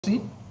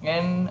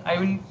And I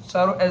will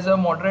serve as a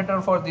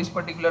moderator for this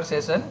particular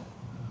session.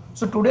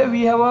 So today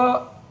we have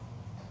a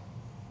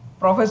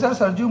Professor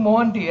Saraju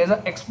Mohanty as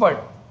an expert.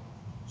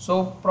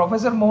 So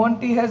Professor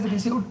Mohanty has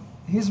received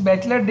his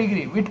bachelor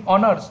degree with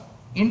honors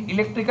in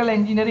electrical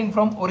engineering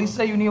from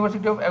Orissa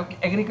University of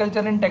Agriculture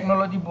and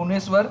Technology,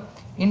 Bhubaneswar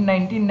in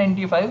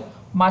 1995,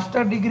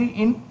 master degree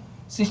in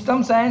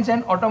system science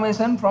and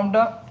automation from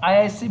the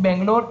IISc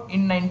Bangalore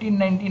in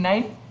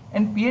 1999,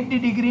 and PhD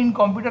degree in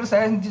computer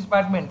science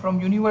department from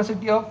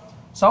University of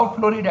South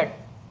Florida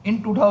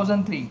in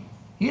 2003.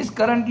 He is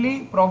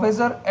currently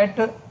professor at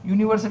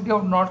University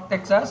of North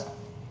Texas.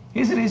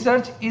 His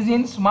research is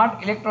in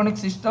smart electronic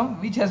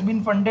system, which has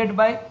been funded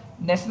by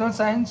National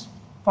Science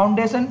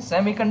Foundation,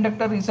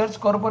 Semiconductor Research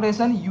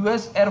Corporation,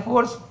 US Air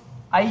Force,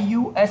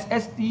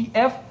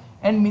 IUSSTF,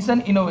 and Mission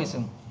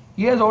Innovation.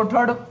 He has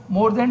authored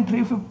more than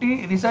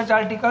 350 research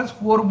articles,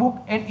 4 books,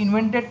 and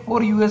invented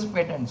 4 US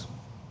patents.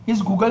 His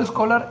Google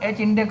Scholar H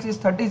index is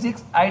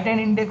 36, I10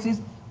 index is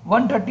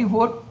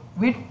 134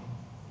 with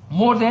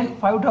more than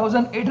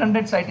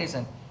 5,800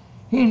 citations.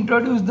 He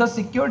introduced the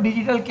secure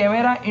digital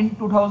camera in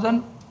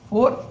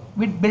 2004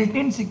 with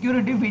built-in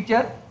security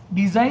feature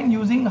designed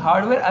using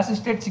hardware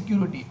assisted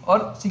security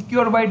or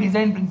secure by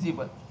design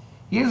principle.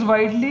 He is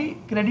widely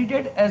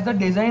credited as the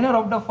designer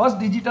of the first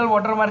digital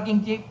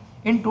watermarking chip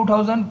in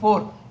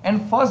 2004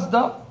 and first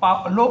the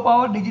low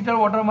power digital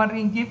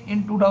watermarking chip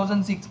in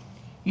 2006.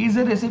 He is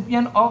a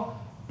recipient of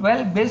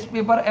 12 Best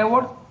Paper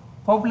Award,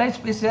 Flight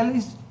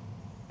Specialist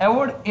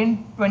Award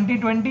in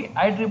 2020,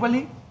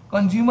 IEEE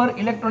Consumer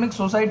Electronics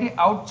Society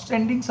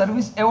Outstanding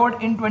Service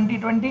Award in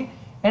 2020,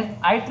 and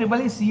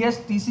IEEE CS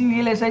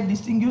TCVLSI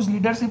Distinguished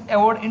Leadership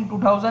Award in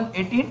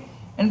 2018,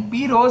 and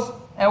P. Rose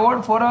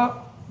Award for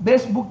a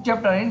Best Book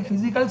Chapter in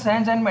Physical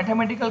Science and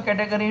Mathematical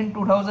category in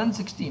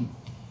 2016.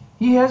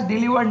 He has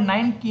delivered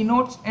 9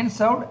 keynotes and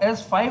served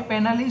as 5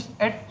 panelists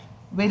at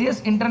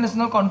various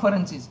international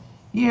conferences.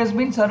 He has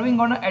been serving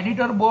on an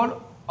editor board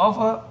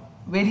of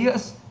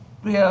various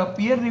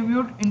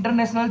peer-reviewed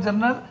international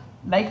journals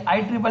like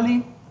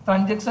IEEE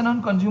Transaction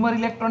on Consumer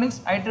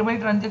Electronics,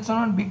 IEEE Transaction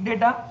on Big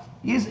Data.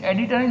 He is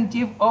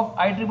editor-in-chief of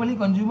IEEE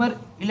Consumer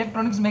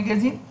Electronics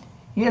magazine.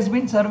 He has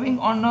been serving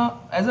on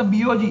as a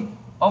BOG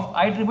of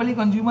IEEE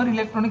Consumer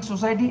Electronics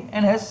Society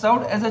and has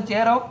served as a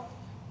chair of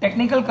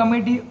Technical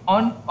Committee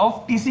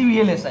of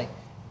TCVLSI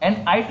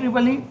and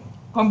IEEE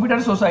Computer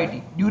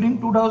Society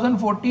during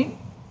 2014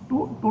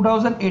 to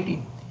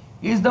 2018.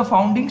 He is the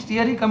founding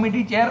steering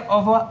committee chair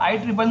of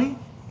IEEE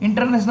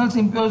International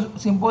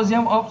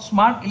Symposium of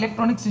Smart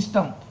Electronic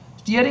System,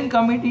 steering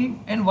committee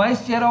and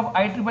vice chair of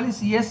IEEE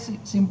CS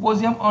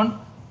Symposium on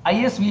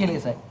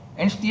ISVLSI,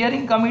 and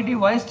steering committee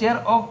vice chair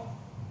of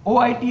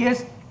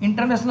OITS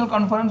International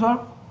Conference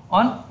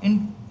on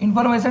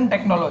Information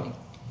Technology.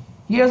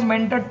 He has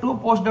mentored 2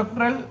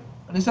 postdoctoral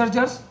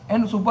researchers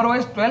and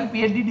supervised 12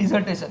 PhD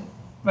dissertations,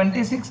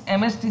 26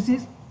 MS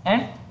theses,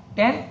 and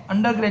 10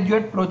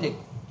 undergraduate projects.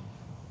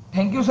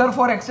 Thank you, sir,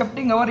 for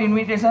accepting our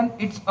invitation.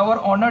 It's our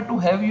honor to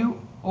have you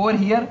over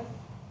here.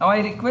 Now I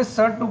request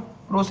sir to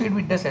proceed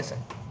with the session.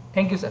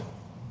 Thank you, sir.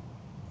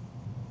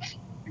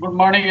 Good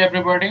morning,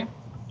 everybody.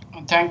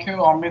 Thank you,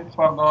 Amit,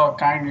 for the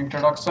kind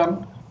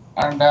introduction.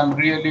 And I'm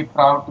really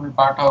proud to be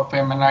part of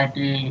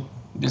MNIT,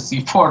 this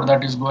effort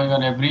that is going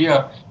on every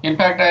year. In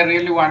fact, I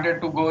really wanted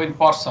to go in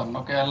person.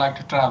 Okay, I like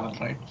to travel,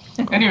 right?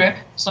 Anyway,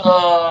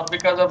 so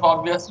because of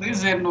obvious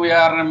reason, we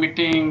are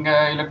meeting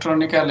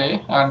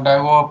electronically, and I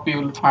hope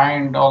you will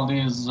find all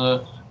these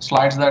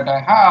slides that I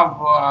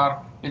have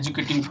are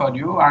educating for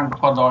you and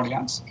for the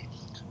audience.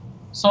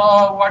 So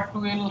what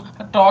we'll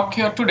talk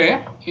here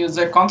today is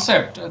a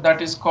concept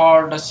that is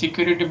called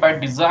security by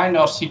design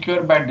or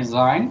secure by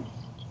design.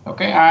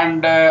 Okay,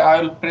 and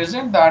I will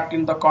present that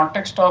in the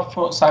context of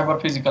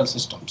cyber physical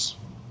systems.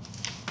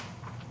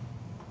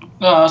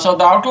 So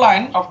the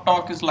outline of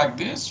talk is like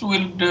this.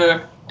 We'll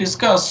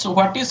discuss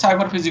what is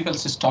cyber physical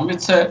system.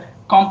 It's a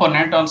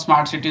component on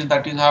smart cities.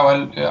 That is how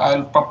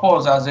I'll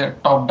propose as a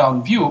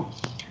top-down view.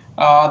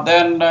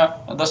 Then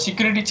the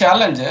security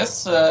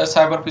challenges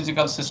cyber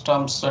physical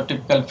systems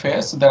typically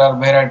face. There are a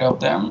variety of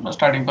them,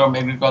 starting from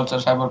agriculture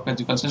cyber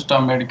physical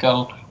system,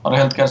 medical or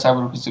healthcare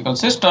cyber physical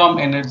system,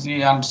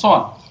 energy, and so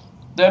on.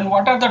 Then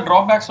what are the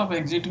drawbacks of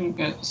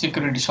existing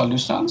security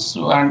solutions?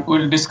 And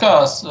we'll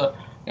discuss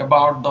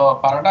about the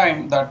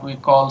paradigm that we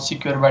call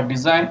secure by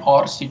design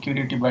or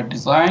security by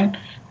design.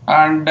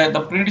 And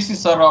the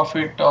predecessor of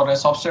it or a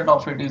subset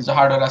of it is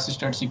hardware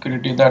assisted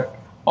security that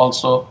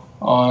also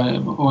we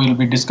will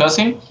be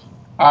discussing,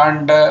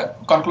 and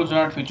conclusion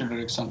and future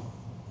direction.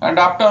 And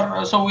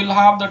after, so we'll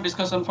have the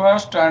discussion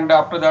first, and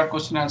after that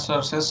question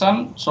answer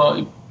session.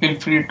 So feel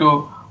free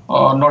to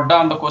note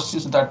down the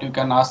questions that you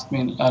can ask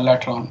me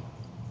later on.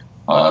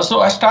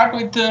 So I start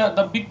with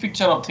the big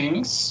picture of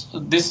things.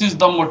 This is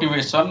the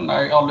motivation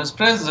I always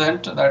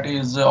present, that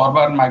is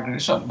urban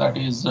migration, that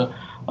is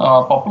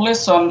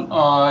population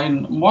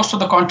in most of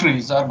the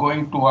countries are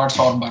going towards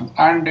urban,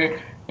 and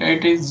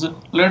it is a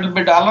little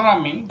bit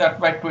alarming that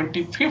by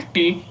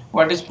 2050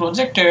 what is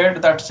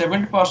projected that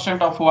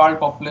 70% of world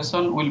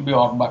population will be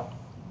urban.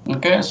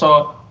 Okay,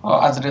 so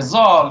as a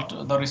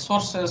result, the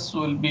resources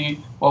will be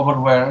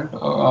overwhelmed.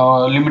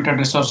 Limited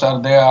resources are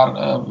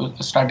there,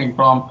 starting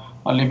from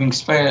living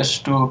space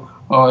to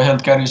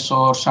healthcare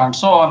resource and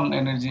so on,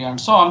 energy and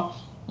so on.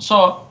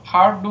 So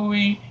how do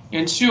we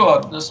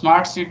ensure the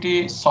smart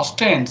city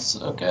sustains,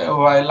 okay,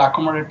 while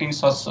accommodating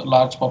such a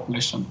large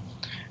population?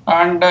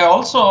 And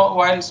also,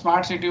 while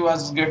smart city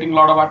was getting a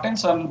lot of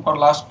attention for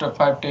last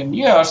 5-10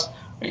 years,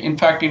 in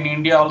fact, in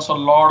India also a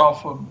lot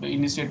of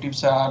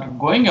initiatives are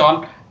going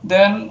on.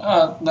 Then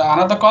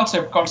another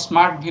concept called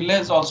smart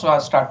village also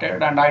has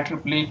started, and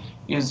IEEE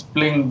is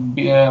playing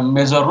a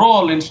major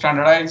role in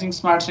standardizing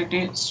smart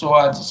city, so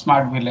as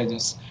smart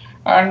villages.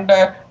 And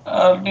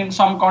in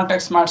some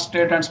context, smart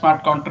state and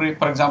smart country,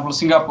 for example,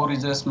 Singapore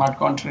is a smart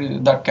country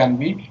that can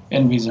be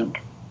envisioned.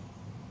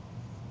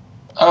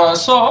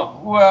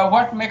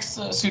 What makes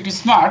city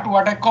smart?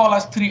 What I call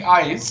as 3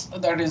 I's,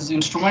 that is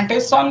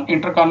instrumentation,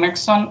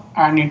 interconnection,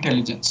 and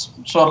intelligence.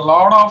 So a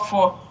lot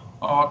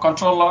of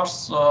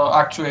controllers,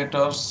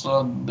 actuators,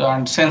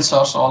 and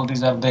sensors, all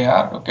these are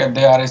there. Okay,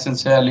 they are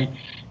essentially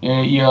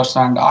ears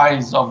and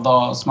eyes of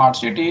the smart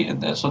city.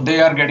 So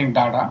they are getting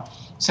data,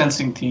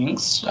 sensing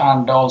things,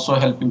 and also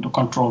helping to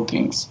control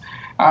things.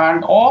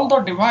 And all the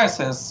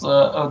devices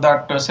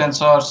that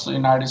sensors,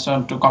 in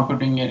addition to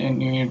computing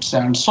units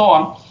and so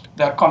on,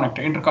 they are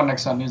connected.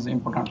 Interconnection is the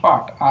important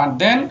part. And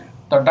then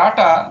the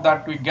data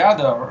that we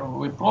gather,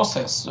 we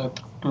process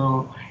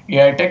through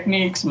AI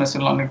techniques,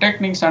 machine learning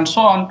techniques, and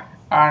so on.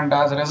 And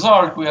as a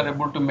result, we are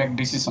able to make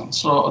decisions.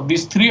 So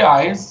these 3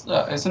 I's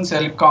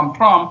essentially come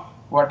from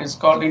what is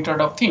called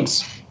Internet of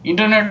Things.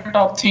 Internet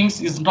of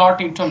Things is not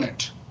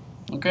internet.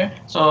 Okay,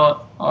 so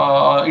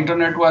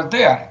internet was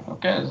there.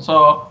 Okay,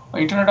 so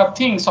Internet of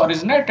Things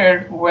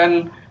originated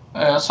when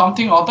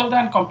something other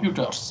than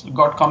computers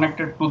got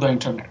connected to the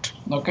internet.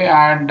 Okay,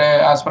 and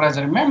as far as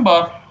I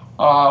remember,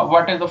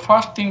 what is the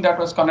first thing that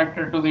was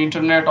connected to the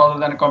internet other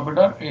than a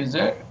computer is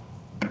a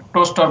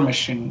toaster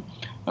machine.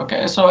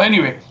 Okay, so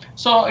anyway,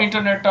 so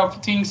Internet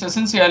of Things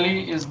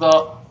essentially is the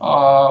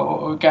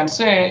we can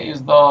say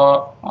is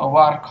the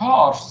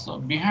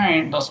workhorse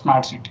behind the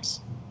smart cities.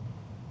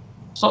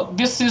 So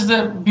this is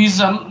the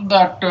vision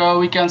that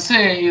we can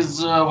say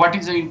is what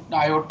is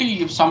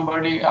IoT. If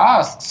somebody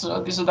asks,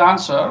 this is the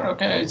answer.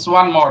 Okay, it's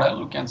one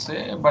model we can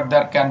say, but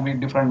there can be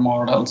different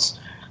models.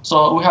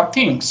 So we have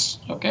things.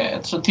 Okay,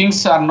 so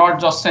things are not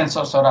just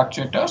sensors or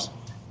actuators.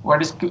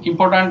 What is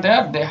important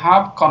there? They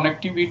have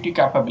connectivity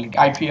capability,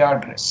 IP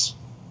address.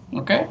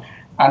 Okay,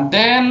 and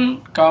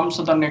then comes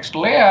the next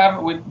layer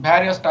with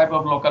various type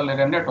of local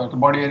area network,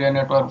 body area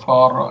network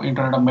for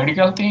Internet of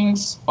Medical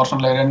Things,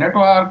 personal area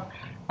network,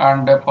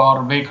 and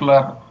for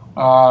vehicular,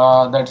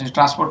 that is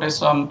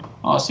transportation,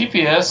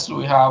 CPS,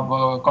 we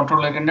have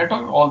control area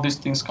network. All these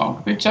things come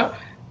to picture.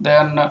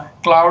 Then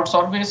cloud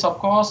service, of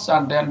course,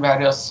 and then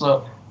various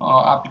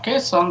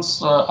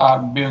applications are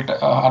built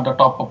at the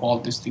top of all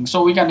these things.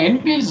 So we can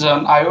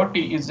envision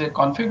IoT is a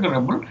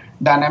configurable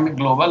dynamic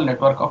global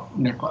network of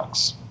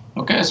networks.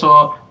 Okay,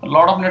 so a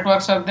lot of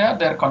networks are there,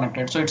 they're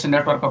connected. So it's a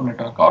network of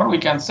network, or we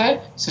can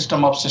say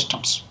system of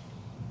systems.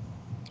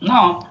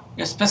 Now,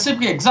 a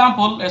specific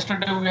example,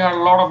 yesterday we had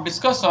a lot of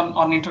discussion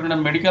on Internet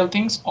of Medical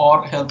Things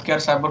or healthcare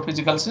cyber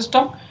physical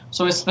system.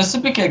 So a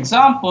specific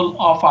example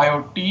of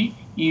IoT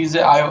is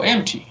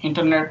IOMT,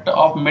 Internet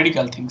of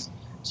Medical Things.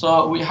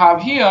 So we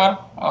have here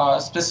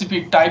a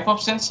specific type of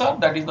sensor,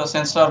 that is the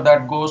sensor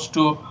that goes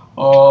to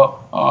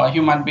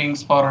human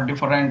beings for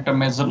different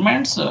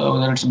measurements,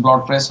 whether it's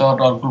blood pressure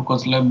or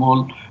glucose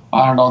level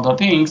and other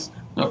things.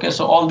 Okay,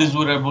 so all these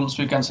wearables,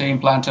 we can say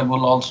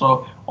implantable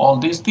also, all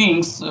these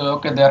things,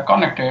 okay, they are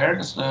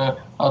connected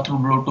through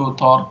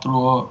Bluetooth or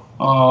through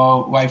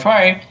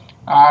Wi-Fi,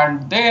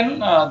 and then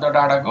the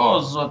data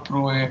goes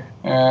through a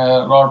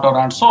router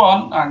and so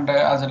on, and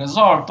as a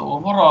result,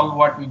 overall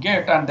what we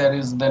get, and there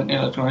is then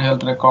electronic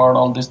health record,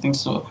 all these things,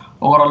 so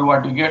overall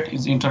what we get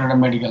is Internet of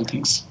Medical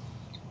Things.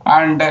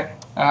 And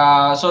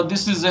so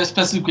this is a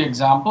specific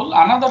example.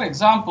 Another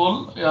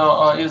example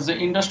is the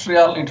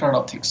industrial Internet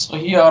of Things. So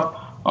here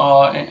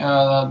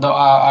the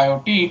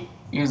IoT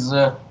is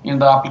in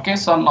the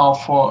application of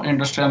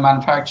industrial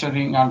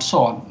manufacturing and so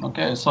on.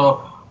 Okay,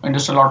 so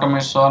industrial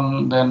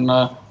automation, then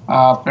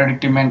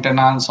predictive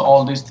maintenance,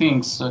 all these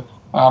things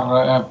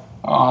are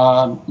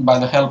by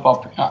the help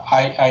of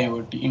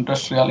IoT,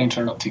 industrial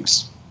Internet of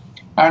Things.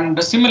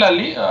 And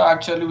similarly,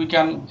 actually we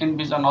can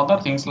envision other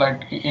things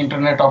like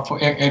Internet of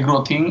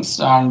agro things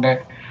and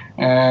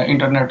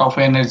Internet of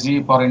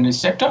energy for energy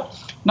sector.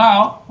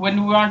 Now,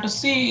 when we want to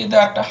see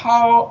that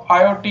how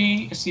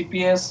IoT,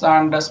 CPS,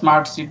 and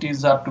smart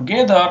cities are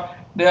together,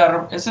 they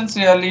are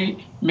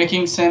essentially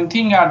making same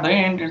thing at the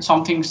end. It's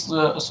something,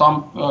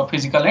 some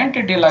physical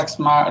entity like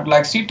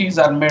cities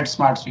are made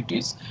smart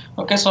cities.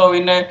 Okay, so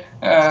in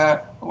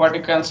a what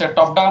you can say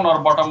top-down or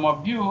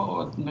bottom-up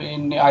view,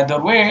 in either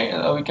way,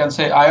 we can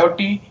say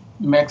IoT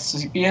makes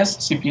CPS,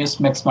 CPS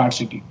makes smart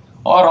city,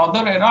 or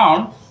other way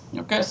around.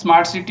 Okay,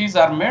 smart cities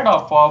are made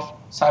up of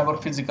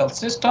cyber physical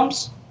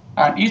systems,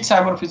 and each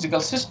cyber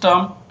physical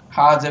system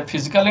has a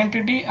physical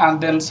entity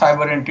and then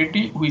cyber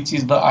entity, which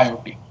is the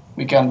IoT.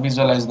 We can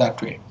visualize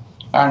that way.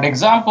 And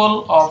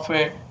example of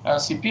a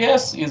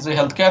CPS is a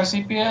healthcare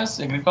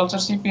CPS, agriculture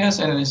CPS,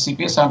 energy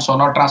CPS, and so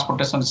on,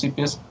 transportation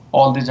CPS.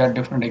 All these are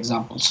different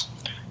examples.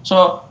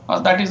 So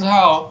that is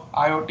how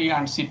IoT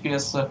and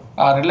CPS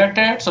are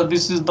related. So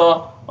this is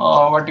the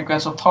what you can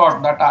say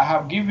thought that I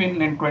have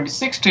given in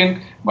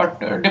 2016, but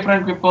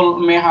different people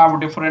may have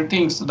different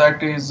things.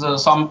 That is,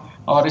 some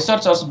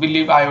researchers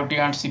believe IoT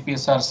and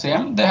CPS are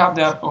same. They have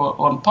their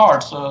own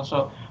thoughts,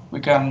 so we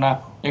can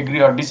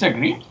agree or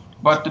disagree.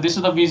 But this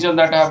is the vision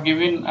that I have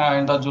given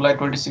in the July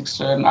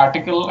 2016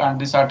 article, and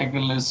this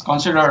article is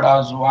considered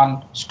as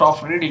one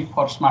stop reading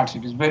for smart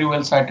cities. Very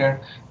well cited,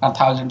 and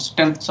thousands,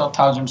 tens of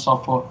thousands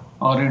of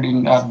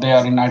reading are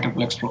there in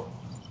IEEE Explore.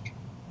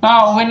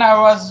 Now, when I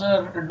was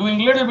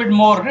doing a little bit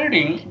more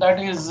reading, that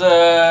is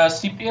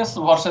CPS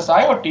versus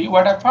IoT,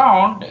 what I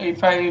found,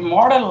 if I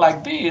model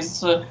like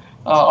this,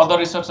 other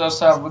researchers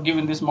have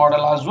given this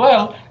model as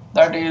well.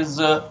 That is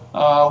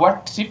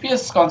what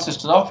CPS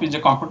consists of is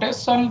a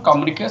computation,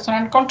 communication,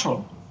 and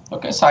control.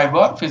 Okay,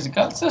 cyber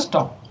physical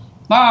system.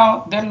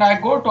 Now, then I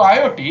go to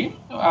IoT,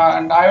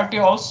 and IoT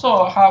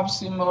also have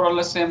more or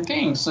less same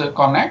things: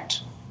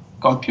 connect,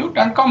 compute,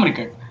 and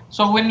communicate.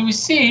 So when we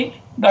see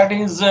that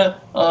is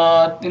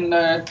in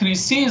 3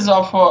 C's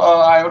of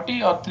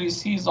IoT or 3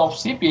 C's of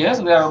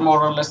CPS, they are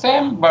more or less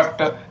same.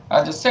 But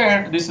as I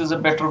said, this is a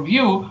better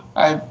view,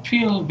 I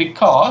feel,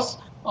 because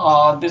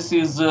this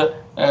is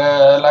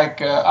like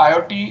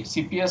IoT,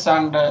 CPS,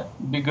 and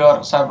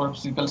bigger cyber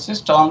physical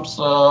systems,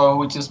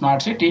 which is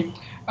smart city,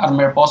 are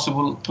made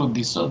possible through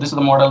this. So this is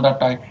the model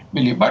that I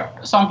believe.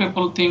 But some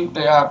people think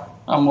they are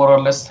more or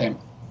less same.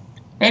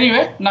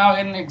 Anyway, now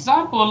an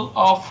example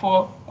of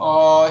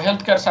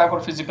healthcare cyber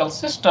physical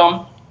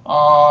system,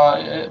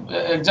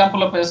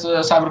 example of a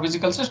cyber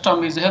physical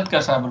system is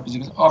healthcare cyber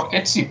physical, or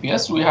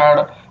HCPS. We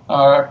had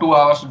 2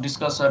 hours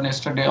discussion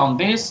yesterday on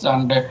this,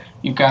 and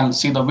you can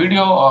see the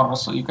video, or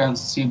so you can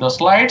see the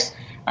slides.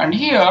 And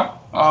here,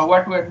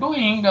 what we're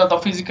doing, the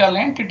physical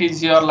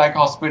entities here like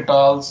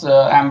hospitals,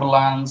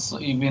 ambulance,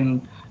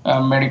 even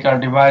medical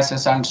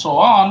devices, and so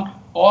on.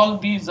 All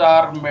these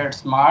are made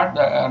smart,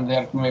 and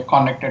they're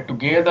connected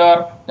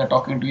together. They're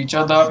talking to each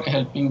other,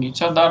 helping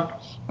each other,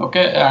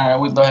 okay,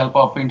 with the help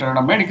of Internet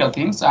of Medical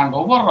Things. And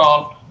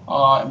overall,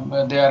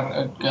 they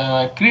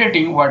are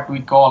creating what we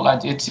call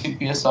as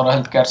HCPS, or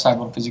healthcare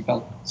cyber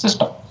physical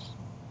system.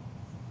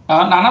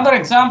 Another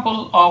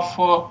example of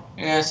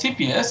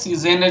CPS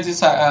is energy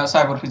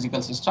cyber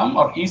physical system,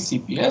 or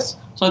eCPS.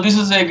 So this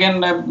is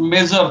again a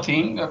major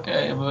thing,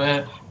 okay,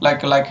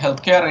 like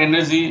healthcare,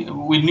 energy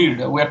we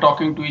need. We are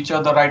talking to each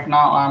other right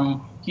now.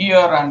 I'm here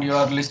and you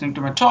are listening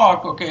to me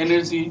talk. Okay,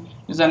 energy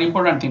is an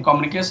important thing.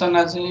 Communication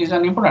is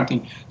an important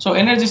thing. So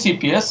energy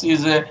CPS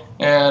is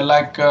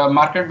like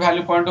market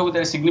value point of view,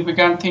 there is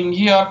significant thing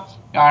here.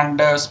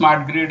 And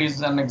smart grid is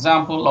an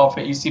example of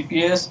a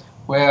eCPS,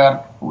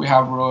 where we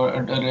have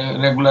a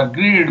regular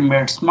grid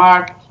made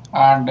smart,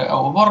 and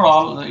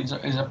overall is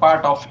a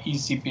part of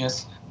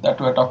eCPS that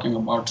we're talking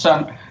about.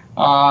 So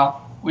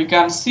we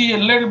can see a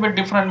little bit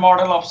different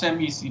model of same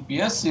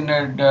eCPS. In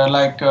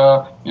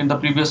in the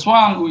previous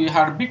one, we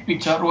had a big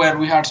picture where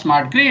we had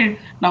smart grid.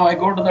 Now I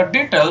go to the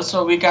details,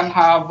 so we can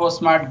have a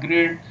smart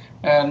grid.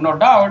 No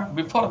doubt,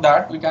 before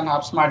that we can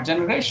have smart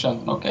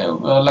generation. Okay,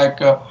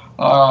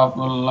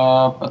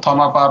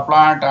 thermal power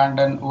plant, and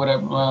then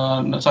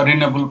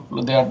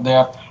renewable. They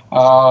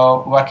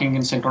are working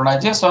in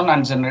synchronization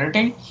and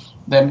generating.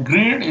 Then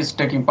grid is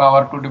taking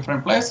power to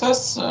different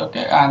places.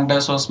 Okay, and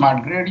so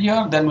smart grid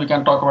here. Then we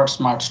can talk about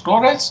smart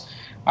storage,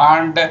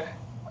 and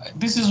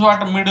this is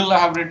what middle I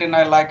have written.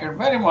 I like it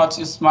very much.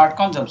 Is smart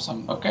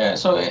consumption. Okay,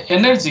 so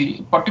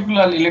energy,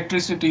 particularly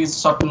electricity, is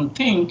certain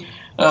thing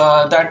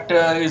that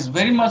is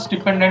very much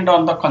dependent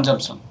on the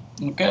consumption.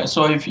 Okay,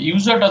 so if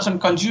user doesn't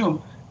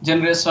consume,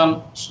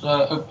 generation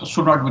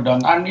should not be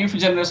done, and if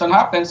generation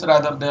happens,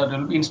 rather there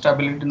will be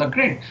instability in the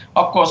grid.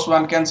 Of course,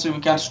 one can say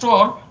we can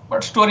store,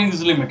 but storing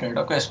is limited.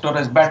 Okay,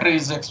 storage battery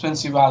is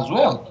expensive as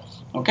well.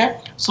 Okay,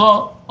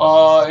 so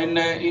in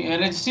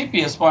energy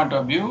CPS point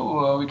of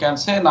view, we can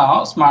say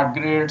now smart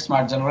grid,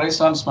 smart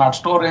generation, smart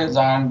storage,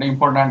 and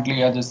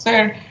importantly, as I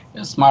said,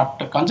 smart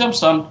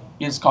consumption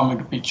is coming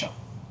to picture.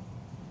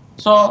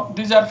 So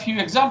these are few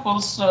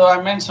examples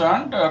I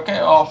mentioned, okay,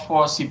 of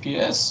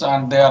CPS,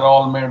 and they are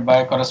all made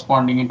by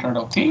corresponding Internet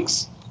of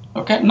Things.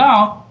 Okay,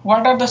 now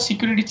what are the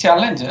security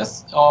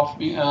challenges of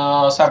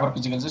cyber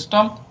physical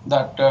system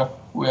that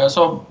we are?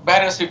 So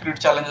various security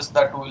challenges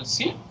that we will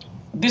see.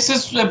 This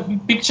is a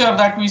picture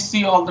that we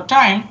see all the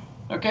time.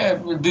 Okay,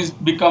 this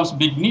becomes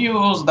big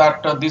news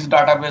that this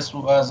database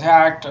was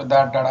hacked,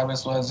 that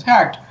database was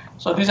hacked.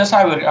 So these are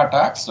cyber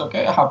attacks,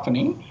 okay,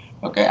 happening.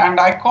 Okay, and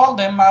I call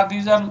them,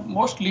 these are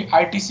mostly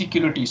IT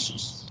security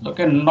issues,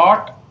 okay,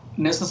 not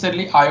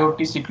necessarily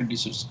IoT security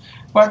issues,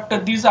 but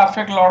these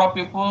affect a lot of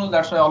people.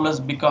 That's why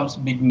always becomes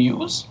big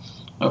news.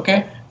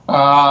 Okay,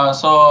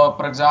 So,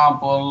 for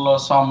example,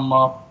 some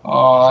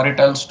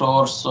retail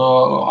stores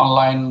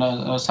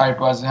online site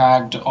was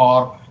hacked,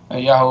 or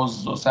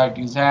Yahoo's site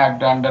is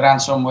hacked, and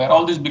ransomware.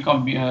 All these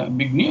become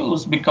big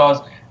news because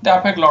they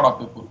affect a lot of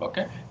people.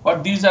 Okay,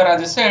 but these are,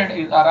 as I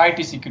said, are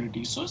IT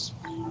security issues.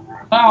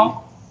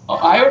 Now,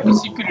 IoT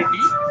security,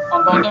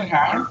 on the other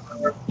hand,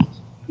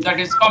 that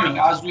is coming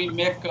as we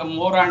make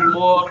more and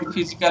more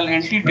physical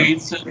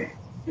entities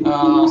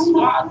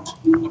smart,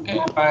 okay,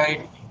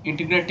 by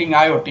integrating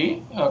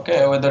IoT,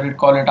 okay, whether you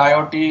call it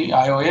IoT,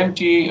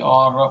 IoMT,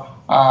 or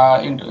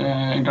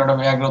Internet of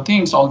Agro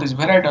things, all these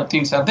variety of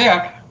things are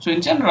there. So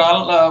in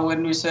general,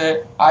 when we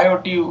say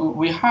IoT,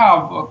 we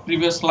have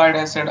previous slide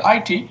I said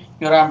IT.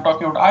 Here I am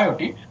talking about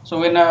IoT. So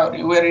when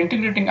we are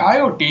integrating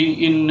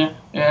IoT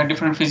in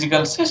different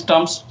physical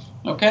systems,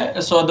 okay,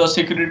 so the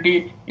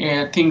security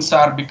things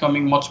are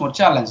becoming much more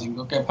challenging.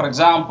 Okay, for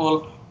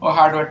example, a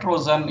hardware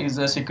trojan is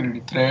a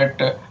security threat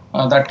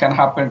that can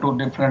happen to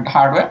different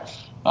hardware.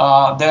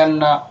 Then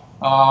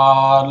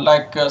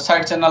like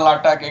side channel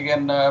attack,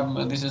 again,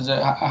 this is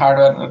a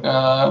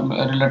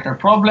hardware related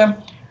problem.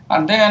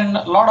 And then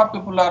a lot of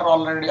people are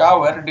already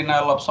aware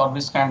denial of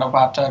service kind of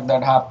attack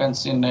that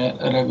happens in a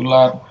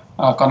regular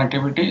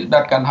connectivity,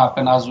 that can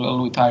happen as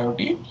well with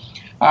IoT.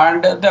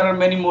 And there are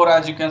many more,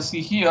 as you can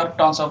see here,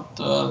 tons of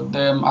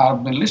them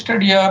have been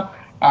listed here,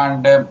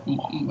 and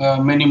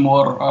many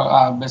more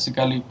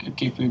basically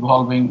keep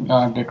evolving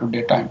day to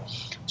day time.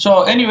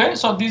 So anyway,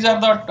 so these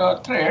are the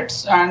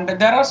threats, and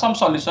there are some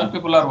solutions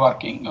people are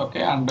working,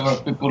 okay, and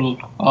people,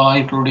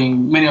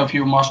 including many of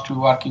you, must be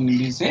working in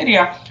this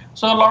area.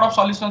 So a lot of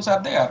solutions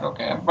are there,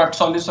 okay, but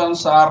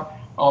solutions are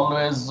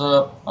always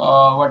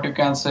what you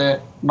can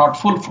say not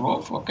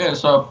foolproof. Okay,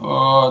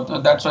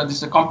 so that's why this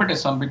is a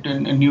competition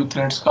between new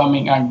threats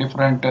coming and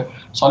different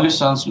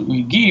solutions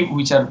we give,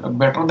 which are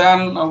better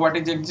than what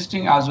is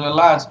existing, as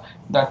well as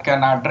that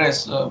can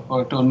address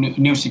to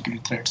new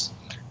security threats.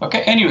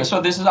 Okay, anyway,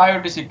 so this is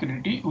IoT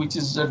security, which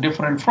is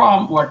different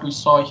from what we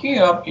saw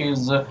here,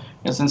 is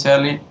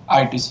essentially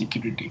IT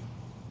security.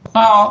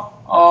 Now,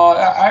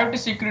 IoT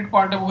security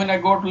point of view, when I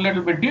go to a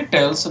little bit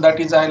details, so that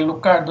is, I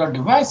look at the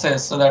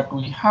devices that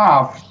we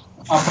have.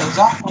 For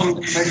example,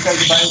 medical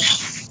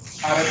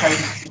device, RFID,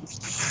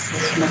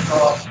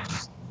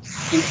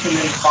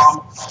 insulin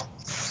pump,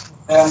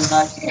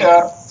 and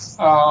here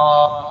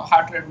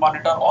heart rate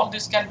monitor, all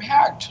this can be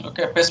hacked.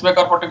 Okay,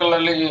 pacemaker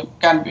particularly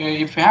can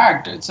be, if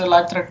hacked, it's a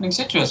life-threatening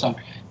situation.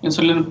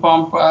 Insulin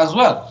pump as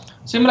well.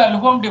 Similarly,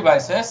 home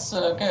devices,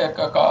 okay,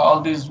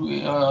 all these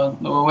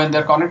when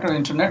they're connected to the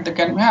internet, they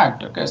can be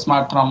hacked. Okay,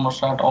 smart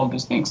thermostat, all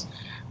these things,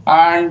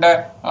 and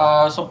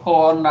so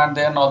phone and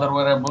then other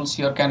wearables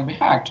here can be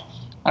hacked.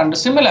 And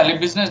similarly,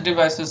 business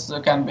devices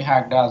can be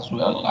hacked as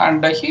well.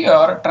 And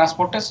here,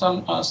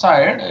 transportation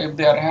side, if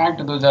they are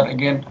hacked, those are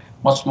again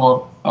much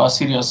more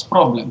serious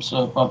problems.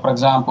 So, for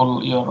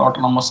example, your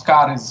autonomous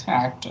car is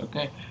hacked.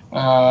 Okay,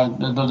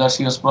 those are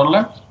serious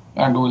problem,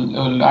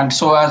 and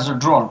so as a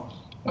drone.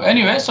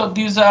 Anyway, so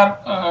these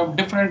are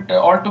different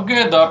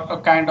altogether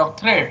kind of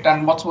threat,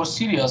 and much more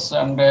serious,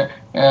 and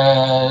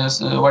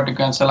so what you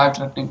can say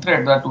life-threatening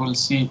threat that we'll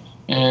see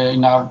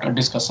in our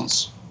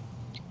discussions.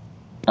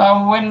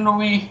 Now, when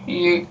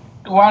we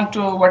want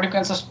to, what you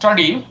can say,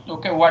 study,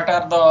 okay, what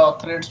are the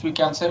threats we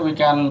can say, we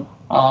can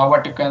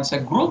what you can say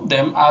group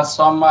them as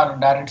some are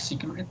direct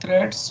security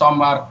threats,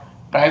 some are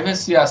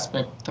privacy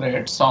aspect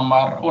threats, some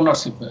are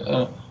ownership.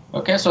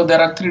 Okay, so there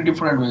are three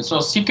different ways. So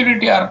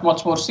security are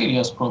much more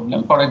serious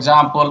problem. For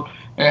example,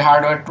 a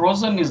hardware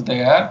trojan is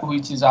there,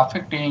 which is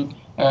affecting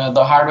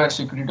the hardware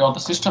security or the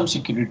system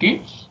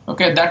security.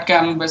 Okay, that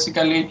can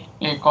basically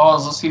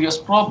cause a serious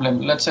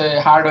problem. Let's say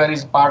hardware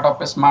is part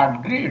of a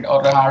smart grid,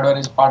 or a hardware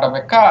is part of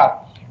a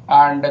car,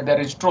 and there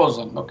is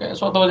trojan. Okay,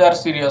 so those are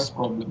serious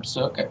problems.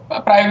 Okay,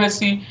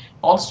 privacy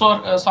also,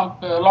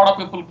 a lot of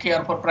people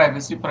care for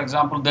privacy. For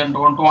example, they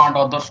don't want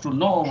others to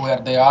know where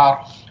they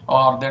are,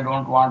 or they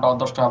don't want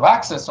others to have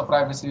access. So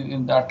privacy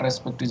in that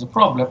respect is a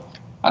problem.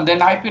 And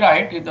then IP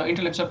right is the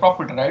intellectual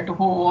property right.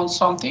 Who owns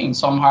something,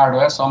 some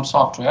hardware, some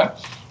software,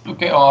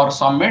 okay, or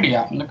some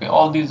media. Okay,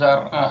 all these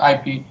are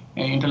IP,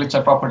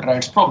 intellectual property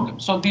rights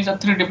problems. So these are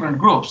three different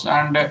groups,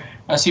 and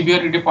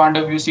severity point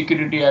of view,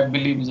 security, I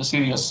believe, is a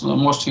serious,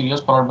 most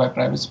serious, followed by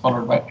privacy,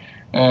 followed by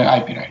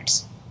IP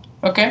rights.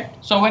 Okay,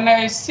 so when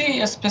I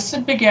see a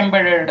specific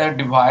embedded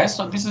device,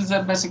 so this is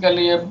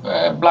basically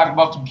a black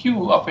box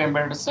view of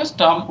embedded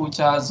system, which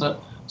has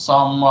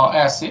some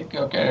ASIC,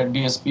 okay,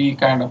 DSP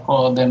kind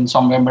of, then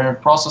some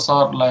embedded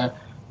processor, like,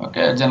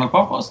 okay, general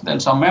purpose, then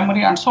some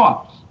memory, and so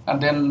on,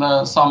 and then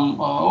some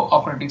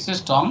operating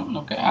system,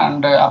 okay,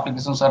 and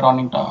applications are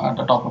running at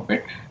the top of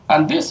it.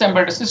 And this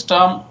embedded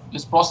system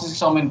is processing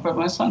some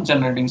information,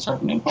 generating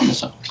certain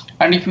information.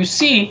 And if you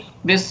see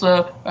this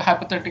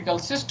hypothetical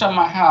system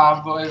I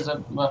have is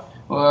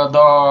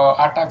the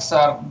attacks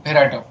are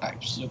variety of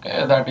types.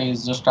 Okay, that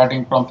is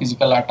starting from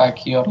physical attack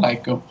here,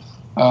 like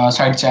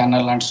side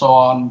channel and so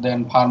on.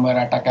 Then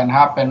firmware attack can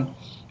happen,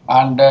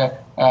 and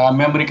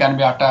memory can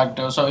be attacked.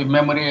 So if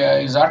memory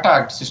is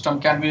attacked, system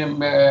can be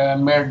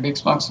made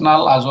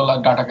dysfunctional, as well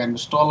as data can be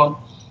stolen.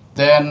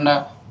 Then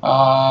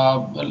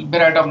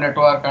variety of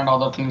network and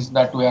other things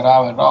that we are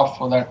aware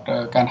of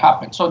that can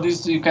happen. So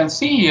this you can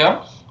see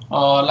here,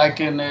 like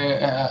in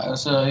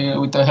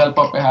with the help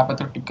of a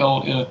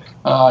hypothetical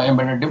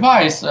embedded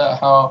device,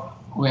 how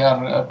we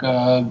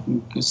are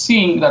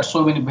seeing that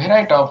so many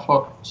variety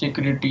of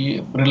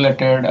security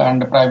related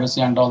and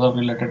privacy and other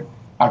related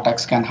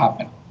attacks can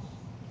happen.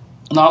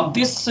 Now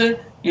this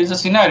is a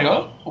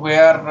scenario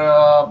where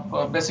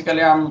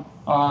basically I'm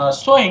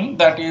showing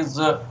that is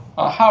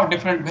how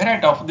different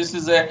variety of this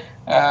is a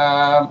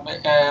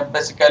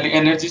basically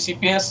energy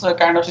CPS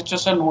kind of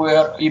situation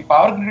where if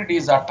power grid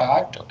is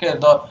attacked, okay,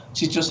 the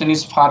situation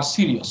is far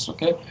serious,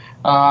 okay.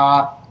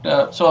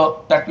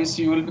 So that means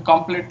you will be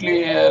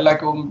completely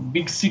like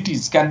big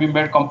cities can be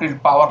made completely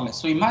powerless.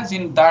 So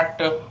imagine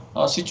that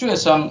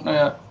situation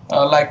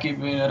like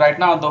right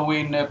now the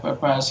way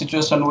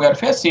situation we are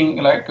facing,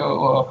 like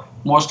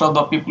most of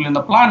the people in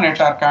the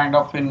planet are kind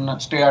of in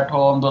stay at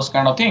home, those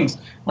kind of things,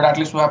 but at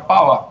least we have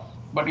power.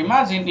 But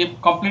imagine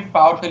if complete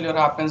power failure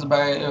happens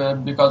by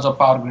because of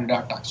power grid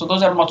attack. So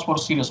those are much more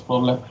serious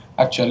problem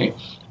actually.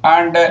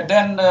 And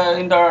then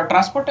in the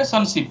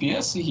transportation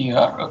CPS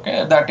here,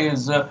 okay, that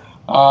is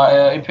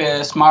if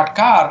a smart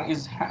car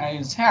is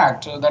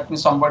hacked, that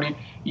means somebody,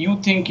 you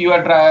think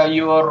your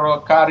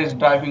car is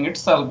driving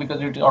itself because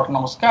it is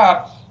autonomous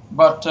car,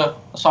 but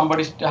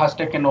somebody has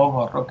taken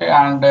over, okay,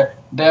 and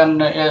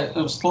then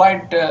a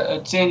slight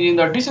change in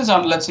the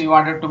decision. Let's say you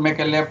wanted to make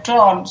a left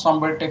turn,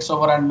 somebody takes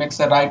over and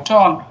makes a right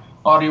turn,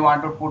 or you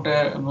want to put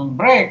a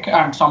brake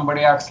and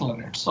somebody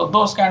accelerates. So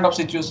those kind of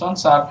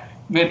situations are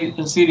very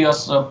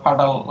serious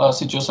fatal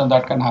situation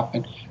that can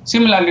happen.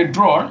 Similarly,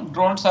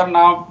 drones are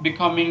now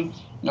becoming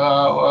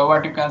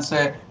what you can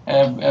say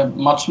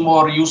much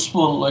more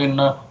useful in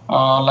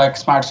like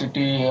smart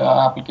city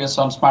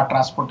application, smart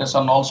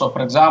transportation also.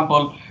 For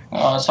example,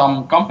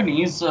 some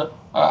companies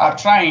are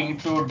trying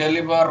to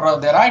deliver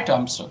their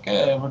items,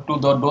 okay, to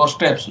the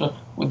doorsteps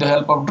with the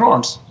help of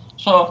drones.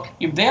 So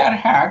if they are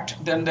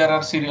hacked, then there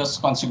are serious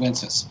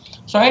consequences.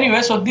 So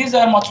anyway, so these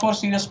are much more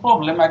serious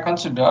problem I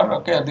consider.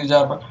 Okay, these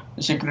are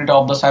the security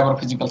of the cyber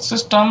physical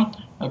system.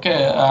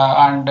 Okay,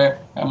 and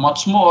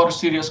much more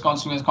serious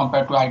consequences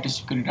compared to IT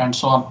security and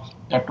so on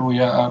that we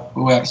are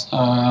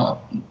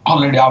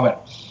already aware.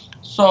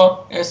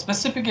 So a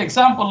specific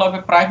example of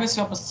a privacy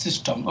of a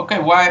system. Okay,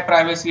 why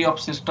privacy of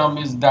system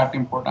is that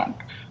important?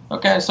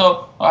 Okay,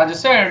 so as I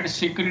said,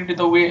 security,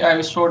 the way I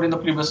showed in the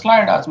previous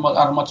slide,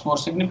 are much more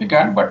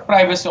significant, but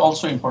privacy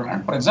also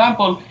important. For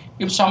example,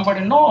 if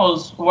somebody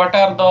knows what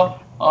are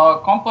the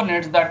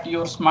components that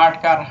your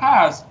smart car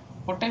has,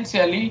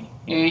 potentially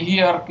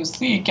he or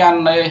she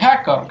can, a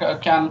hacker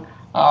can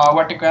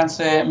what you can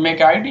say, make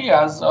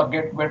ideas or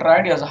get better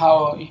ideas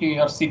how he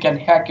or she can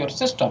hack your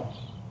system.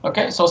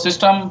 Okay, so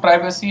system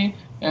privacy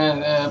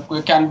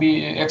can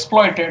be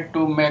exploited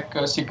to make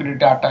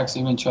security attacks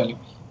eventually.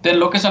 Then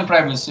location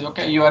privacy.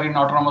 Okay, you are in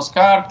autonomous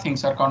car,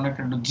 things are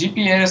connected to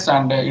GPS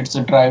and it's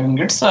driving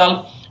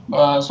itself,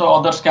 so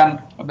others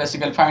can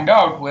basically find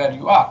out where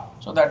you are.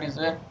 So that is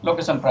a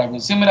location privacy.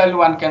 Similarly,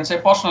 one can say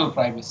personal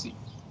privacy.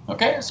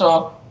 Okay,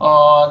 so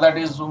that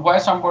is why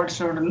somebody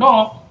should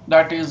know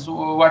that is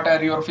what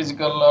are your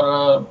physical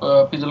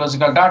or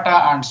physiological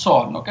data and so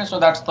on. Okay, so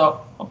that's the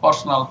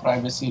personal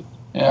privacy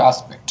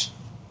aspect.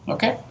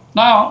 Okay.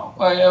 Now,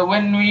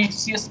 when we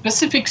see a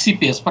specific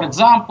CPS, for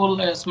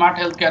example, a smart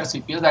healthcare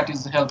CPS, that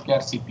is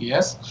healthcare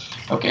CPS,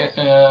 okay,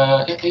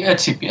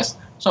 HCPS.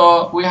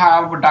 So we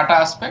have data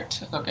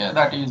aspect, okay,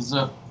 that is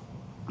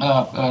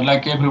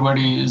like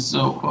everybody is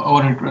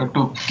worried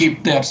to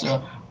keep their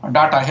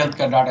data,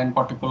 healthcare data in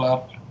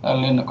particular,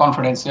 in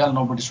confidential,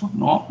 nobody should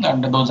know,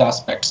 and those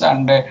aspects.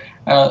 And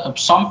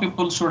some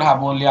people should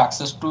have only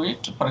access to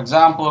it. For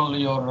example,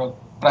 your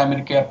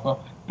primary care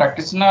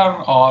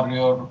practitioner or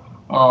your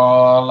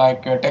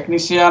like a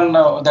technician,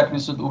 that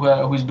means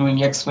who is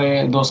doing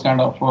X-ray, those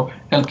kind of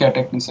healthcare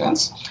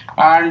technicians.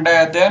 And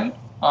then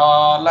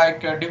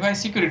like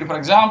device security, for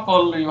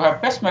example, you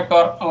have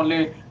pacemaker,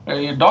 only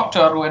a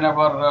doctor,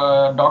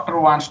 whenever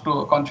doctor wants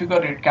to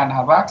configure it, can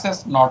have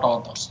access, not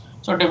others.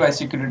 So device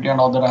security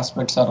and other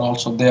aspects are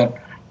also there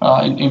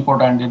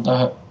important in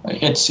the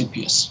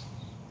HCPS.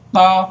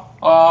 Now,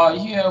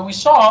 here we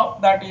saw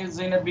that is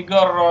in a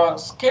bigger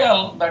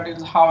scale, that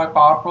is how a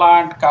power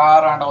plant,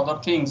 car and other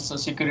things,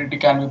 security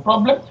can be a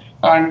problem.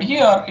 And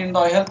here in the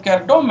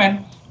healthcare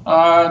domain,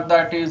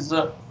 that is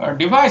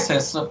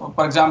devices,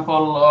 for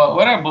example,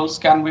 wearables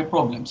can be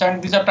problems.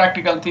 And these are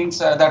practical things,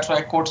 that's why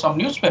I quote some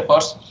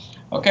newspapers.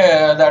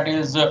 Okay, that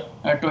is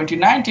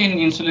 2019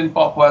 insulin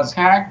pump was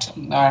hacked,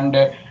 and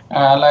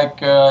like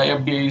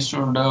FDA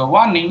issued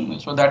warning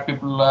so that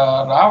people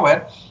are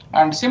aware.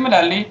 And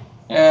similarly,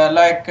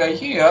 like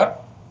here,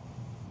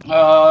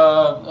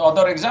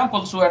 other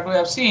examples what we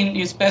have seen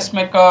is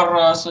pacemaker,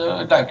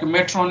 like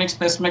Medtronic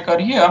pacemaker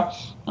here,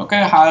 okay,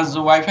 has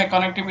Wi-Fi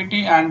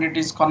connectivity and it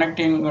is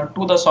connecting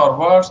to the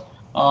servers,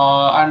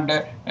 and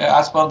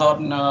as per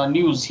the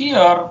news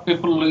here,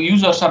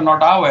 users are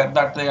not aware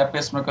that their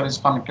pacemaker is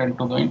connected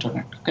to the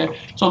internet. Okay,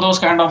 so those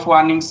kind of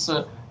warnings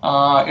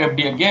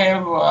FDA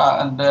gave,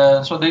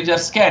 and so these are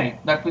scary.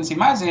 That means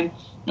imagine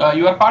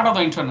you are part of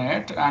the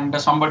internet and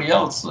somebody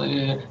else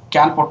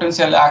can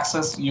potentially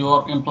access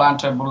your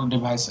implantable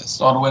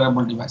devices or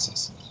wearable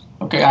devices.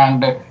 Okay,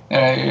 and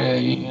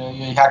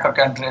a hacker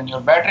can drain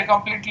your battery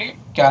completely,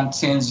 can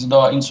change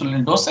the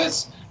insulin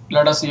dosage.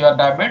 Let us say you are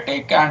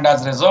diabetic, and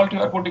as a result, you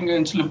are putting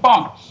an insulin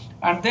pump,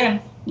 and then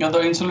the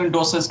insulin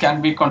doses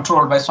can be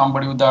controlled by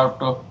somebody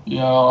without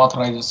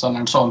authorization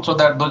and so on. So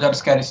that those are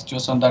scary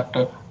situations that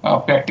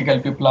practical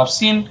people have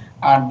seen,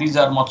 and these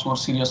are much more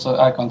serious,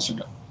 I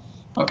consider.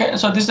 Okay,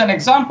 so this is an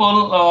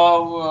example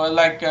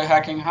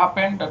hacking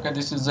happened. Okay,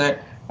 this is a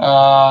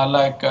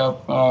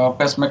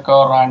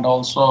pacemaker and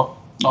also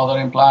other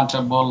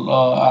implantable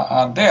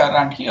are there,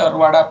 and here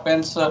what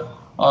happens the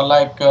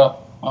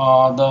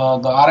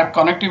RF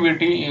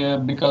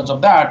connectivity, because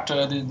of that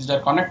these are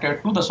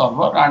connected to the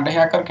server, and the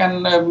hacker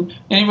can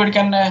anybody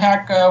can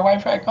hack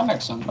Wi-Fi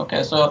connection.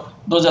 Okay, so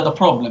those are the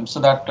problems. So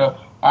that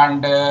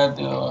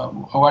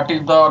what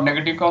is the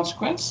negative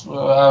consequence? I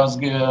was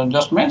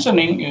just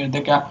mentioning,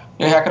 a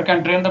hacker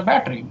can drain the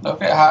battery.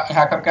 Okay,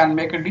 hacker can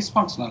make it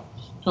dysfunctional.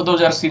 So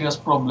those are serious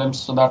problems.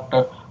 So that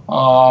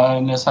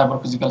in a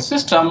cyber physical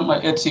system,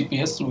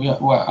 HCPS, we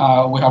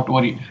have to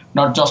worry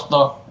not just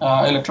the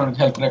electronic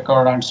health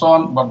record and so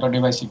on, but the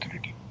device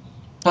security.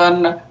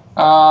 Then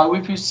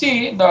if you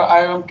see the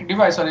IoT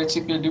device or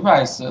HCPS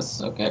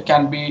devices, okay,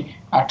 can be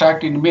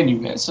attacked in many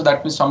ways. So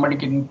that means somebody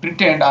can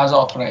pretend as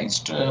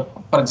authorized.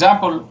 For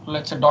example,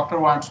 let's say doctor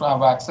wants to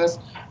have access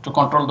to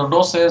control the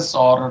doses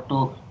or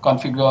to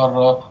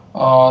configure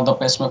the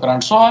pacemaker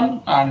and so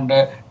on, and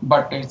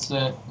but it's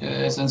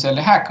essentially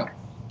a hacker.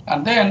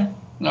 And then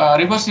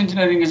reverse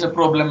engineering is a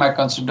problem, I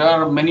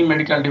consider. Many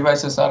medical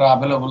devices are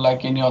available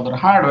like any other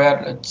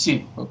hardware,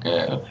 cheap.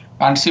 Okay,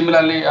 and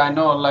similarly, I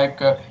know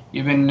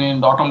even in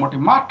the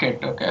automotive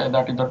market, okay,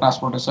 that is the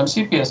transportation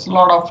CPS, a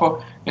lot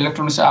of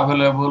electronics are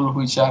available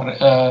which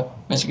are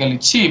basically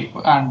cheap,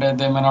 and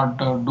they may not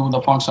do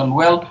the function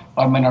well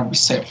or may not be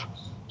safe.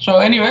 So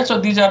anyway, so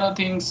these are the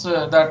things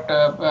that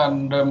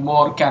and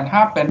more can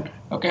happen.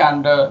 Okay,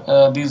 and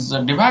these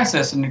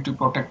devices need to be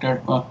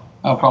protected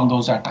from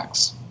those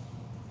attacks.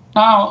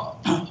 Now,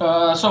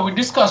 so we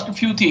discussed a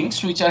few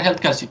things which are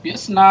healthcare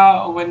CPS.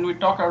 Now, when we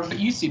talk about the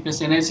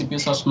eCPS and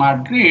ACPS or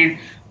smart grid,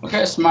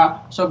 okay,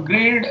 so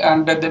grid,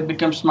 and they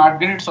become smart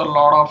grids. So a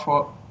lot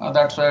of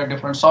that's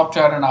different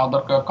software and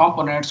other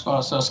components. So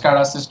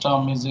SCADA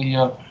system is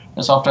here,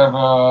 a software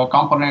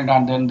component,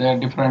 and then there are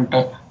different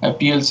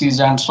PLCs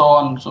and so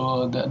on.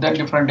 So the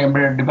different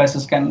embedded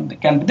devices can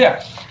be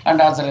there,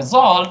 and as a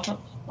result.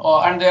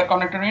 And they are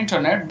connected to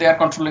internet, they are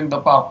controlling the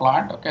power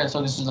plant. Okay,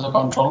 so this is the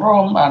control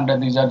room,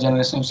 and these are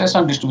generation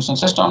system, distribution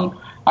system,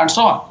 and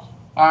so on,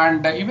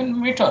 and even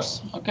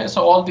meters. Okay,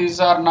 so all these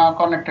are now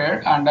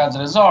connected, and as a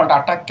result,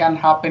 attack can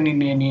happen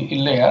in any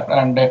layer,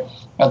 and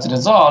as a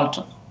result,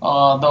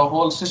 the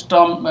whole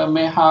system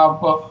may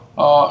have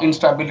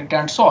instability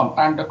and so on,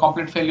 and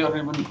complete failure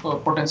even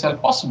potential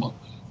possible.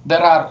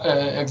 There are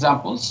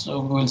examples we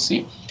will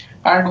see.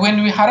 And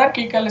when we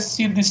hierarchically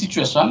see the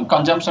situation,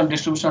 consumption,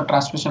 distribution,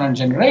 transmission, and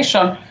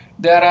generation,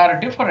 there are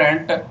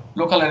different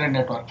local area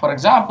network. For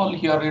example,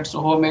 here it's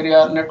home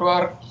area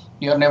network,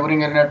 here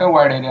neighboring area network,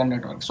 wide area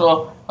network.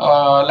 So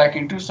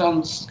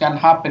intrusions can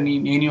happen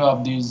in any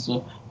of these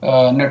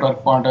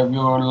network point of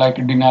view, like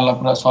denial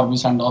of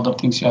service and other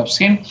things you have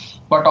seen.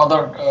 But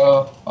other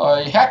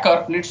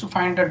hacker needs to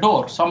find a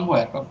door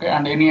somewhere, okay,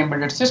 and any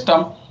embedded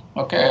system,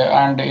 okay,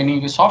 and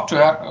any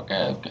software,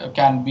 okay,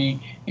 can be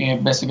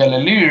basically a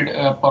lead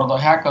for the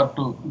hacker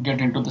to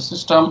get into the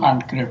system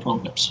and create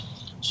problems.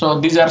 So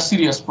these are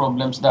serious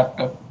problems that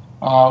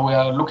we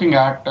are looking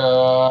at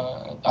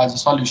as a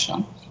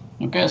solution.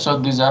 Okay, so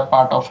these are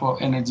part of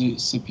energy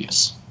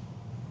CPS.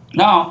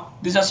 Now,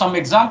 these are some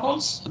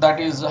examples. That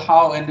is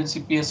how energy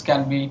CPS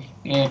can be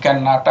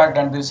attacked,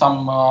 and there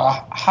some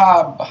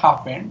have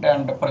happened.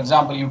 And for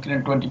example, Ukraine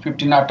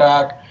 2015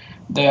 attack,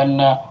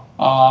 then.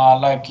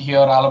 Like here,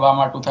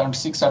 Alabama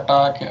 2006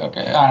 attack,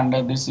 okay, and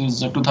this is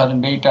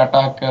 2008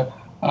 attack, and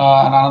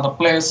another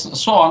place,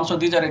 so on. So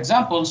these are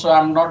examples. So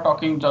I'm not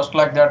talking just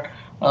like that,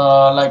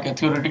 like a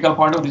theoretical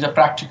point of view. These are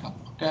practical,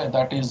 okay.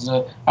 That is,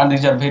 and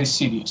these are very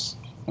serious.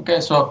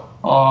 Okay, so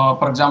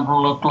for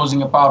example,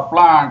 closing a power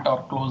plant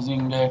or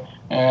closing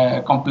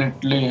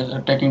completely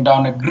taking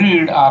down a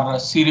grid are a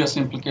serious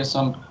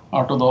implication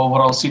to the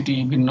overall city,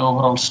 even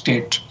overall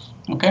state.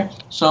 Okay,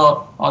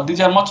 so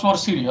these are much more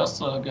serious,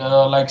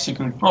 like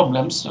security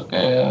problems.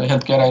 Okay,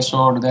 healthcare I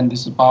showed, then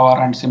this is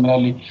power, and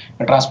similarly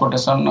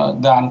transportation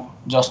than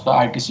just the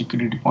IT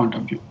security point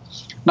of view.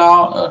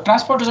 Now,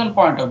 transportation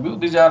point of view,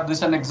 this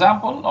is an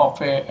example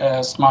of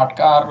a smart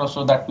car.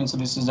 So that means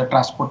this is a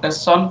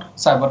transportation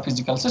cyber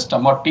physical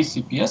system, or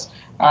TCPS.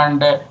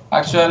 And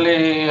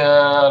actually,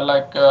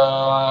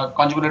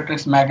 Consumer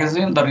Electronics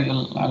magazine, the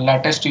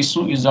latest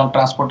issue is on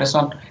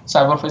transportation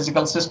cyber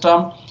physical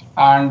system.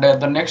 And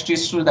the next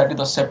issue, that is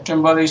the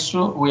September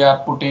issue, we are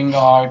putting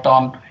it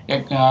on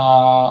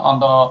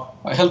the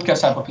healthcare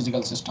cyber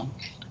physical system.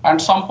 And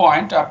some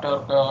point after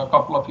a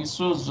couple of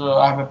issues,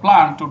 I have a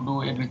plan to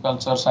do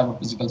agriculture cyber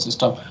physical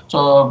system.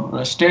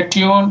 So stay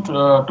tuned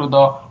to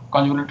the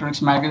Consumer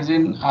Electronics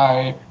magazine.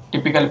 I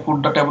typically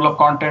put the table of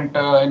content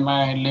in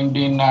my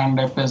LinkedIn and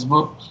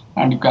Facebook,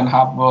 and you can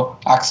have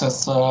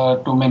access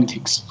to many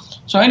things.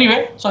 So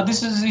anyway, so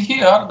this is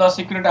here the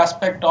security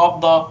aspect of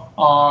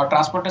the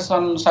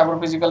transportation cyber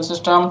physical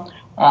system.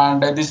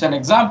 And this is an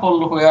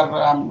example where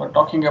I'm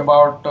talking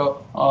about the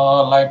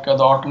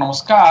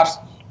autonomous cars,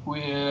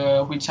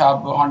 which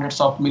have hundreds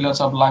of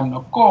millions of lines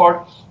of code,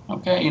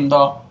 okay, in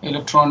the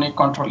electronic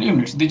control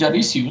units. These are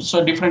issues.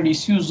 So different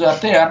issues are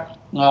there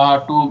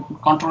to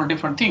control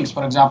different things.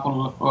 For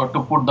example, to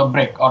put the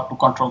brake, or to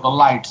control the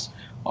lights,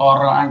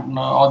 or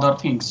other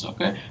things.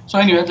 Okay. So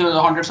anyway, there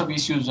are hundreds of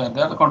issues are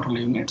there, the control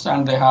units,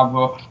 and they have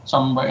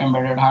some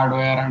embedded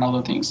hardware and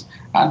other things,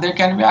 and they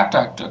can be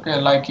attacked.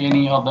 Okay, like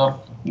any other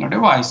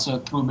device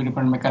through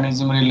different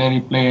mechanism, relay,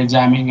 replay,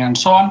 jamming, and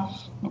so on.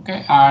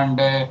 Okay, and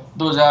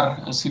those are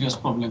a serious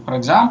problem. For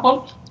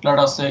example, let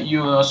us say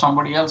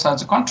somebody else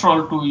has a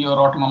control to your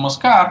autonomous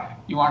car.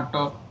 You want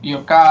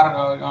your car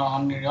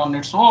on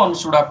its own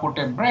should have put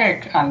a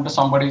brake, and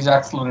somebody is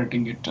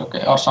accelerating it.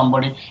 Okay, or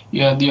somebody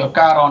your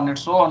car on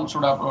its own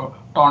should have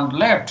turned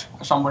left.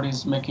 Somebody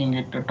is making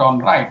it turn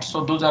right.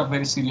 So those are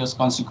very serious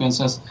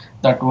consequences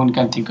that one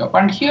can think of.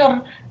 And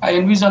here I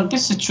envision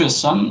this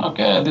situation.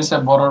 Okay, this I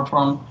borrowed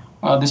from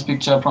this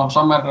picture from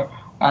somewhere.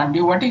 And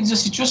what is the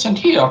situation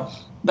here?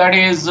 That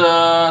is,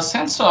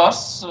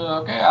 sensors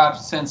are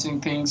sensing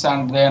things,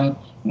 and then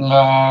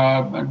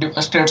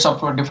states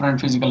of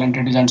different physical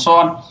entities and so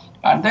on.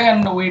 And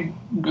then we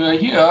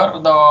here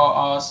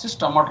the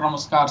system,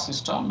 autonomous car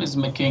system, is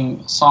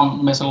making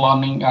some machine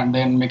learning and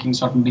then making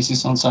certain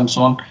decisions and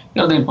so on.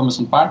 Here the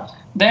information part.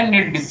 Then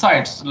it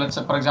decides, let's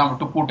say for example,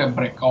 to put a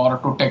brake or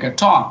to take a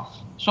turn.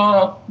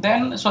 So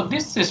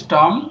this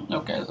system,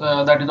 okay,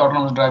 that is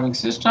autonomous driving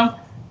system,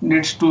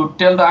 needs to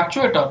tell the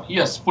actuator,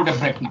 yes, put a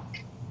brake now.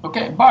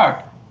 Okay,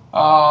 but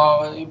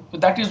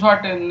that is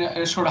what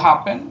should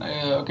happen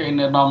okay, in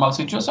a normal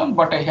situation.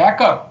 But a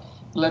hacker,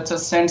 let's say,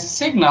 sends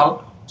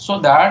signal so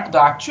that the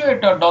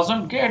actuator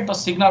doesn't get the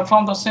signal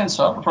from the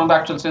sensor, from the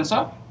actual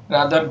sensor,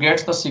 rather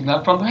gets the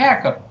signal from the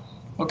hacker.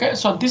 Okay,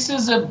 so this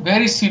is a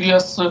very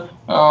serious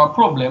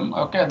problem,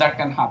 okay, that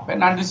can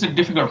happen, and this is a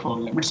difficult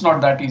problem. It's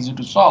not that easy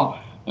to solve,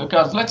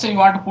 because let's say you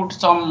want to put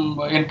some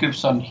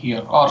encryption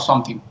here or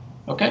something.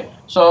 Okay,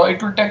 so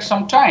it will take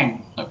some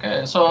time.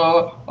 Okay,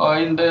 so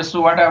in this,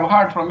 what I've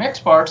heard from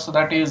experts,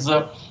 that is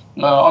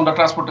on the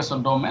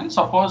transportation domain,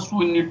 suppose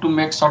we need to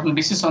make certain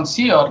decisions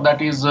here,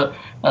 that is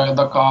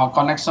the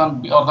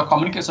connection or the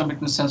communication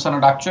between sensor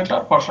and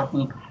actuator for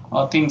certain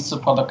things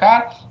for the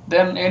car,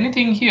 then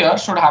anything here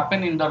should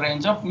happen in the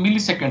range of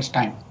milliseconds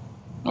time.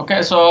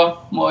 Okay, so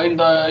in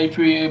the if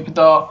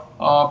the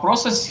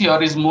process here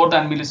is more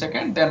than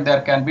millisecond, then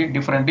there can be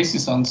different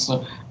decisions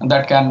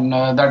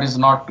that is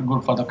not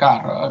good for the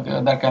car.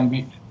 There can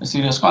be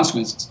serious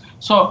consequences.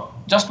 So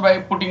just by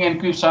putting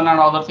encryption and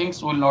other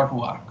things will not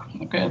work.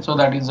 Okay, so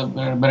that is a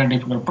very, very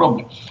difficult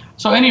problem.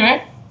 So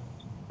anyway,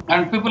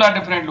 and people are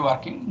definitely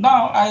working.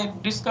 Now I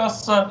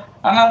discuss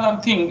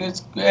another thing,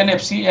 is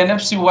NFC.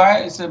 NFC, why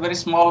is a very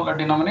small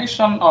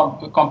denomination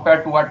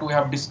compared to what we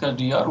have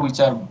discussed here, which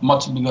are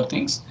much bigger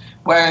things.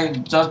 Why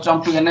just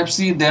jump to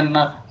NFC, then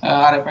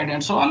RFID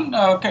and so on.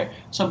 Okay,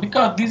 so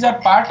because these are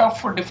part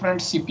of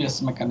different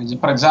CPS mechanism.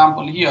 For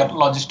example, here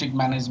logistic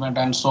management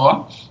and so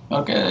on.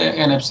 Okay,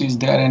 NFC is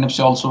there.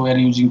 NFC also we are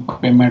using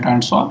payment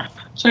and so on.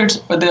 So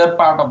they are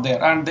part of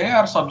there, and they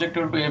are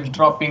subjected to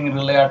eavesdropping,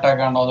 relay attack,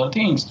 and other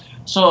things.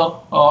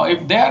 So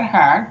if they are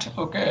hacked,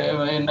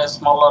 okay, in a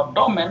smaller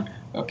domain,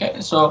 okay,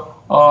 so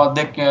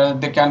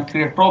they can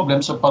create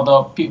problems for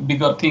the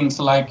bigger things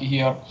like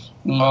here.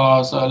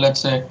 So let's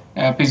say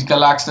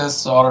physical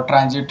access or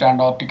transit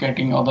and or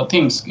ticketing, other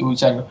things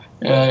which are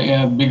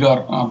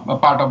bigger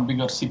part of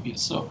bigger CPS.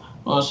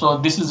 So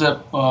this is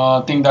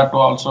a thing that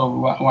also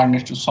one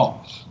needs to solve.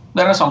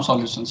 There are some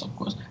solutions, of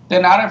course.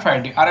 Then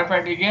RFID.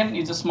 RFID again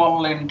is a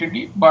small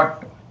entity,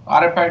 but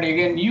RFID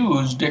again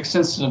used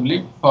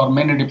extensively for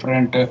many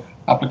different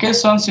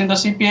applications in the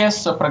CPS.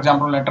 So for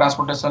example, in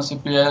transportation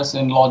CPS,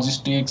 in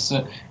logistics,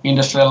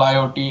 industrial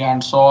IoT,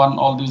 and so on.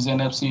 All these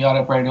NFC,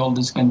 RFID, all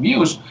these can be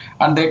used,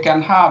 and they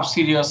can have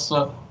serious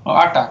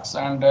attacks,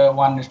 and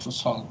one needs to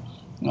solve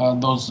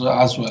those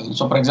as well.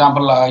 So for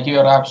example,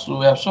 here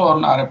we have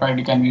shown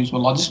RFID can be used for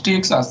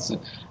logistics,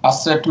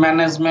 asset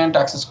management,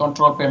 access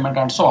control, payment,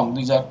 and so on.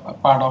 These are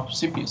part of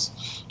CPS.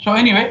 So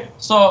anyway,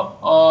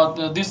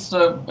 so this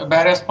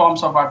various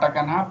forms of attack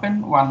can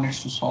happen. One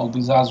needs to solve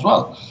these as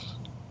well.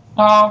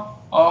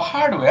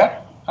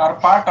 Hardware. are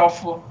part of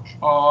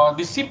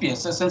the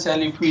CPS.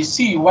 Essentially, if we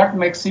see what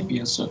makes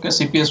CPS, okay,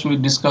 CPS we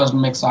discussed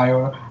makes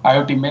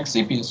IoT makes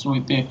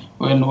CPS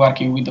when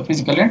working with the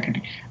physical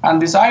entity,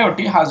 and this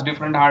IoT has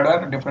different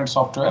hardware, different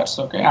softwares,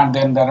 okay, and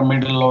then there are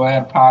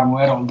middleware,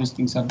 firmware, all these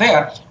things are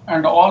there,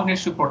 and all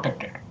needs to be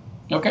protected.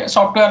 Okay,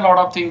 software, a lot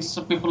of things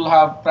people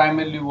have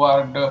primarily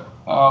worked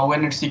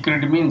when it's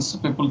security means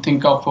people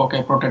think of,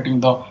 okay, protecting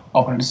the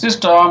operating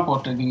system,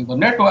 protecting the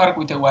network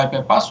with a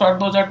Wi-Fi password.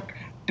 Those are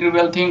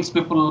trivial things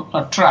people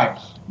try,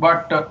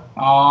 but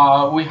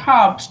we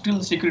have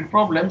still security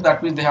problems.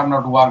 That means they have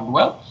not worked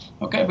well,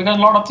 okay, because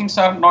a lot of things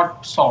are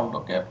not solved.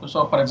 Okay,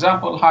 so for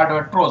example,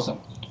 hardware Trojan.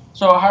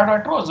 So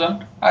hardware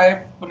Trojan,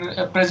 I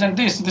present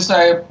this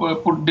I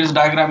put this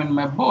diagram in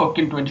my book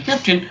in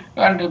 2015,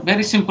 and a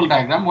very simple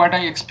diagram. What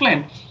I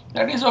explained,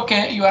 that is,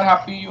 okay, you are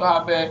happy, you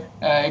have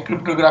a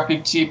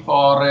cryptographic chip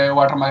or a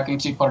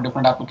watermarking chip for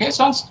different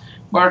applications.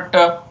 But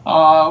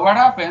what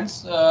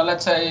happens,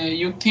 let's say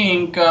you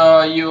think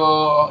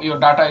your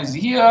data is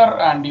here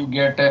and you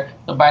get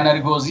the binary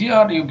goes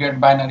here, you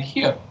get binary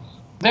here.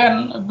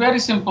 Then very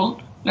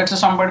simple, let's say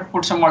somebody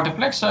puts a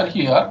multiplexer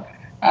here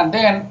and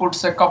then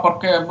puts a copper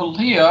cable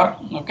here,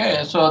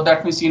 okay, so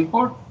that means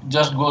input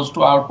just goes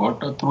to output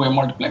through a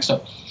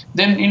multiplexer.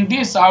 Then in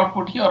this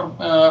output here,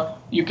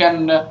 you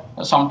can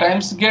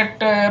sometimes get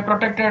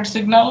protected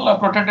signal,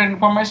 protected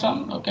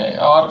information, okay,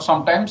 or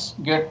sometimes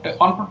get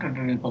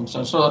unprotected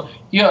information. So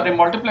here a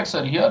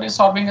multiplexer here is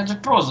serving as a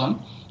Trojan,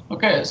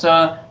 okay,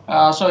 so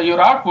so your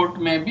output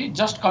may be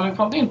just coming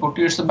from the input,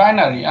 it's a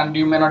binary and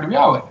you may not be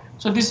aware.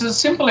 So this is a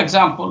simple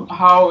example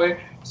how a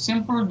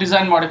simple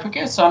design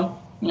modification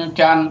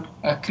can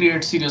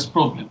create serious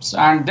problems,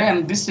 and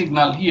then this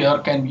signal here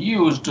can be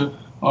used to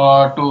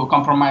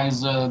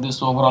compromise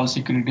this overall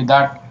security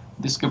that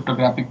this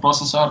cryptographic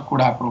processor could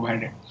have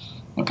provided.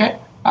 Okay,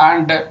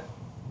 and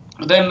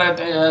then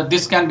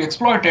this can be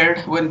exploited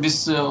when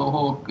this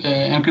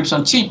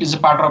encryption chip is a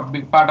part of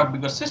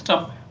bigger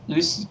system.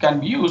 This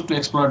can be used to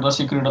exploit the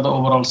security of the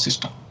overall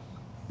system.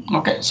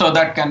 Okay, so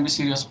that can be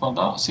serious for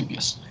the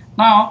CPS.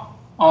 Now,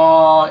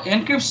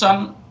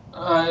 encryption.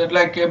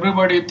 Like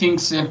everybody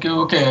thinks,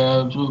 okay,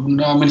 I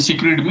mean,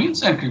 security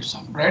means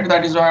encryption, right?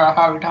 That is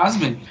how it has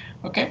been.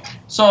 Okay,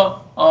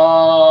 so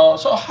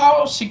so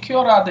how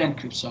secure are the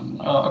encryption?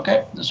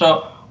 Okay,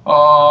 so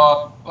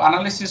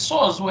analysis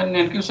shows when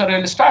encryption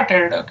really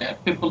started, okay,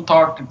 people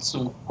thought it's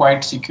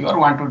quite secure.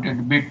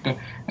 128 bit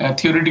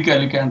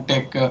theoretically can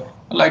take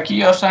like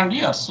years and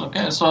years.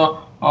 Okay, so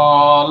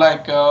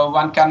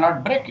one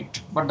cannot break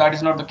it, but that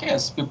is not the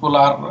case. People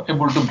are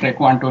able to break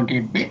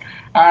 128 bit,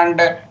 and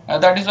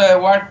that is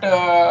what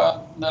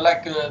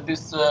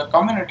this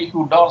community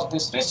who does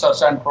this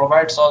research and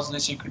provides us the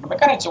security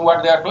mechanism.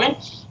 What they are doing,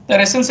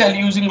 they're essentially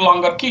using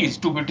longer keys,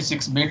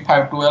 256 bit,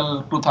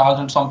 512,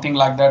 2000, something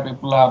like that.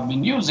 People have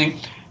been using.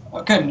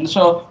 Okay,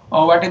 so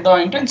what is the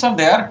intention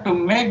there? To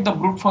make the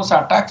brute force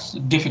attacks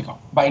difficult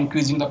by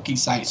increasing the key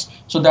size,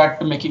 so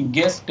that making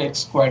guess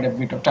takes quite a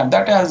bit of time.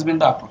 That has been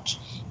the approach.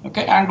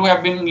 Okay, and we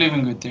have been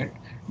living with it.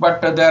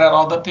 But there are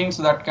other things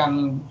that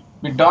can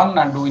be done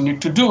and we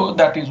need to do.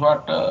 That is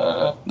what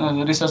the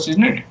research is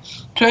needed.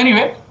 So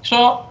anyway,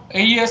 so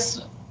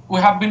AES,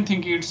 we have been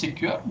thinking it's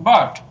secure,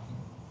 but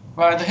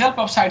by the help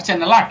of side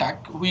channel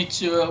attack,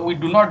 which we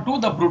do not do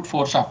the brute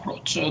force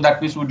approach.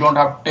 That means we don't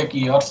have to take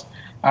years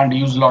and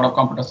use a lot of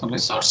computational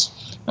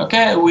resource.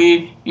 Okay,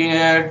 we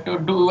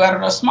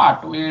are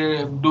smart.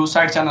 We do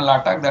side channel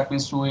attack. That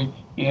means we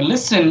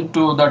listen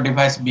to the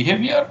device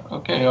behavior.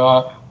 Okay,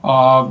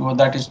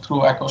 that is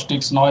through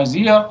acoustics, noise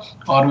here,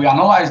 or we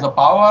analyze the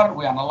power,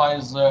 we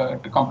analyze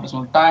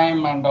computational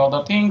time and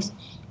other things,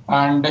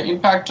 and in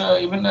fact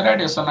even the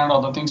radiation and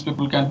other things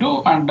people can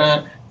do. And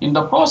in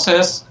the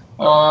process,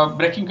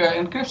 breaking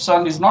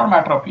encryption is not a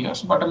matter of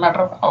years, but a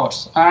matter of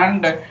hours.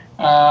 And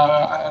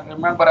I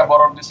remember I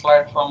borrowed this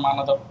slide from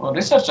another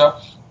researcher,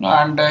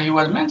 and he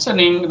was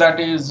mentioning that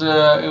is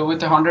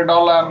with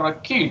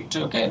 $100 kit,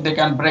 okay, they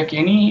can break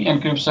any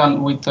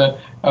encryption within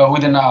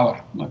an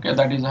hour. Okay,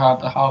 that is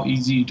how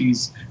easy it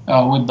is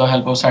with the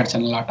help of side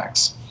channel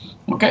attacks.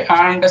 Okay,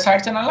 and the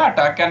side channel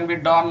attack can be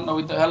done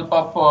with the help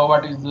of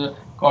what is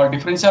called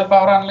differential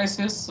power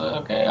analysis,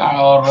 okay,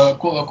 or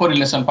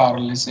correlation power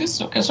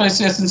analysis. Okay, so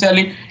it's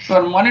essentially you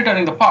are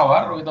monitoring the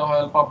power with the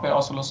help of an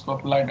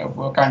oscilloscope like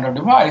kind of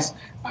device,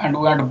 and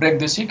we want to break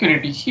the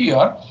security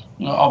here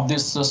of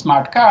this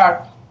smart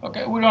card.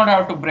 Okay, we don't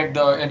have to break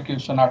the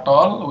encryption at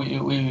all.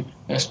 We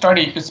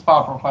study its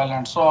power profile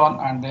and so on,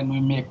 and then we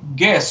make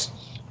guess,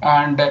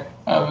 and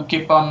we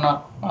keep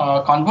on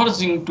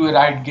converging to a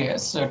right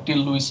guess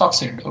till we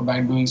succeed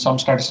by doing some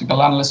statistical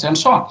analysis and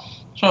so on.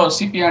 So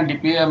CP and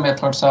DPA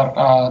methods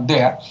are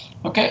there.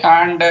 Okay,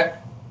 and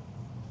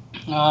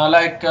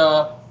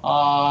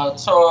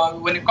so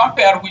when you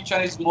compare which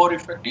one is more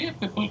effective,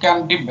 people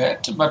can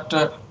debate, but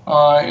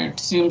it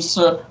seems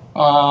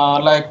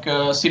like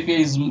CPA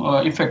is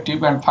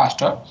effective and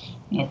faster.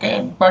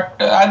 Okay, but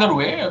either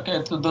way,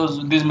 okay, so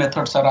these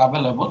methods are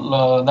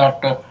available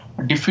that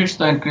defeats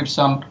the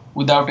encryption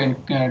without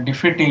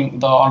defeating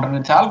the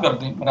underneath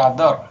algorithm,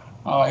 rather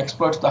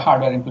exploits the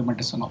hardware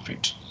implementation of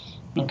it.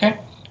 Okay.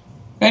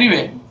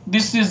 Anyway,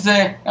 this is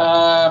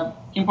a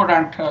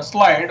important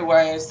slide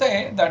where I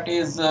say that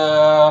is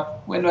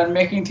when we're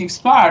making things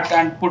smart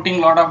and putting a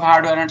lot of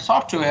hardware and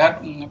software,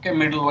 okay,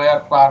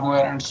 middleware,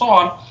 firmware, and so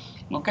on,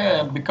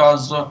 okay,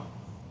 because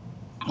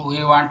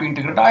we want to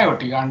integrate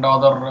IoT and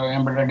other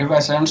embedded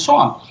devices and so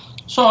on.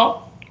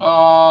 So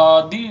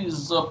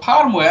these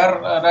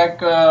firmware,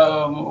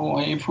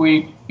 if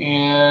we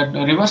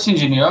reverse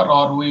engineer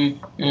or we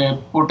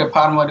put a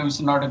firmware which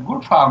is not a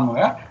good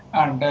firmware,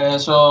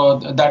 and so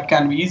that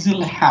can be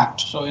easily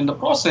hacked. So in the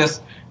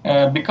process,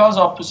 because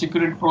of the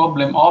security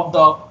problem of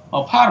the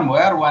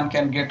firmware, one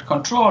can get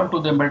control to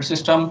the embedded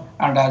system,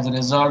 and as a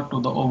result to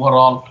the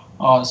overall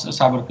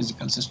cyber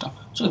physical system.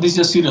 So this is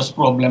a serious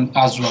problem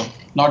as well.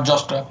 Not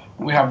just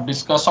we have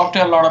discussed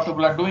software, a lot of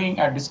people are doing.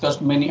 I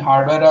discussed many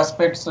hardware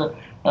aspects so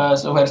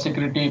where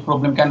security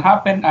problem can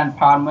happen, and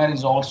firmware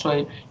is also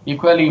a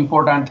equally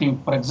important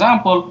thing. For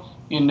example,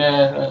 in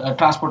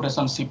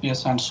transportation,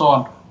 CPS, and so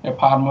on, a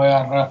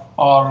firmware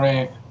or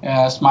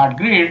a smart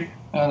grid,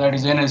 that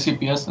is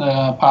NLCPS,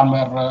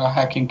 firmware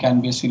hacking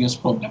can be a serious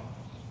problem.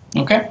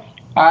 Okay.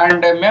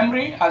 And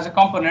memory as a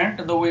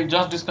component, though we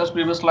just discussed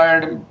previous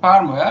slide,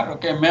 firmware,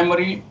 okay,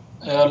 memory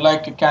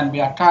can be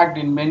attacked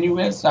in many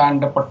ways,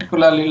 and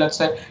particularly, let's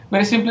say,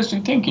 very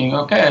simplistic thinking,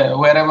 okay,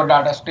 wherever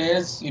data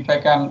stays, if I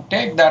can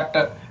take that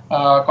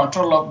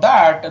control of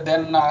that,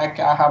 then I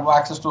have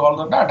access to all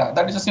the data.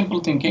 That is a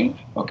simple thinking,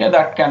 okay,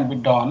 that can be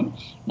done,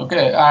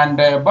 okay, and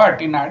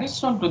but in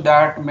addition to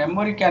that,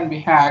 memory can be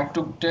hacked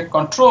to take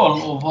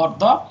control over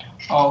the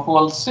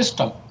whole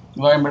system,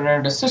 the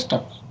embedded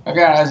system.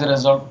 Again, as a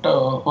result,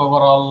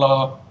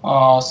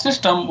 overall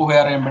system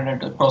where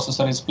embedded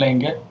processor is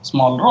playing a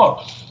small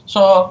role.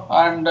 So,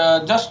 and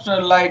just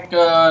like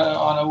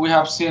we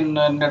have seen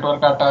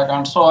network attack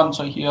and so on.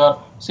 So here,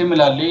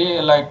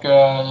 similarly, like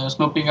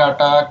snooping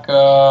attack,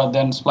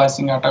 then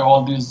splicing attack,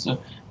 all these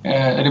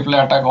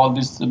replay attack, all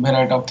these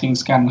variety of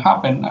things can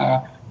happen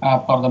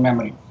for the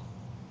memory.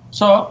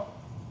 So,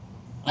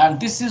 and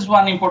this is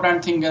one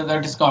important thing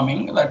that is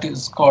coming, that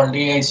is called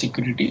AI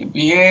security.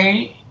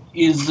 AI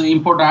is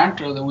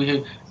important.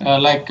 We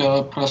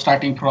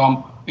starting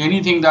from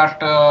anything that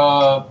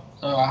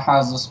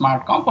has a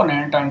smart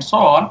component and so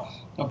on.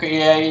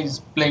 Okay, AI is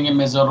playing a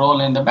major role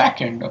in the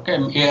backend. Okay,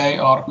 AI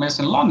or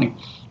machine learning.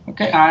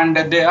 Okay, and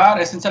they are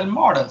essential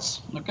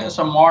models. Okay,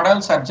 so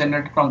models are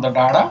generated from the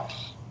data.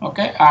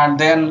 Okay, and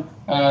then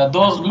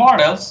those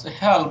models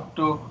help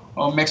to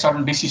make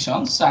certain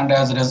decisions, and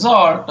as a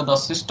result, the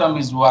system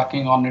is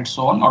working on its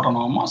own,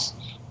 autonomous.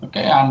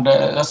 Okay, and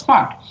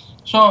smart.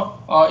 So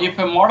if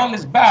a model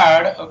is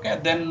bad, okay,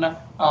 then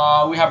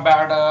we have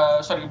bad.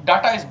 If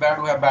data is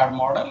bad, we have bad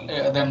model.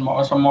 Then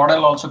some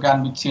model also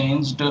can be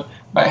changed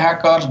by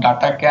hackers.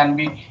 Data can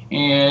be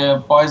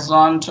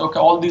poisoned. Okay,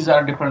 all these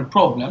are different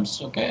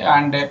problems. Okay,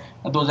 and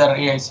those are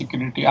AI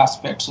security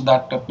aspects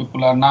that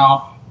people are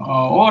now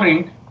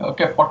worrying.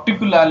 Okay,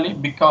 particularly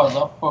because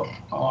of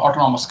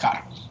autonomous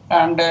car.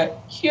 And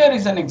here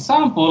is an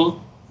example.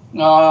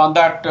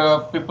 That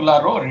people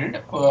are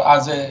worried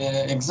as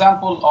an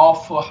example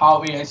of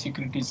how AI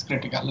security is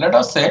critical. Let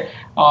us say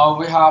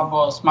we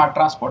have smart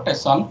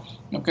transportation,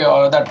 okay,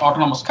 or that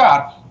autonomous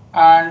car,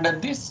 and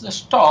this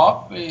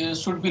stop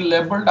should be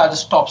labeled as a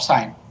stop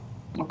sign,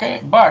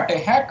 okay, but a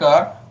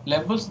hacker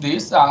labels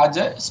this as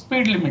a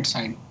speed limit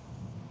sign.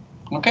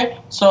 Okay,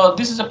 so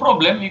this is a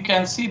problem. You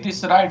can see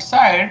this right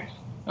side,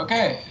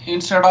 okay,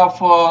 instead of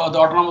the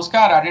autonomous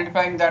car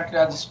identifying that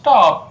as a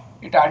stop,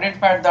 it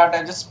identified that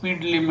as a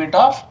speed limit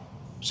of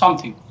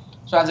something.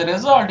 So as a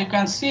result, you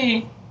can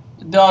see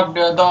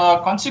the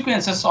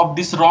consequences of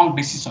this wrong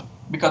decision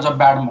because of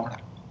bad model.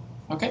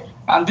 Okay,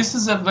 and this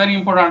is a very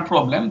important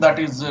problem that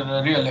is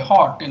really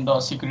hot in the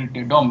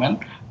security domain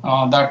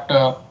that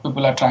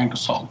people are trying to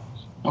solve.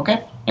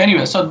 Okay.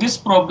 Anyway, so this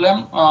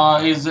problem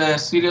is a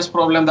serious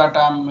problem that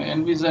I'm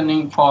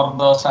envisioning for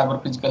the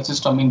cyber physical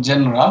system in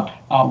general.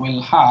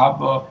 Will have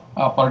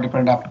for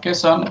different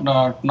application,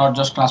 not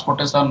just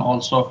transportation,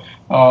 also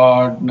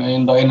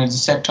in the energy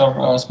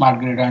sector, smart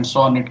grid, and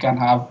so on. It can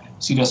have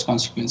serious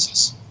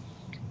consequences.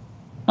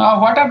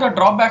 Now, what are the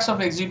drawbacks of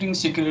existing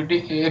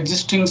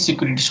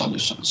security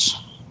solutions?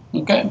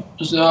 Okay,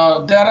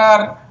 so there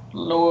are,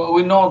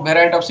 we know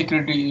variety of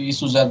security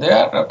issues are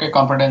there. Okay,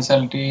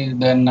 confidentiality,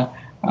 then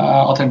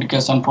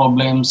authentication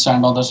problems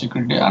and other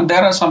security, and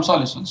there are some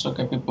solutions.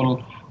 Okay,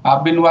 people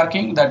have been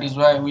working. That is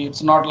why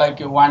it's not like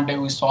one day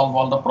we solve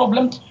all the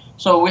problems.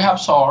 So we have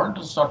solved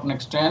to a certain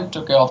extent.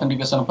 Okay,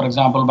 authentication, for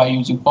example, by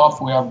using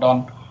Prof, we have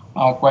done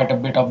quite a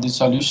bit of these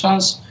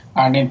solutions,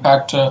 and in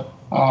fact, a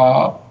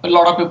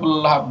lot of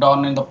people have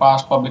done in the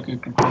past public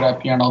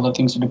cryptography and other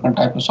things, different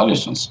type of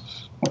solutions.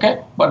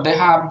 Okay, but they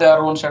have their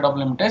own set of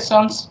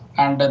limitations,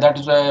 and that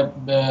is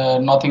why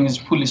nothing is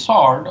fully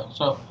solved.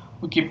 So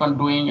we keep on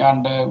doing,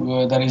 and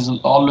there is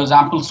always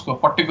ample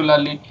scope,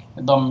 particularly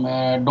the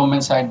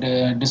domains I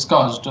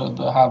discussed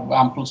have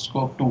ample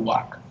scope to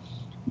work.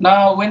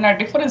 Now, when I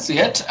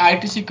differentiate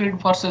IT security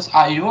versus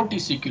IoT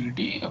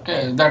security,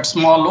 okay, that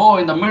small o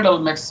in the middle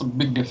makes a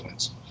big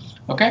difference.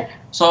 Okay,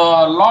 so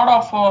a lot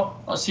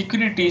of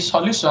security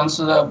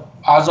solutions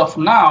as of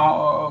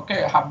now,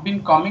 okay, have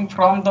been coming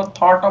from the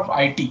thought of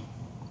IT.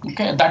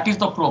 Okay, that is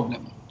the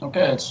problem.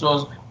 Okay,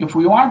 so if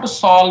we want to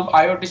solve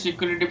IoT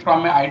security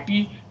from an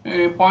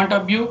IT point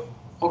of view,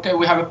 okay,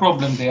 we have a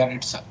problem there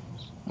itself.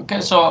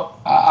 Okay, so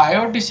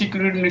IoT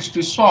security needs to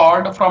be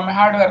solved from a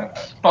hardware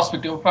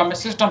perspective, from a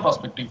system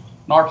perspective,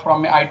 not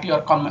from a IT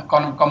or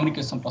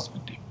communication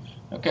perspective,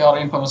 okay, or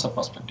information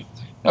perspective.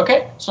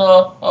 Okay,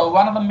 so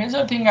one of the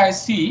major thing I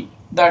see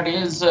that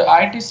is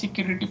IT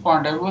security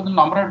point of view, the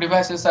number of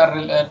devices are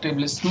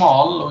relatively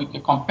small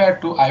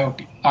compared to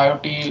IoT.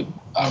 IoT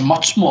are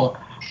much more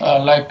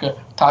like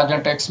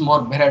 1,000x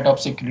more variety of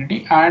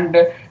security. And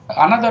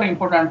another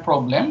important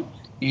problem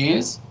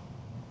is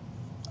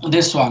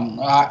this one.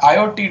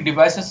 IoT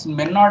devices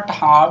may not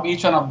have,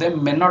 each one of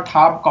them may not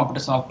have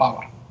computational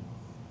power.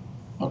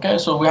 Okay,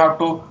 so we have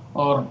to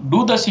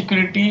do the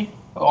security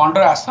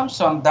under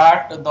assumption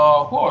that the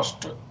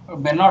host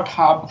may not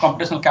have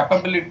computational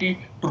capability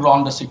to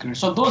run the security.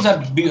 So those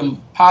are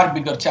far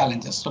bigger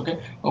challenges. Okay,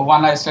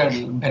 one I said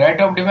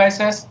variety of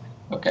devices,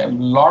 okay,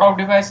 lot of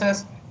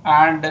devices,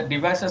 and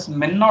devices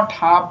may not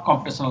have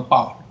computational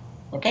power.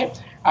 Okay,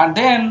 and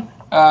then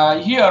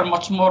here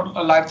much more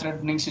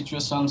life-threatening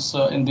situations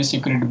in the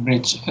security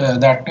breach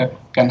that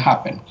can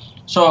happen.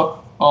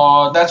 So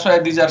that's why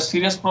these are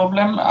serious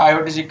problem,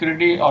 IoT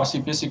security or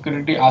CPS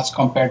security as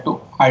compared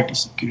to IT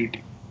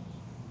security.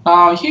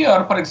 Now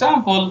here, for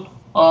example,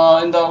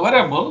 in the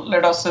wearable,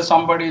 let us say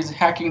somebody is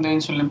hacking the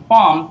insulin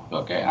pump,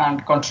 okay,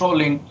 and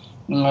controlling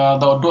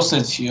the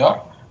dosage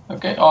here,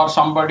 okay, or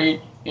somebody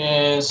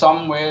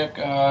somewhere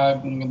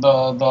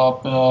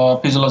the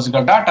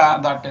physiological data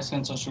that a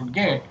sensor should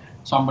get,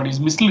 somebody is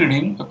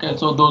misleading. Okay,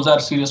 so those are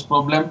serious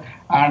problem,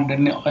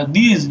 and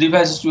these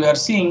devices we are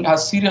seeing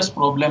has serious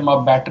problem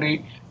of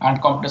battery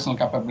and computational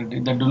capability.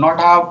 They do not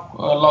have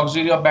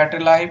luxury of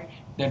battery life.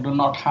 They do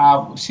not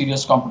have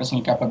serious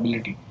computational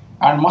capability,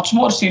 and much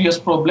more serious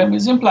problem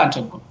is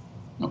implantable.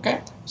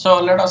 Okay,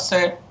 so let's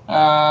say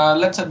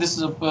this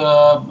is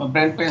a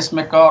brain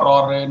pacemaker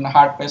or a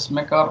heart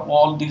pacemaker.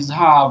 All these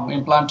have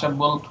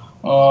implantable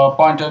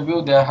point of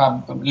view. They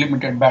have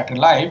limited battery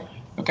life.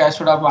 Okay, I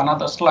should have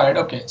another slide.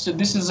 Okay, so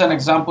this is an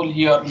example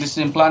here. This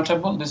is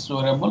implantable, this is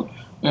wearable.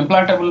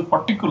 Implantable in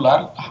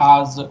particular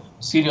has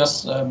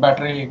serious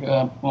battery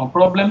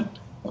problem.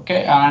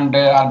 Okay, and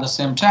at the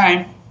same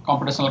time,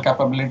 computational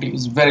capability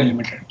is very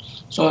limited.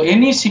 So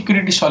any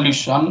security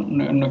solution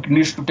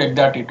needs to take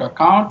that into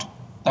account.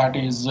 That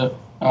is we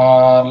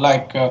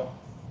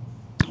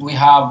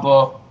have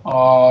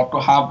to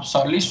have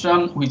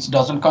solution which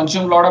doesn't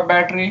consume a lot of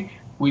battery,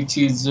 which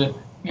is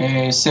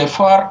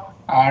safer,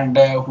 and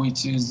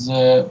which is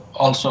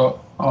also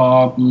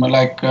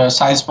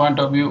size point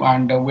of view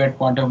and weight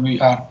point of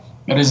view are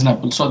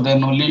reasonable. So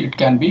then only it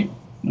can be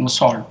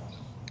solved.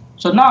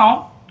 So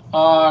now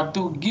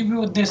to give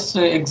you this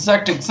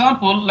exact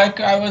example,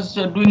 like I was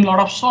doing a lot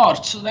of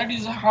search. So that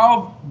is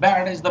how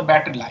bad is the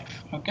battery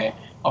life, okay,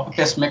 of a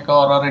pacemaker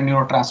or a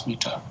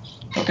neurotransmitter.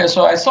 Okay,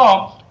 so I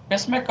saw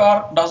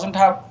pacemaker doesn't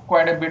have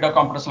quite a bit of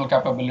computational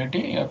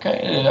capability,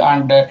 okay,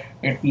 and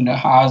it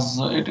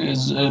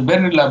is a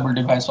very reliable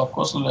device. Of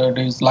course, it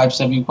is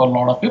life-saving for a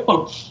lot of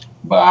people,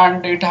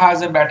 and it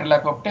has a battery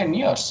life of 10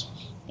 years.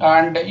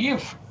 And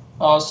if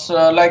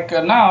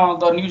now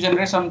the new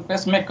generation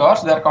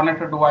pacemakers, they are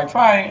connected to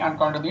Wi-Fi and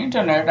connected to the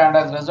internet, and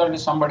as a result, if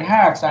somebody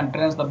hacks and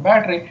drains the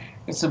battery,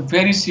 it's a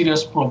very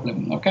serious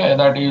problem. Okay,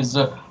 that is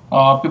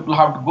people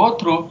have to go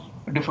through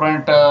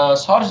different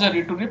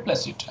surgery to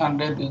replace it, and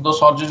those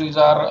surgeries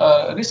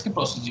are risky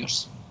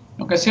procedures.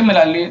 Okay,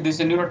 similarly, this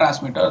is a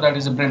neurotransmitter, that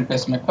is a brain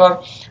pacemaker,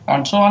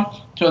 and so on.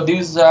 So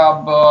these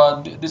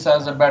this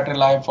has a battery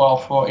life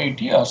of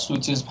 8 years,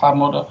 which is far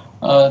more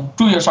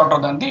 2 years shorter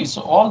than this.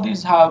 So all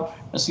these have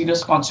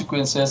serious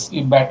consequences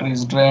if battery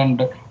is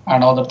drained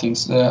and other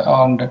things,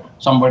 and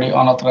somebody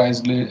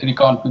unauthorizedly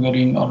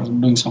reconfiguring or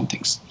doing some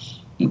things.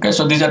 Okay,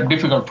 so these are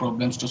difficult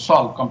problems to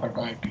solve compared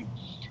to IT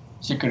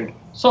security.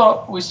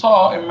 So we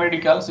saw a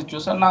medical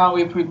situation. Now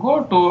if we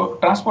go to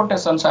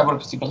transportation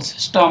cyber physical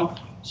system,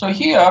 so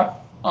here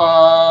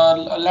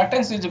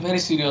latency is a very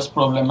serious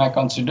problem I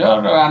consider,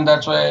 and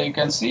that's why you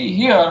can see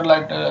here,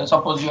 like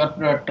suppose you are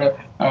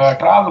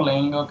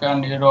traveling, okay,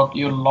 and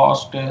you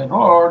lost a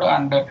road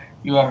and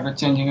you are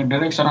changing a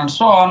direction and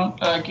so on.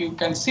 Like you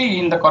can see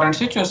in the current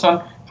situation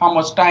how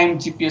much time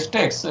GPS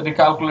takes.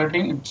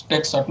 Recalculating, it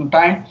takes certain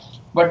time,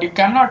 but you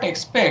cannot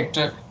expect,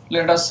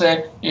 let us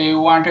say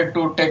you wanted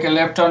to take a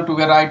left turn to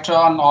a right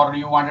turn, or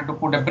you wanted to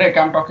put a brake.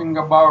 I'm talking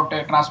about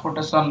a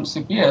transportation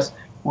CPS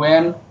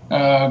when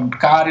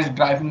car is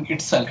driving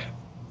itself.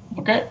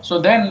 Okay, so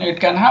then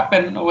it can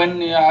happen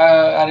when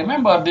I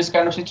remember this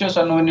kind of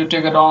situation when you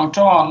take a wrong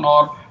turn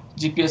or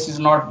GPS is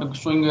not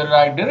showing the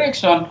right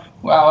direction.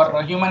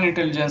 Our human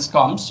intelligence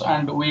comes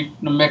and we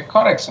make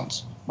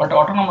corrections. But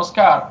autonomous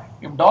car,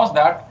 if it does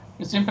that,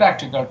 it's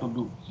impractical to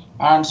do.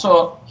 And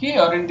so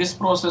here in this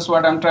process,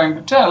 what I'm trying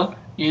to tell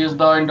is in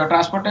the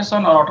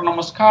transportation or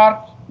autonomous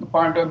car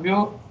point of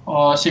view,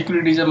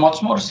 security is a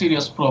much more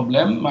serious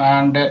problem,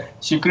 and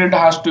security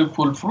has to be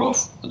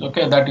foolproof.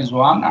 Okay, that is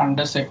one. And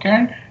the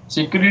second,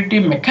 security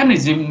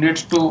mechanism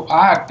needs to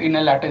act in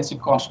a latency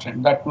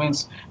constraint. That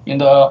means in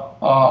the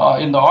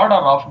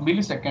order of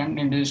millisecond,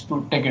 it is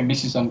to take a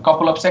decision.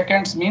 Couple of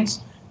seconds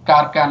means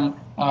car can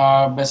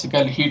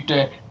basically hit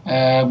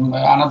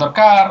another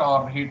car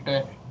or hit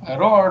a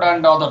road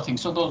and other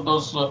things. So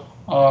those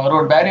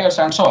road barriers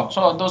and so on.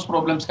 So those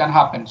problems can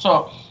happen.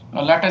 So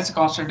latency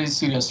constraint is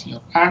serious here.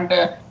 And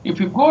if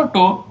you go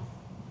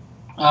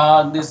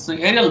to these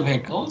aerial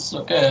vehicles,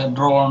 okay,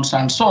 drones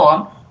and so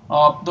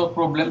on, the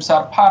problems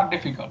are far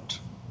difficult.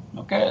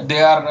 Okay,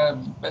 they are.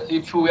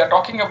 If we are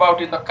talking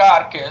about in the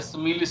car case,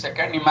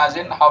 millisecond,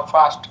 imagine how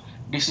fast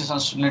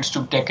decisions needs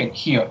to be taken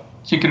here.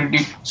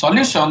 Security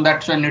solution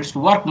that needs to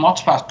work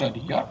much faster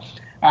here,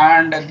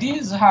 and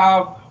these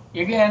have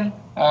again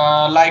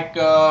like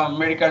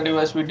medical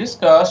device we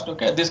discussed.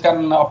 Okay, this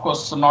can of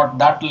course not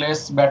that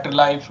less battery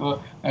life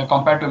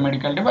compared to a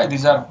medical device.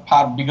 These are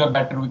far bigger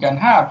battery we can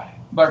have,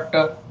 but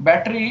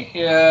battery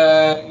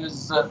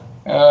is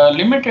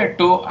limited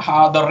to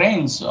the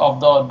range of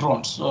the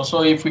drones.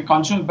 So if we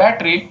consume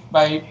battery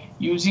by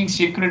using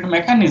security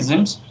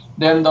mechanisms,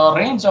 then the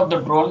range of the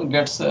drone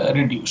gets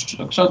reduced.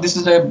 So this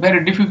is a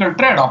very difficult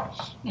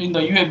trade-off in the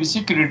UAV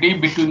security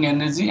between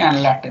energy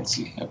and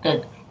latency.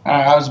 Okay,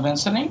 I was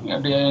mentioning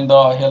in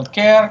the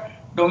healthcare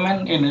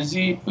domain,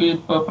 energy is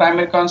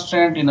primary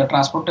constraint. In the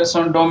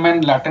transportation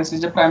domain, latency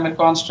is a primary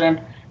constraint.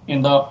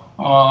 In the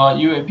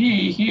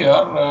UAV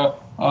here,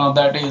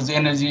 that is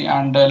energy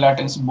and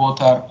latency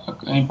both are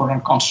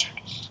important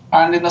constraint.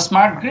 And in the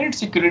smart grid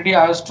security,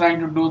 I was trying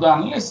to do the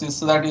analysis.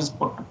 So that is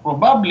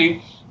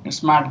probably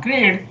smart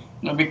grid,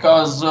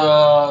 because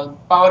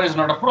power is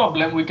not a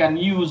problem. We can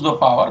use the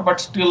power,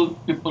 but still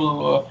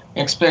people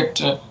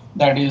expect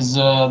that is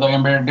the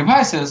embedded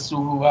devices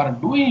who are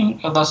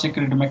doing the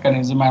security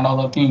mechanism and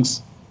other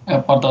things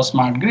for the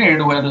smart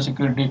grid where the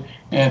security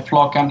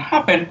flaw can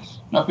happen.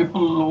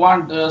 People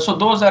want, so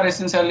those are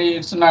essentially,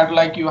 it's not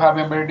like you have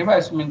embedded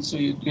device, means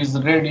it is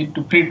ready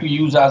to free to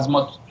use as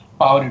much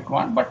power it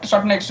wants, but to a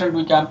certain extent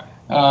we can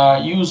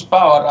use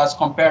power as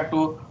compared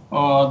to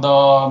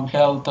the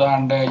health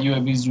and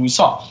UAVs we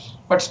saw.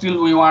 But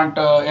still we want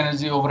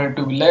energy overhead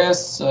to be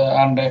less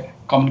and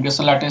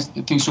communication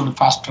latency, things should be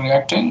fast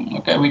reacting.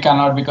 Okay, we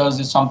cannot, because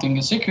if something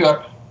is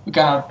secure, we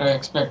cannot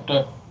expect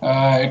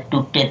it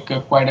to take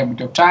quite a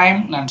bit of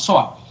time and so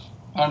on.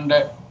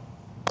 And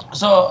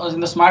so in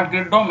the smart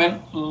grid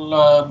domain,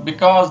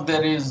 because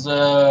there is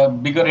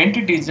bigger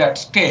entities at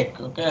stake,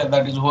 okay,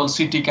 that is whole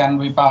city can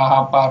be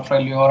have power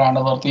failure and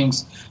other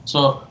things.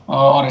 So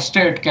or a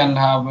state can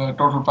have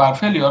total power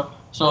failure.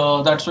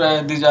 So that's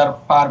why these are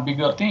far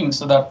bigger things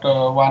that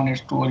one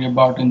needs to worry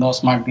about in the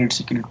smart grid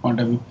security point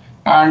of view.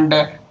 And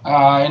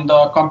in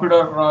the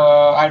computer,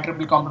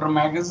 IEEE Computer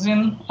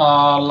Magazine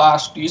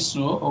last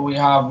issue, we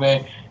have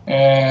a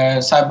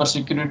cyber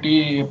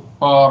security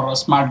for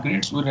smart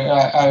grids.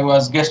 I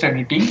was guest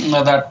editing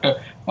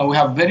that we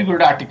have very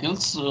good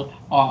articles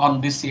on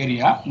this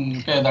area,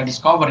 okay, that is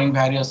covering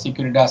various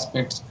security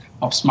aspects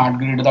of smart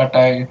grid that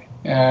I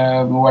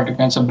what you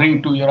can say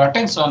bring to your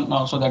attention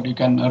so that you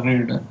can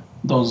read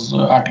those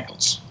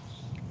articles.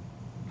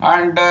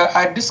 And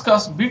I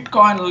discussed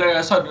Bitcoin,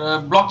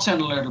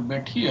 blockchain a little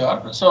bit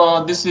here.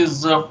 So this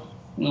is a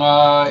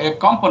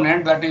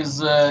component that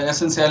is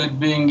essentially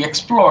being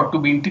explored to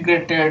be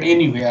integrated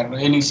anywhere,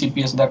 any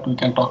CPS that we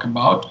can talk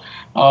about.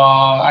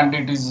 And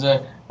it is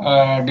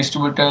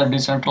distributed,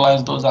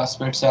 decentralized, those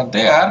aspects are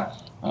there.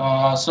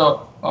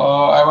 So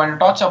I want to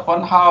touch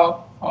upon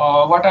how,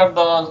 what are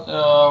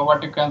the,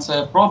 what you can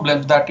say,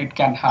 problems that it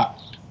can have.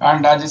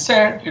 And as I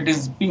said, it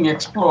is being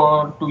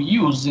explored to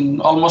use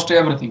in almost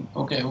everything.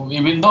 Okay,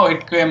 even though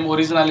it came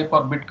originally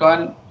for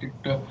Bitcoin, it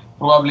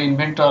probably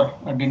inventor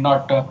did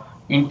not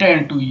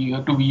intend to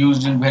be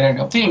used in variety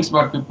of things,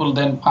 but people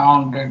then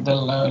found that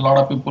a lot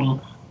of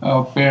people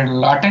paid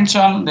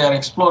attention. They are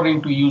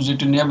exploring to use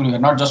it in everywhere,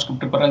 not just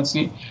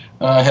cryptocurrency,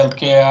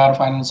 healthcare,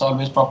 finance,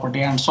 service,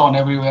 property, and so on.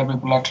 Everywhere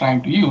people are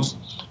trying to use,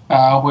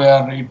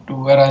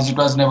 whereas it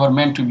was never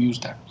meant to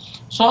use that.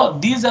 So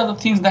these are the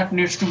things that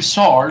needs to be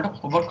solved,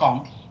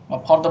 overcome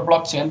for the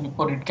blockchain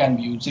before it can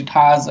be used. It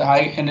has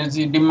high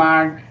energy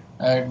demand,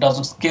 it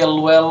doesn't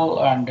scale well,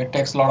 and it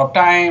takes a lot of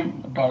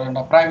time, doesn't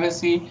have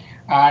privacy,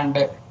 and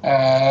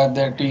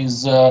that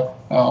is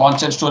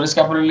on-chain storage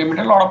capacity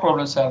limited. A lot of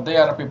problems are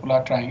there. People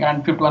are trying,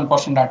 and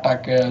 51%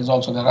 attack is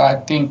also there. I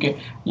think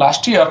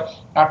last year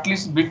at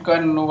least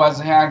Bitcoin was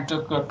hacked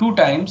 2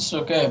 times.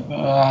 Okay,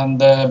 and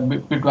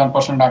the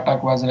 51%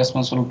 attack was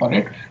responsible for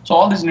it. So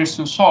all this needs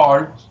to be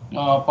solved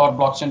for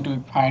blockchain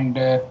to find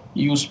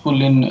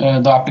useful in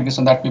the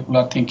application that people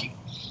are thinking.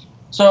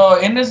 So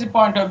energy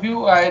point of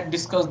view, I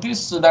discussed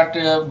this, that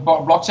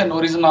blockchain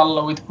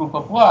original with proof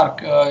of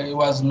work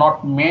was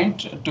not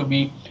meant to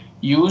be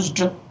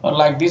used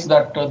like this,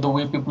 that the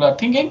way people are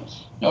thinking.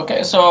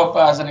 Okay, so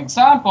as an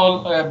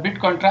example, a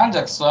Bitcoin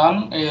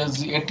transaction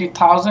is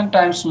 80,000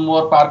 times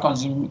more power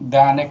consuming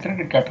than a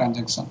credit card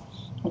transaction.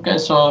 Okay,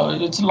 so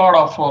it's a lot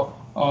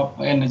of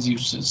energy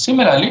usage.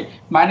 Similarly,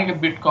 mining a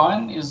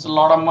Bitcoin is a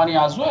lot of money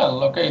as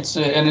well. Okay, it's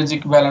energy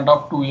equivalent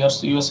of 2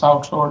 years US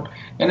household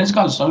energy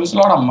consumption. It's a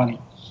lot of money.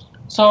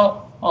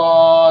 So,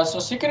 so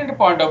security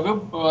point of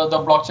view, the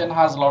blockchain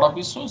has a lot of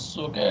issues.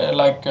 Okay,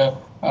 like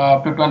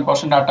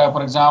 51% data,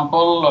 for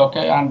example.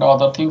 Okay, and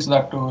other things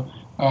that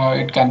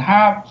it can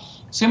have.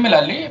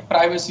 Similarly,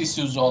 privacy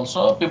issues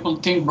also. People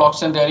think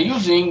blockchain they are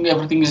using,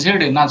 everything is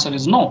hidden. Answer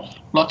is no.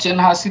 Blockchain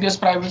has serious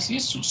privacy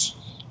issues.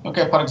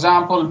 Okay, for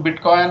example,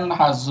 Bitcoin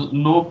has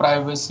no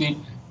privacy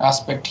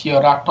aspect here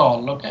at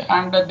all. Okay,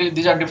 and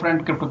these are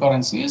different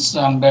cryptocurrencies,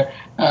 and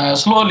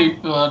slowly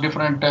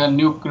different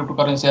new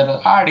cryptocurrencies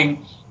are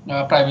adding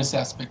privacy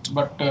aspects.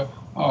 But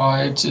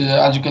it's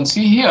as you can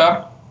see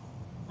here,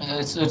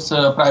 its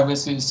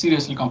privacy is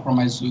seriously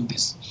compromised with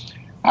this.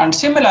 And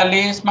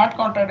similarly, smart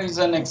contract is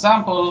an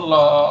example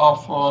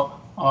of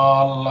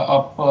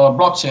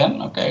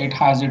blockchain. Okay, it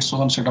has its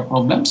own set of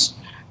problems,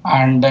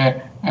 and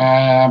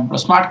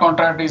smart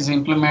contract is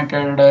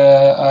implemented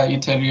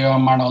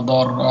Ethereum and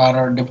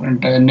other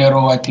different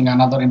Nero, I think,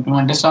 another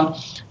implementation.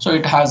 So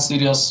it has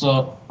serious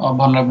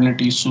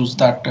vulnerability issues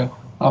that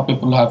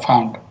people have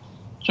found.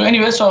 So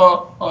anyway,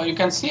 so you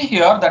can see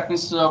here that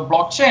this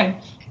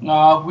blockchain,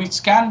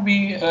 which can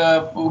be,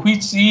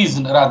 which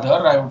is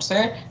rather, I would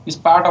say, is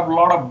part of a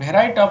lot of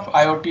variety of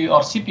IoT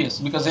or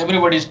CPS, because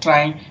everybody is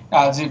trying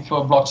as if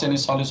blockchain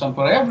is solution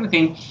for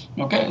everything.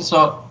 Okay,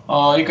 so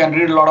you can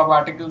read a lot of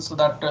articles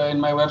that in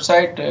my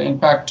website. In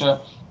fact,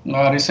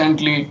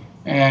 recently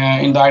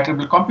in the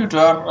IEEE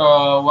Computer,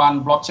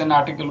 one blockchain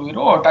article we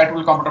wrote,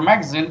 IEEE Computer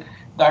magazine,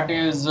 that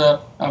is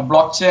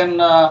blockchain,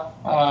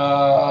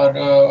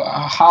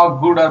 how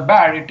good or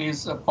bad it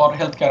is for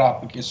healthcare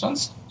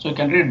applications. So you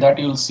can read that.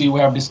 You will see we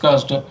have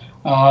discussed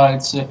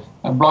it's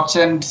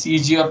blockchain is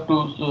easier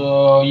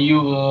to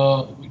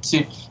use.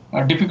 It's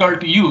difficult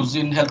to use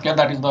in healthcare.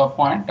 That is the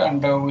point,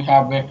 and we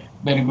have a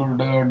very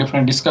good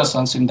different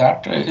discussions in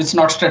that. It's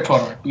not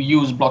straightforward to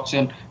use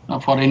blockchain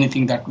for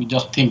anything that we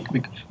just think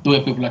the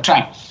way people are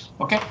trying.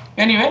 Okay.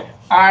 Anyway,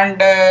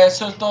 and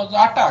so those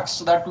attacks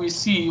that we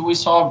see, we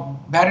saw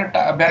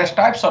various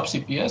types of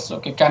CPS.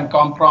 Okay, can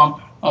come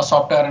from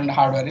software and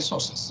hardware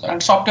resources,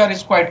 and software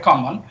is quite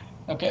common.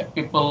 Okay,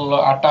 people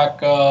attack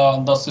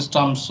the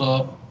systems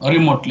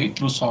remotely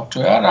through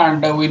software,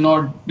 and we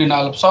know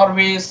denial of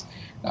service,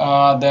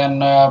 then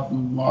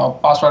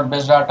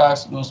password-based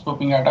attacks,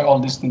 spoofing attack, all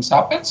these things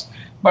happens.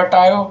 But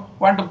I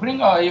want to bring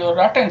your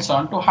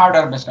attention to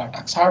hardware-based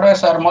attacks.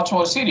 Hardwares are much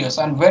more serious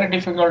and very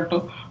difficult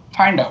to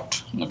find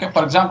out. Okay,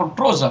 for example,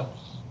 Trojan.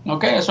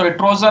 Okay, so a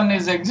Trojan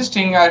is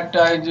existing.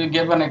 I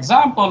gave an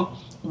example,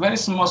 very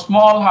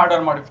small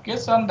hardware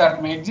modification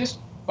that may exist,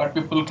 but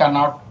people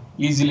cannot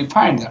easily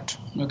find that.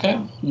 Okay,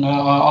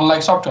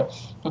 unlike software.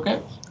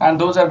 Okay, and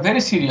those are very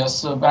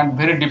serious and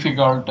very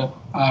difficult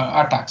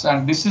attacks,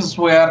 and this is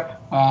where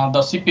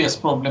the CPS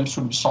problem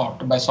should be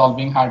solved by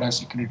solving hardware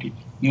security,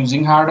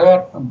 using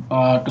hardware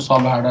to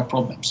solve hardware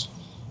problems.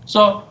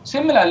 So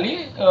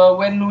similarly,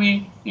 when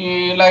we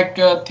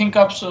think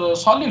of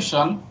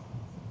solution,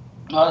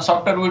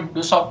 software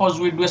would suppose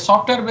we do a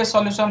software-based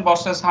solution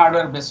versus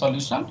hardware-based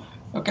solution.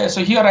 Okay,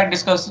 so here I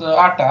discuss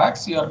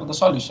attacks, here are the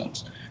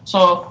solutions.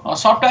 So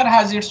software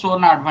has its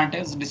own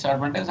advantage,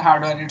 disadvantage,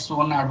 hardware its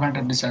own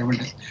advantage,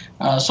 disadvantage.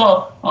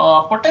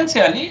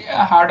 Potentially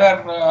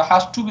hardware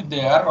has to be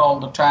there all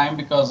the time,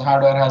 because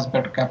hardware has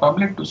better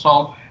capability to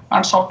solve,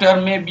 and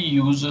software may be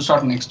used to a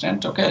certain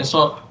extent. Okay,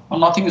 so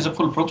nothing is a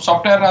foolproof.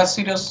 Software has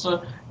serious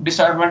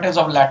disadvantage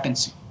of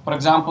latency. For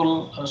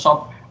example,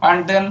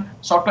 and then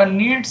software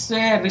needs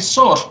a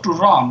resource to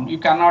run. You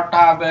cannot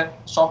have a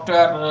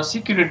software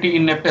security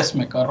in a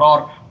pacemaker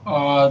or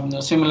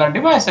similar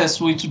devices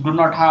which do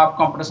not have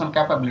computational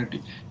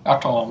capability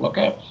at all.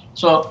 Okay,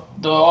 so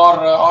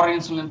or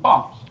insulin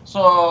pump.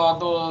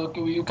 So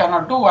you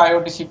cannot do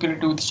IoT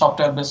security with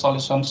software-based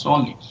solutions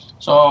only.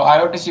 So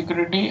IoT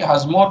security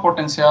has more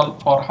potential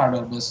for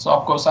hardware-based. So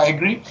of course I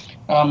agree.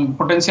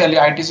 Potentially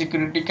IT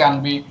security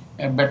can be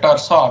better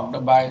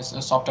solved by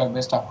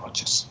software-based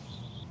approaches.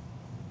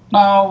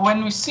 Now,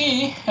 when we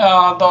see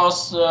the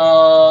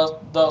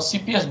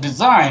CPS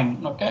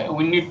design, okay,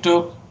 we need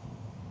to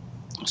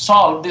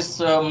solve this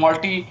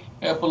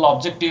multiple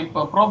objective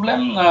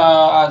problem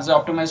as an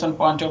optimization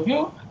point of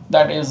view.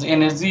 That is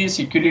energy,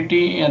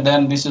 security, and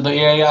then this is the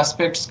AI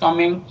aspects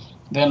coming,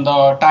 then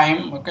the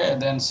time, okay,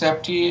 then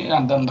safety,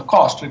 and then the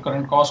cost,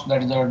 recurrent cost,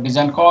 that is the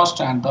design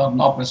cost and the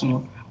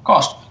operational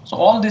cost. So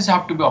all these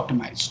have to be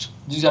optimized.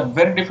 These are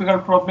very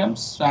difficult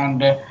problems,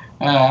 and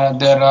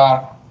there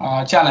are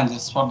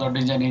challenges for the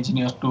design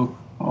engineers to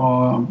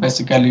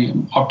basically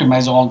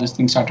optimize all these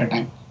things at a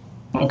time.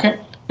 Okay.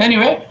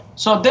 Anyway,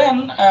 so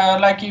then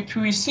if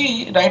we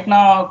see right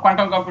now,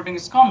 quantum computing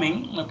is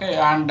coming. Okay,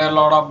 and a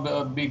lot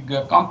of big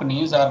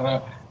companies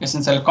are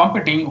essentially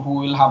competing who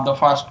will have the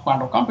first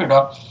quantum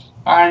computer.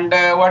 And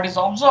what is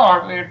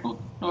observed, a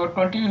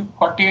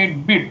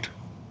 2048-bit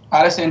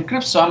RSA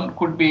encryption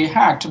could be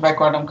hacked by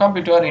quantum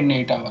computer in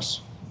 8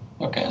 hours.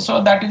 Okay,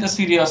 so that is a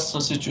serious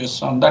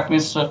situation. That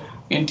means,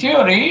 in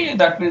theory,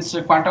 that means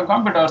quantum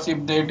computers,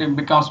 if it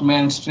becomes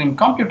mainstream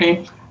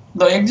computing,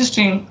 the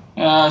existing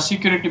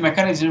security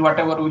mechanisms,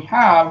 whatever we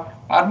have,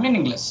 are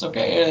meaningless.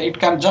 Okay, it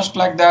can just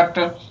like that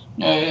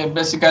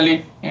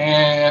basically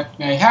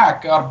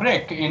hack or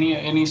break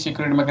any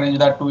security mechanism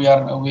that we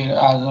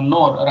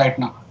know right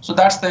now. So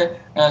that's the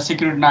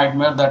security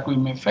nightmare that we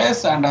may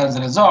face, and as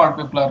a result,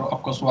 people are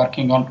of course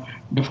working on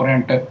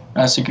different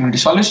security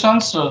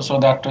solutions so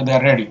that they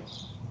are ready.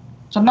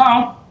 So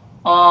now,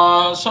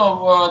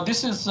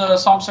 this is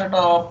some set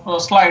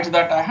of slides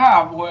that I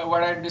have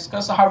where I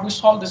discuss how to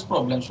solve these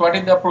problems. What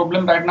is the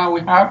problem right now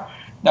we have?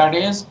 That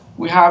is,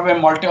 we have a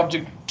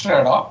multi-object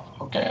trade-off.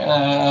 Okay,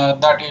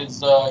 that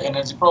is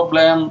energy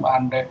problem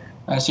and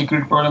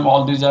security problem.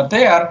 All these are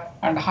there,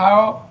 and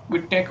how we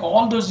take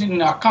all those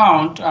in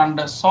account and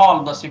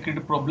solve the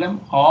security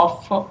problem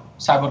of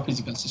cyber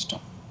physical system.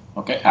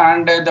 Okay,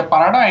 and the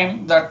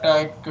paradigm that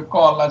I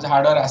call as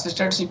hardware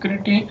assisted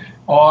security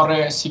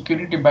or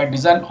security by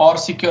design or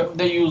secure,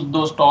 they use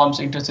those terms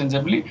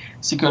interchangeably,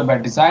 secure by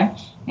design.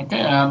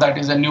 Okay, that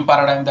is a new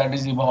paradigm that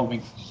is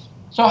evolving.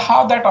 So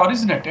how that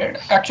originated?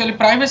 Actually,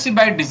 privacy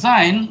by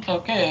design,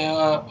 okay,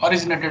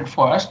 originated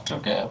first,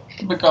 okay,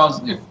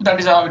 because that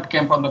is how it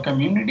came from the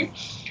community.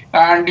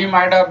 And you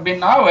might have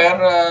been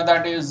aware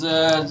that is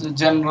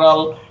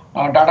general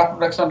data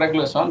protection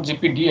regulation,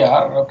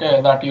 GPDR, okay,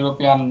 that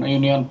European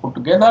Union put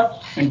together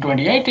in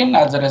 2018.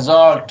 As a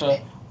result,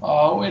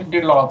 we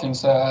did a lot of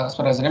things as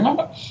far as I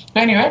remember.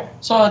 Anyway,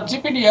 so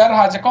GPDR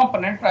has a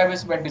component,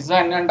 privacy by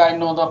design, and I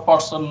know the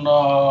person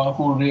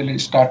who really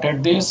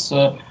started this.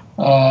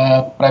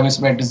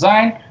 Privacy by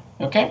design,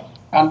 okay,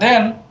 and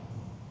then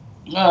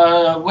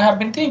we have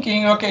been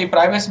thinking, okay,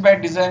 privacy by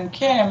design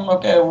came,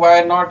 okay,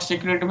 why not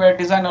security by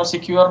design or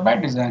secure by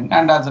design?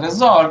 And as a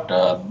result,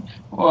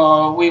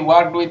 we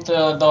worked with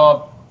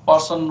the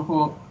person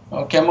who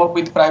came up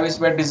with privacy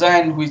by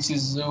design, which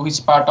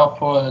part of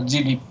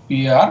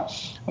GDPR,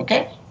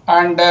 okay.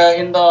 And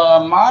in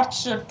the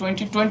March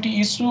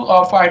 2020 issue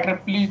of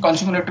IEEE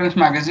Consumer Electronics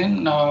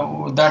magazine,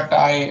 that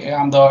I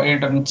am the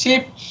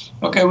editor-in-chief,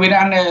 okay, we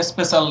ran a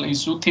special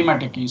issue,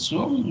 thematic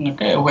issue,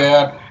 okay,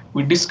 where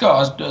we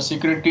discussed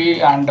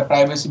security and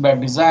privacy by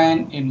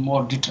design in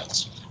more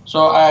details.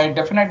 So I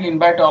definitely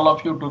invite all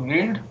of you to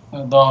read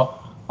the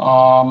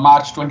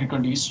March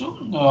 2020 issue,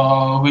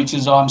 which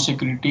is on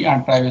security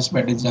and privacy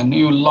by design.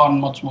 You will learn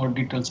much more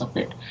details of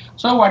it.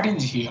 So what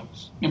is here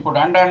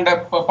important, and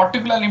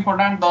particularly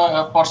important,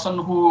 the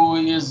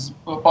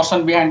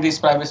person behind this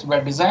privacy by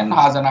design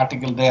has an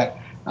article there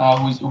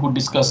who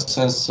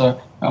discusses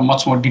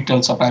much more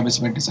details of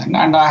privacy by design,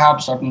 and I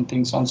have certain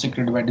things on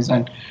security by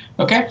design.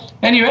 Okay,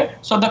 anyway,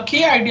 so the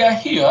key idea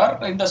here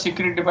in the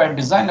security by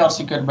design or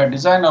security by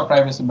design or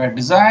privacy by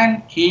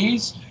design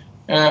is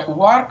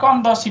work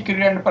on the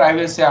security and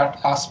privacy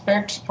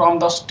aspects from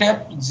the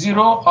step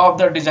 0 of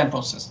the design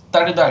process.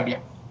 That is the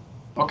idea.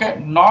 Okay,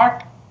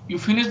 not you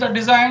finish the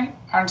design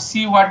and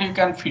see what you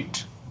can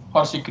fit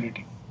for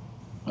security.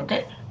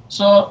 Okay,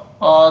 so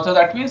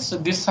that means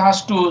this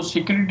has to,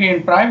 security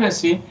and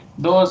privacy,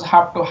 those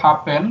have to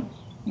happen,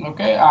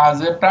 okay,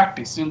 as a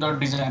practice in the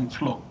design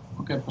flow,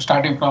 okay,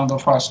 starting from the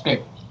first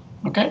step,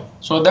 okay,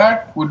 so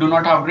that we do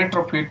not have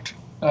retrofit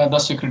the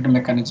security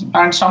mechanism,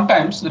 and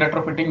sometimes the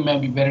retrofitting may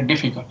be very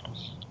difficult.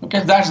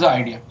 Okay, that's the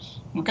idea.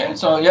 Okay,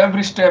 so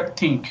every step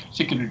think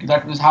security,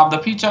 that means have the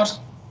features,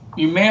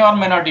 you may or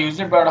may not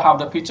use it, but have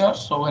the features,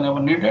 so whenever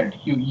needed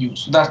you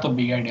use. That's the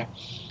big idea.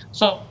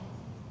 So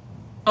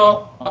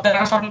there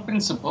are certain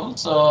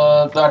principles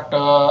that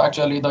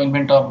actually the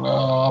inventor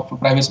of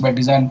privacy by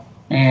design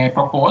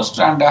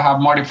proposed, and I have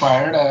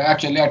modified.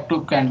 Actually, I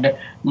took and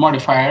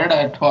modified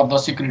it for the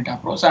security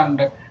approach.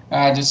 And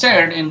as I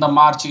said, in the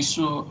March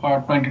issue,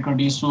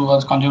 2020 issue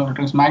of Consumer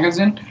Electronics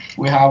magazine,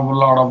 we have a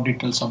lot of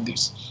details of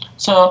this.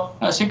 So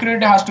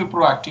security has to be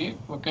proactive,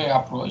 okay,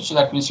 approach. So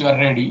that means you are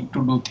ready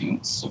to do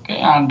things, okay,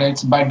 and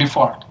it's by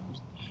default.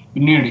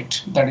 You need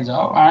it. That is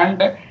how.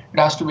 And it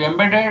has to be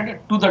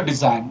embedded to the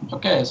design.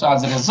 Okay, so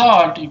as a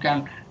result, you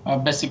can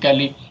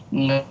basically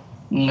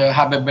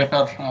have a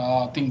better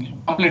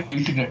thing completely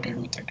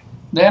integrated with it.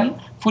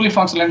 Then fully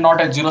functional and not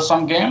a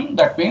zero-sum game.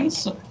 That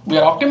means we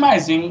are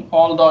optimizing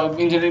all the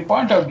engineering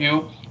point of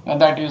view,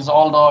 and that is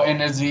all the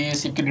energy,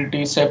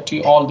 security,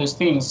 safety, all these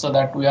things, so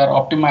that we are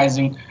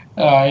optimizing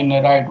in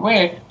a right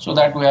way, so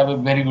that we have a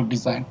very good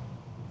design.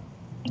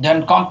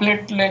 Then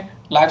completely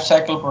life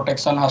cycle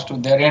protection has to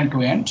be there end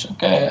to end,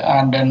 okay,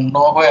 and then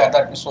nowhere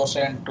that is source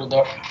end to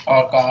the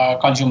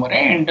consumer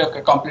end, okay,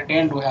 complete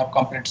end, we have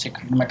complete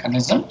security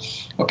mechanism,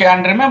 okay.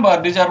 And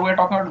remember, these are, we're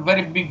talking about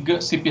very big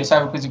CPS,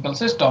 cyber physical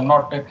system,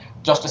 not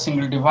just a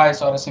single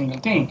device or a single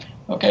thing,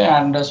 okay.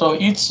 And so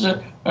each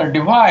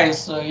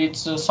device, each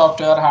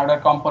software,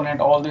 hardware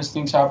component, all these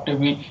things have to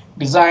be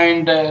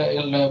designed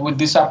with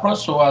this approach,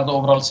 so as the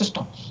overall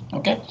system,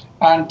 okay.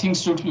 And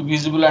things should be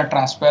visible and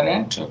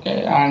transparent,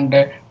 okay, and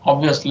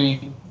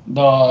obviously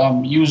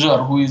the user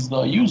who is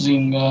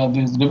using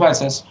these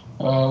devices,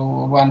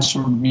 one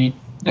should be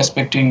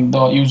respecting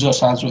the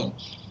users as well.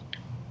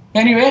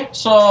 Anyway,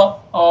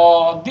 so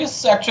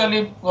this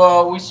actually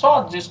we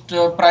saw just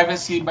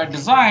privacy by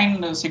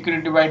design,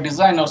 security by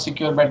design, or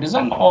secure by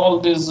design. All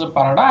these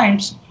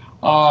paradigms,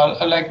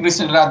 like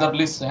rather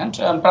recent,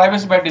 and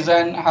privacy by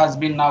design has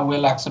been now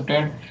well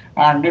accepted,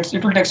 and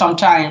it will take some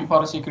time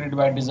for security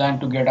by design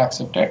to get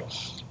accepted.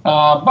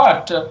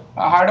 But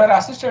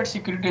hardware-assisted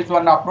security is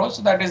one approach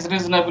that is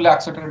reasonably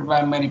accepted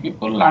by many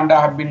people, and I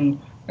have been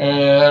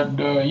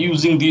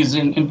using these.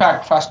 In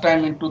fact, first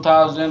time in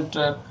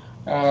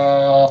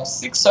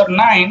 2006 or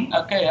 9,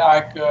 okay,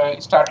 I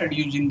started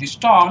using this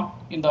term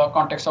in the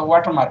context of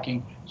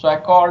watermarking. So I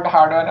called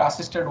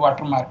hardware-assisted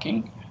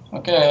watermarking,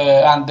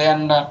 okay, and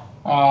then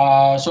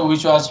so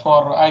which was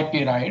for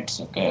IP rights,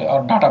 okay,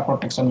 or data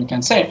protection, we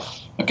can say.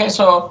 Okay,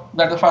 so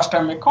that's the first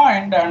time I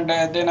coined, and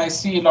then I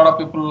see a lot of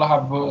people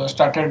have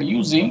started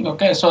using.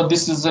 Okay, so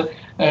this is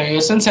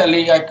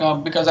essentially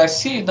because I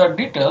see the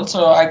details,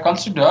 so I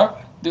consider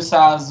this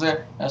as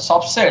a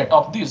subset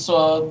of this.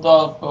 So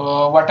the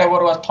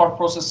whatever was thought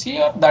process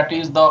here, that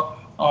is the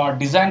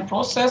design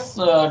process.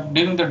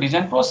 During the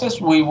design process,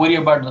 we worry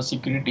about the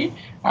security,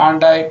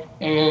 and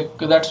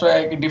that's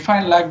why I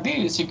define like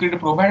this: security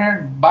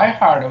provided by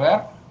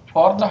hardware,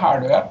 for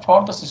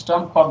the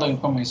system, for the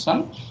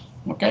information.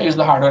 Okay, is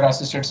the hardware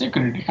assisted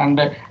security, and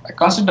I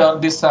consider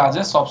this as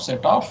a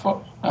subset of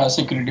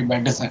security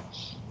by design.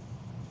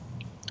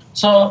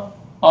 So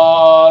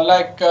how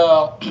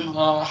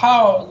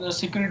the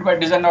security by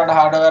design or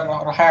hardware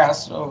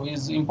has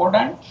is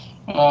important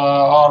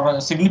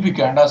or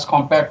significant as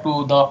compared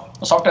to the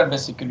software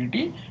based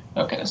security.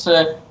 Okay,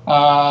 so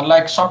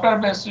like software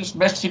based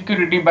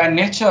security by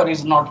nature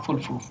is not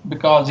foolproof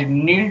because it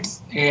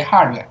needs a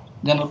hardware,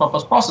 general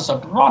purpose processor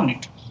to run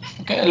it.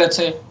 Okay, let's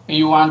say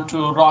you want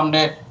to run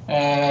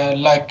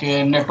like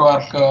a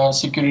network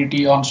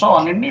security and so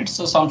on. It needs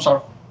some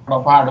sort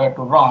of hardware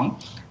to run,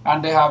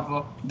 and they have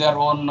their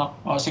own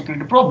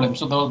security problems.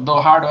 So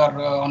the hardware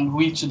on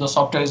which the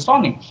software is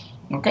running.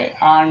 Okay,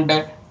 and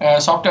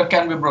software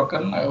can be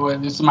broken.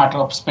 It's a matter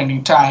of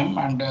spending time,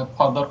 and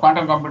for the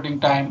quantum computing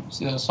time,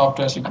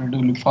 software security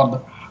will be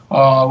further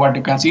what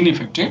you can see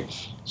ineffective.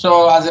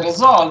 So as a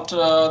result,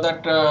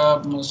 that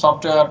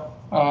software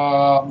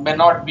may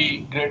not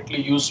be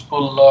greatly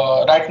useful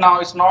right now.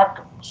 It's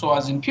not so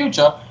as in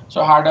future.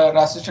 So hardware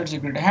assisted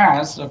security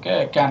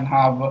can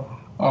have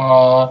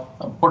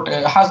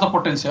has the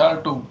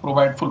potential to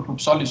provide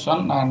foolproof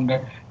solution,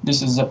 and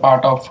this is a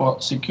part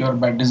of secure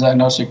by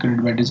design or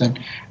security by design.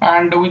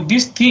 And with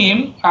this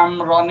theme, I'm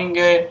running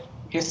a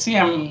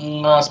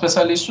SCM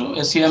special issue,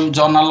 SCM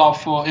Journal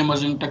of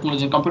Emerging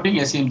Technology and Computing,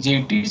 SCM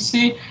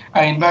JTC.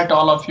 I invite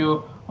all of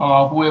you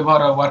whoever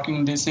are working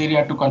in this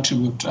area to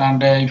contribute,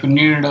 and if you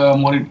need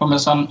more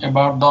information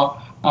about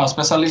the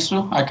special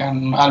issue,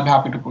 I'll be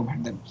happy to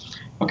provide them.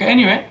 Okay,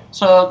 anyway,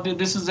 so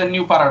this is a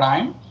new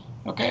paradigm.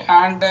 Okay,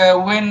 and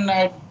when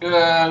I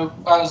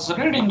was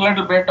reading a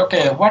little bit,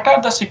 okay, what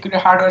are the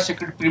hardware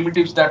security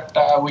primitives that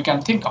we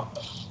can think of?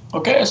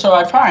 Okay, so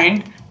I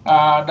find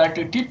that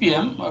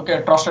TPM,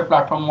 okay, trusted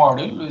platform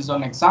module, is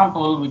an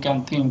example we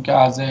can think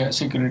as a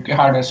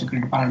hardware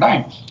security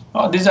paradigm.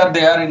 These are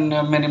there in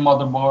many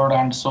motherboard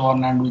and so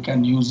on, and we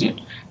can use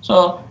it.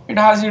 So it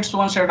has its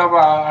own set of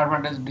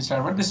advantage,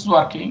 disadvantage. This is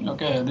working.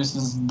 Okay, this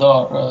is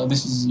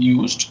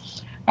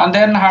used. And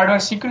then hardware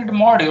security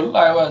module,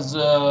 I was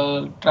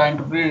trying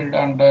to read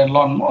and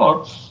learn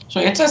more. So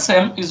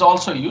HSM is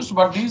also used,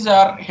 but these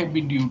are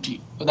heavy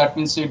duty. So that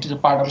means it is a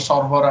part of a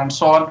server and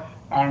so on,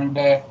 and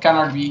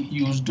cannot be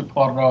used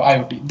for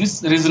IoT.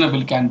 This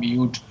reasonably can be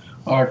used,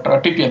 or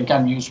TPM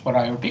can be used for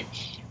IoT.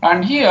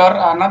 And here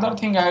another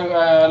thing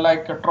I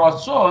like a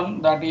trust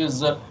zone, that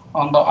is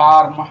on the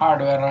ARM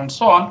hardware and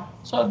so on.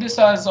 So this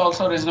has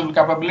also reasonable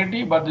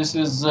capability, but this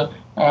is,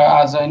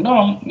 as I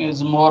know,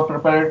 is more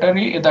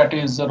proprietary. That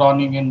is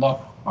running in the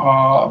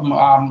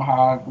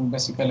ARM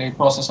basically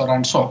processor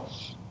and so.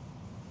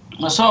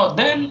 So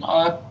then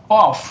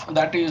Prof,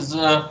 that is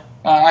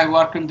I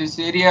work in this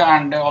area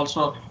and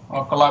also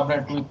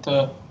collaborate with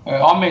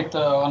Amit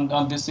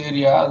on this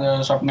area.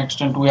 A certain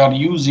extent we are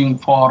using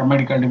for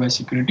medical device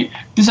security.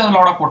 This has a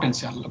lot of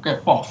potential. Okay,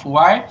 Prof.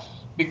 Why?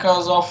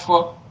 Because of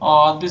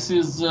this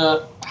is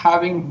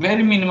having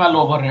very minimal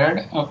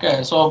overhead.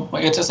 Okay, so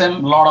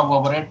HSM, lot of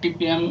overhead.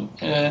 TPM,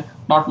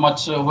 not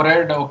much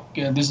overhead.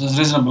 Okay, this is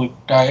reasonable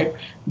type.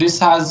 This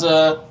has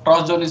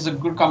trust zone is a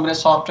good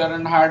combination software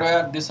and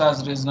hardware. This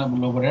has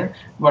reasonable overhead.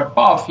 But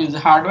PUF is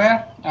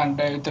hardware and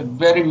with a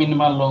very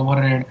minimal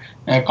overhead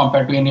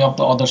compared to any of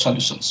the other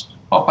solutions.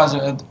 PUF has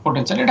a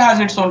potential. It has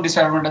its own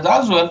disadvantage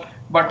as well.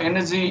 But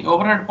energy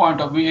overhead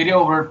point of view, area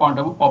overhead point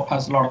of view, PUF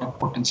has a lot of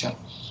potential.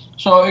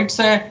 So it's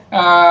a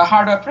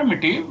hardware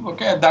primitive,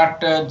 okay,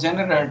 that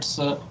generates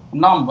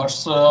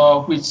numbers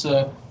which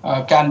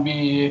can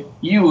be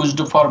used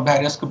for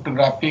various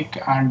cryptographic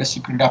and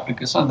security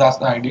applications. That's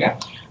the idea,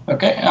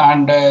 okay.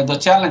 And the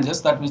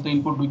challenges, that means the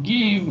input we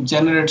give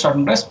generate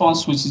certain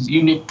response which is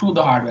unique to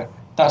the hardware.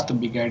 That's the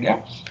big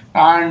idea.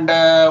 And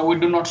we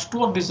do not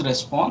store this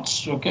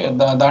response. Okay,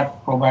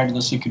 that provides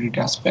the security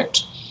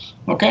aspect.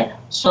 Okay,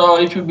 so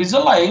if you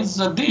visualize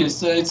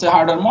this, it's a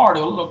hardware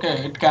module.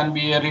 Okay, it can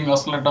be a ring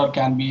oscillator,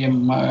 can be a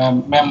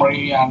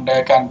memory, and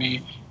can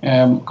be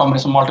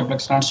combination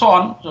multiplexer and so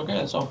on.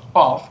 Okay, so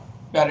Prof,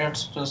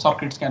 various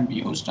circuits can be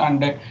used,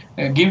 and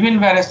given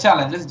various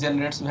challenges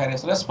generates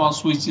various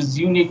response which is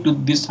unique to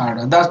this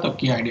hardware. That's the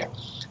key idea.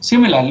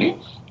 Similarly,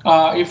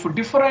 if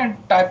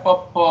different type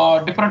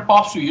of different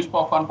POPs we use,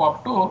 POP1,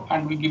 POP2,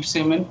 and we give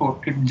same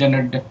input, it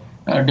generates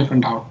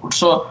different output.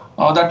 So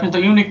that is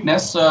the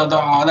uniqueness.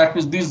 That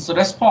is this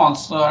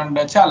response and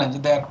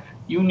challenge. They are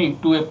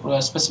unique to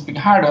a specific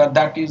hardware.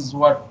 That is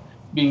what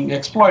being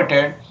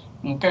exploited.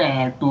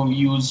 Okay, to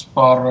use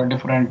for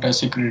different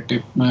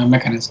security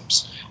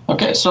mechanisms.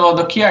 Okay, so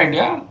the key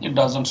idea, it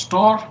doesn't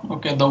store.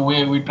 Okay, the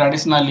way we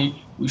traditionally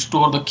we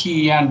store the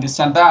key and this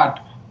and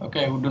that.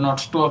 Okay, we do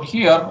not store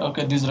here.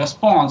 Okay, this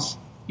response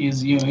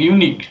is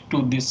unique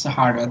to this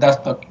hardware. That's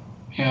the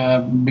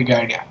big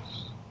idea.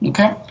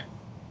 Okay,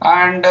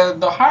 and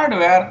the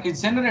hardware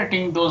is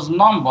generating those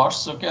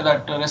numbers. Okay,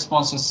 that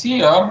response is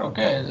here.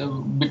 Okay,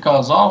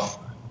 because of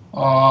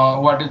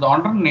what is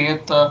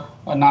underneath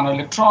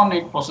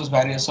nanoelectronic process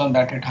variation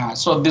that it has.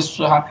 So this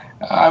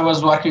I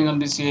was working on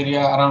this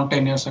area around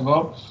 10 years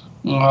ago.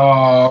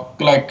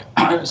 Like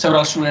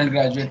several students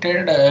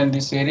graduated in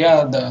this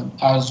area.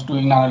 I was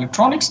doing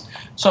nanoelectronics,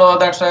 so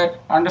that's I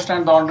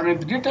understand the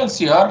underneath details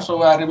here.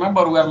 So I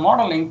remember we are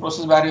modeling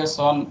process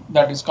variation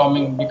that is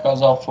coming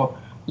because of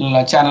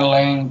channel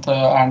length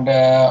and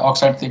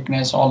oxide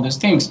thickness, all these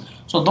things.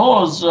 So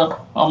those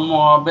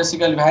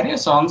basically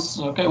variations,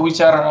 okay, which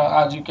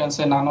are as you can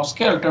say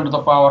nanoscale 10 to the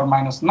power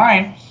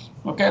 -9.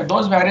 Okay,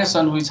 those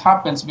variations which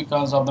happens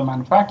because of the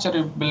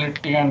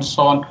manufacturability and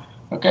so on.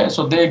 Okay,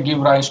 so they give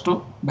rise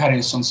to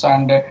variations,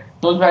 and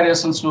those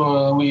variations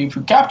if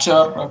you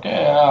capture,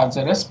 okay, as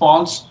a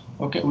response,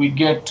 okay, we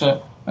get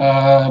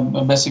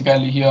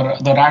basically here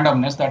the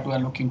randomness that we are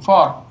looking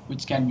for,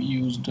 which can be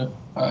used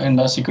in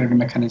the security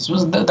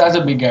mechanisms. That's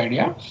a big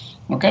idea.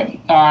 Okay,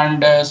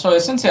 and so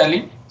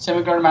essentially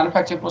semiconductor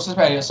manufacturing process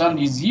variation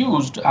is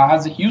used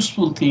as a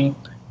useful thing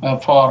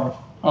for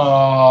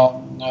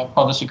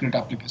the security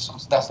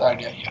applications. That's the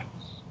idea here.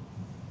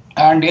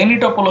 And any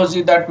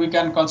topology that we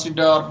can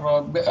consider,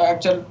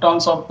 actual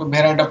tons of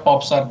variety of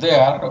POPs are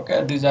there.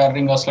 Okay, these are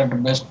ring oscillator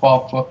based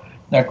POP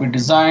that we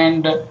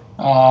designed,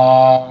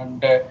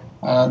 and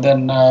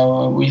then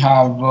we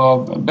have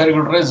very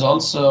good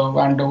results.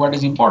 And what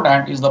is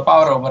important is the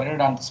power overhead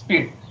and the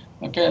speed.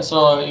 Okay,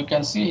 so you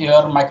can see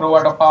here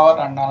microwatt of power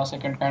and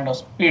nanosecond kind of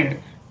speed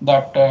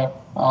that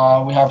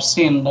we have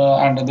seen,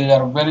 and they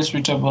are very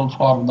suitable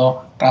for the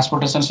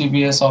transportation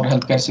CPS or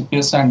healthcare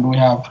CPS, and we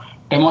have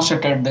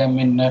demonstrated them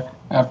in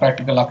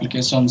practical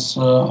applications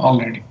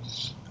already.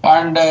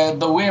 And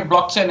the way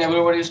blockchain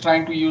everybody is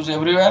trying to use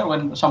everywhere,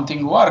 when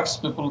something works,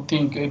 people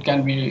think it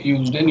can be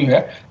used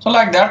anywhere. So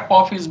like that,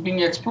 POF is being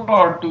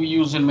explored to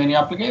use in many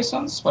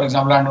applications. For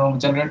example, random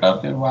generator,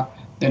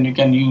 then you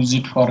can use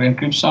it for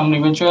encryption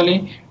eventually,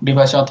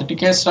 device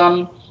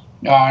authentication,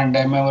 and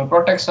memory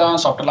protection,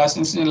 software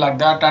licensing, like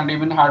that, and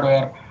even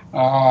hardware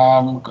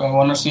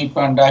ownership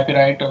and IP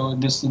right.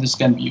 This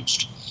can be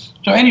used.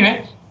 So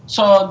anyway,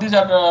 so these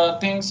are the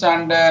things,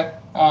 and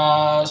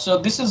so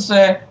this is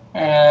a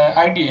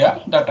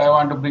idea that I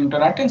want to bring to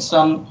your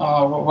attention.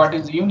 What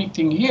is the unique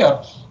thing here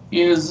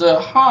is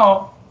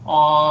how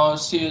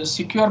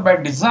secure by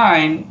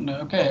design,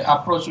 okay,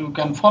 approach you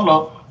can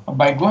follow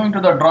by going to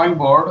the drawing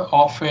board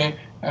of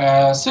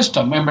a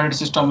system, embedded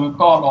system we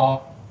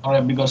call, or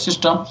a bigger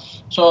system.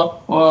 So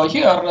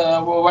here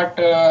what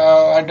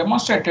I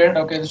demonstrated,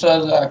 okay, this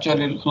was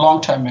actually a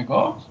long time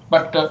ago,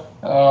 but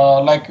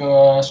like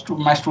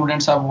my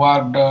students have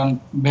worked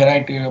on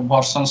variety of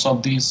versions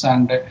of this,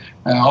 and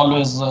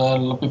always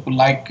people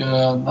like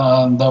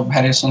the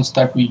variations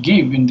that we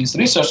give in this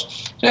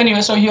research. So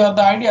anyway, so here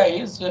the idea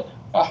is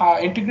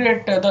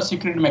integrate the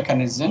security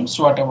mechanisms,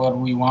 whatever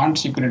we want,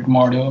 security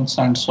modules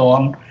and so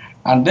on,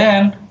 and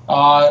then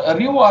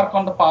rework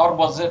on the power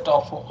budget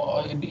of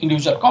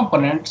individual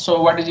component.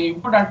 So what is the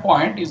important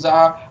point is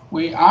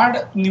we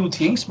add new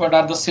things, but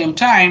at the same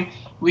time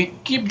we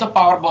keep the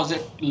power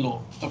budget low.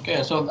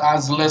 Okay, so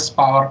as less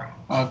power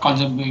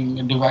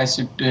consuming device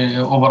it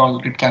overall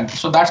it can be.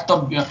 So that's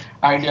the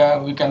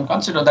idea we can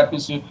consider. That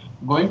means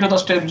going to the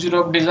step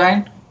 0 of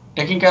design,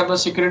 taking care of the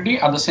security,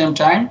 at the same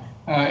time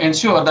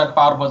ensure that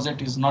power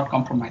budget is not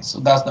compromised. So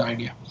that's the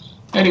idea.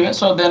 Anyway,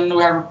 so then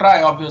we have to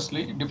try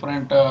obviously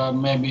different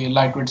maybe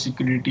lightweight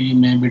security,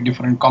 maybe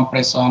different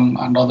compression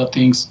and other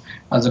things.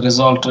 As a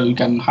result, we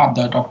can have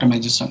that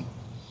optimization.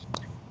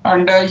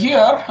 And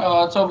here,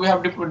 so we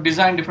have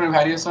designed different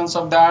variations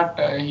of that.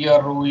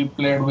 Here we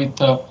played with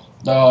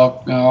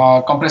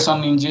the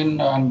compression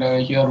engine, and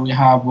here we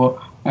have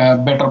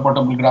better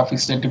portable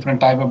graphics, a different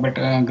type of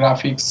better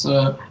graphics,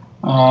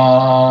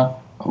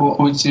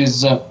 which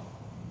is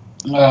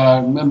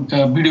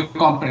video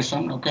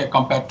compression, okay,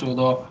 compared to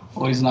the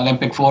original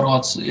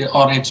MPEG-4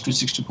 or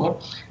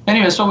H.264.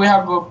 Anyway, so we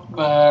have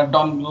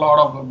done a lot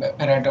of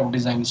variety of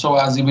design. So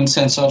as even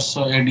sensors,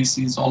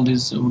 ADCs, all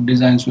these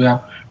designs we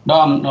have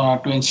done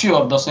to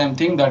ensure the same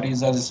thing, that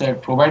is, as I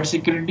said, provide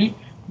security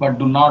but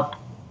do not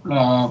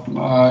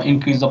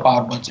increase the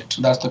power budget.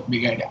 That's the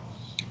big idea.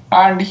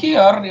 And here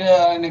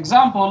an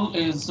example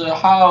is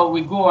how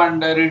we go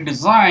and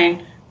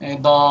redesign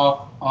the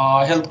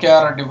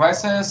healthcare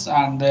devices,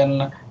 and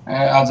then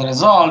as a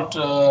result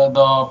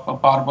the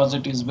power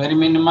budget is very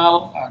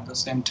minimal, at the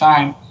same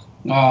time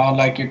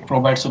like it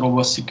provides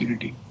robust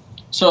security.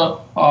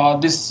 So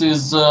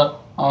these are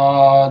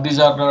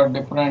the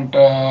different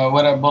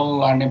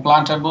wearable and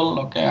implantable,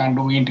 okay,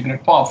 and we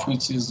integrate Prof,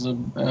 which is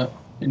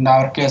in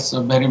our case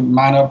a very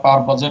minor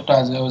power budget.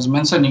 As I was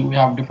mentioning, we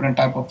have different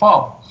type of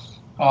Prof.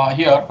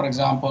 Here, for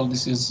example,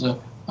 this is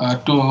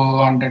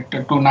 200 to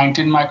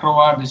 219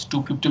 microwatt, this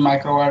 250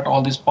 microwatt.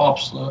 All these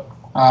POPs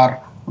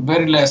are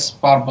very less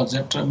power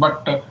budget,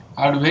 but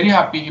I'm very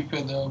happy if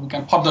we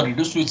can further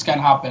reduce, which can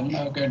happen,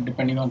 okay,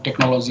 depending on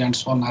technology and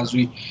so on as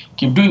we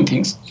keep doing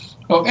things.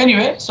 So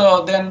anyway,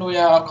 so then we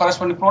have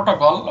corresponding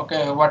protocol.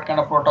 Okay, what kind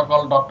of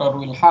protocol doctor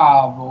will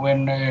have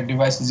when a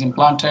device is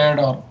implanted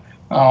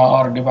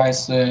or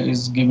device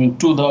is given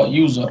to the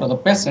user or the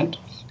patient.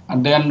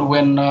 And then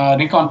when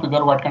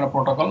reconfigure, what kind of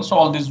protocol. So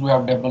all these we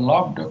have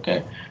developed.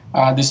 Okay,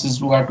 this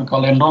is what we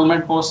call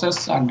enrollment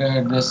process, and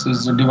this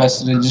is a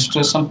device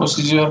registration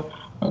procedure.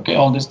 Okay,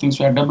 all these things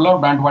we have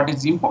developed. And what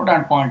is the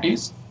important point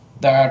is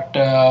that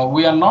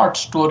we are not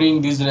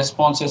storing these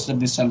responses to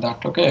this and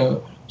that. Okay,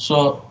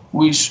 so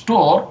we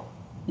store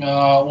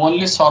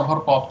only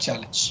server POP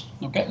challenge.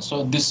 Okay,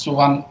 so this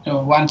one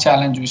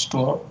challenge we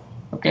store.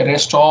 Okay,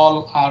 rest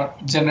all are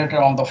generated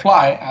on the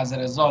fly. As a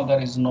result, there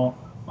is no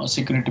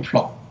security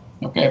flaw.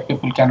 Okay,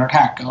 people cannot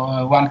hack.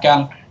 One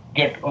can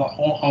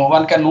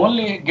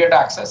only get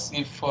access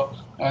if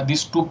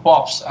these two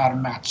POPs are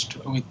matched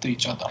with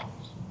each other.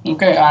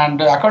 Okay,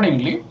 and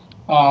accordingly,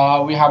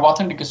 we have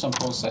authentication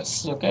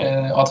process.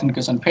 Okay,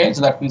 authentication page.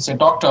 That means a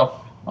doctor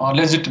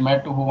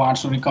legitimate who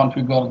wants to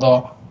reconfigure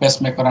the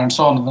pacemaker and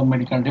so on the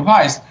medical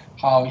device,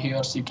 how he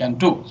or she can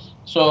do.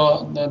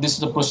 So this is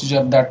the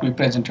procedure that we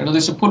presented.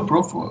 This is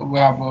foolproof. We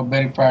have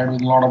verified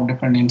with a lot of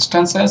different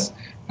instances,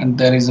 and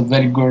there is a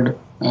very good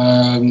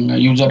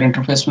user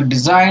interface we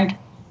designed,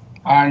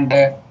 and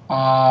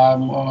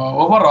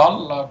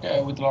overall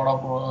with a lot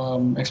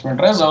of excellent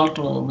result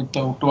with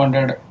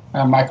 200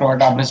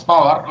 microwatt average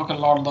power. Okay, a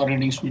lot of the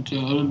readings with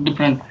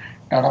different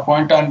data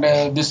point, and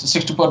this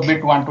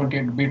 64-bit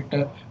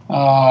 128-bit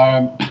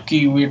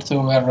key width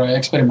were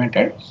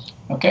experimented.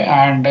 Okay,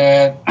 and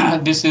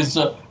this is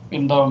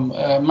in the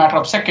matter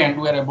of second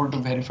we are able to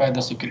verify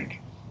the security.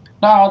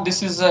 Now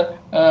this is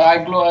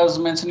I was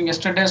mentioning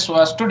yesterday, so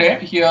as today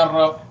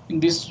here in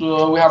this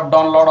we have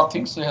done a lot of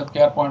things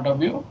healthcare point of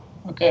view.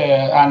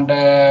 Okay, and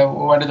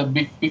what is the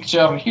big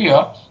picture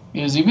here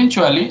is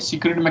eventually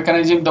security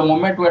mechanism. The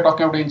moment we are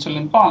talking about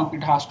insulin pump,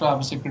 it has to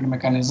have a security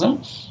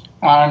mechanism,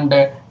 and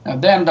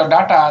then the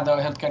data, the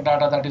healthcare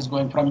data that is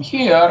going from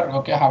here,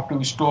 okay, have to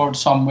be stored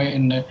somewhere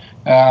in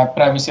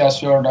privacy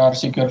assured or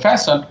secure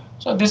fashion.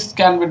 So this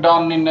can be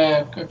done in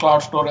a cloud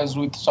storage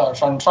with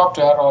certain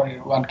software, or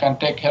one can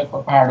take help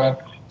of hardware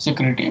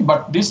security.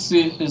 But this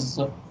is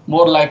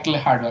more likely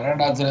hardware,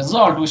 and as a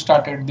result, we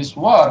started this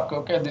work.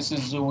 Okay, this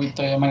is with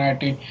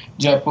MIT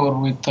Jaipur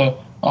with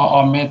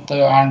Amit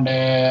and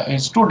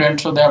his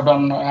students. So they have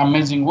done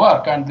amazing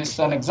work, and this is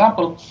an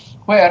example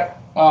where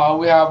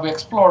we have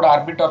explored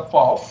arbiter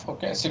POF,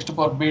 okay,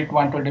 64-bit,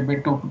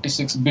 120-bit,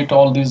 256-bit,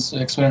 all these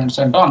experiments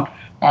are done,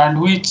 and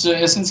which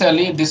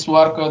essentially this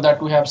work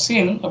that we have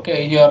seen.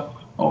 Okay, here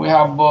we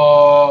have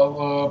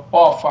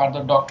POF at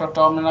the doctor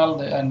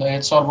terminal and the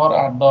edge server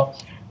at the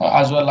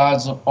as well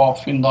as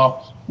POF in the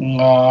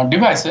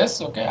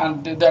devices. Okay,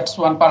 and that's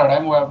one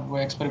paradigm where we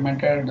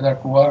experimented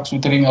that works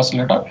with ring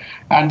oscillator,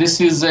 and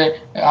this is a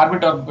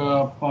arbiter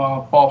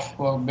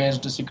POF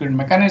based security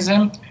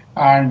mechanism,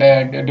 and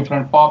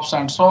different POPs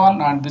and so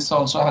on, and this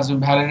also has been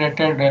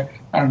validated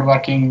and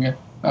working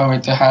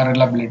with a high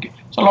reliability.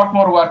 So a lot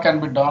more work can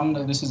be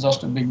done. This is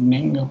just a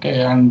beginning.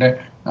 Okay, and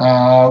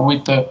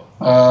with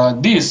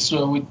this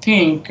we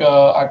think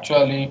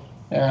actually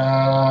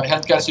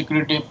healthcare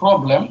security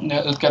problem,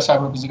 healthcare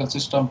cyber physical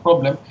system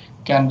problem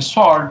can be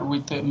solved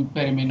with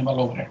very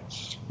minimal overhead.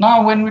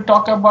 Now, when we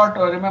talk about,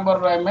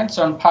 remember I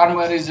mentioned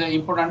firmware is an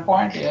important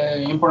point,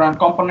 important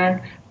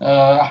component.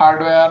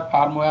 Hardware,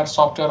 firmware,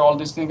 software, all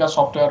these things are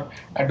software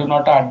I do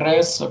not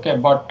address. Okay,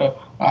 but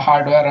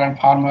hardware and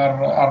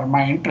firmware are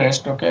my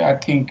interest. Okay, I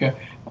think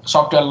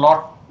software, a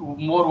lot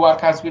more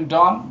work has been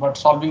done, but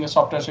solving a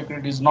software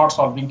security is not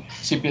solving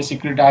CPS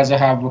security, as I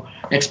have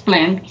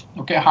explained.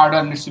 Okay,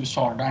 hardware needs to be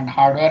solved, and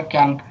hardware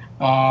can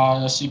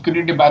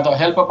security by the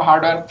help of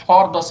hardware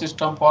for the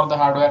system, for the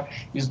hardware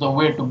is the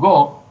way to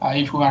go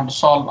if we want to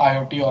solve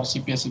IoT or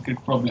CPS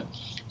security problem.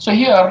 So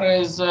here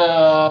is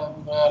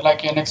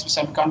like NXP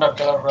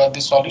semiconductor,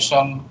 the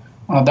solution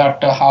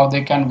that how they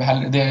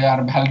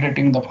are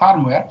validating the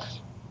firmware,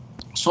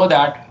 so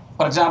that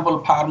For example,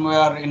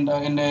 firmware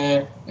in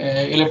a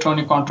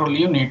electronic control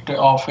unit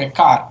of a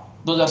car.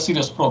 Those are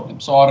serious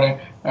problems. Or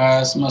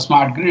a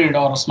smart grid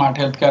or smart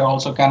healthcare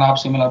also can have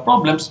similar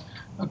problems.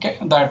 Okay,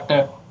 that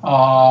the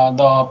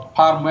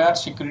firmware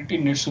security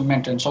needs to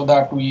maintain, so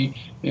that we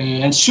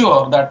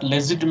ensure that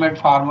legitimate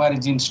firmware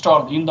is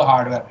installed in the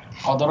hardware.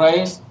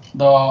 Otherwise,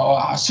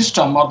 the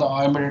system or the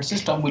embedded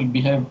system will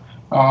behave.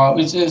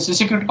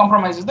 Security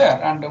compromise is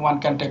there, and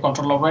one can take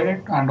control over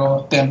it, and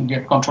then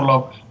get control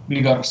of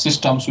bigger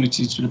systems, which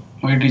is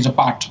it is a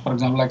part. For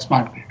example, like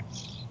smart grid.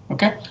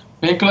 Okay,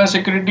 vehicular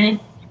security.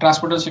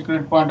 Transporter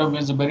security point of view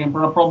is a very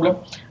important problem,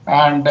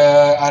 and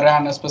I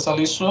ran a special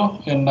issue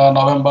in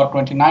November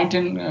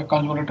 2019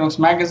 Consumer Electronics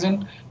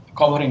magazine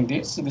covering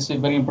this. This is a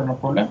very important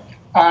problem,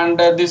 and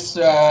this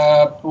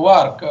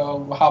work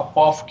how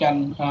Prof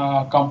can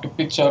come to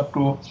picture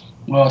to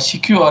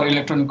secure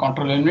electronic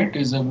control unit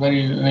is a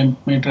very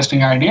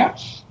interesting idea.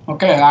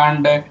 Okay,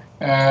 and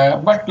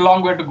but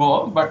long way to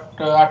go, but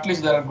at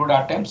least there are good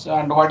attempts.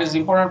 And what is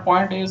important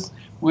point is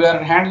we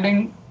are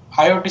handling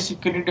IoT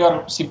security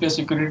or CPS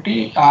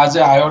security as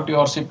a IoT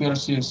or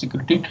CPS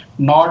security,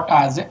 not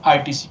as a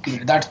IT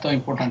security. That's the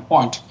important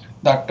point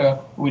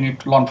that we need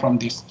to learn from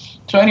this.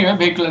 So anyway,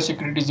 vehicular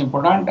security is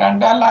important,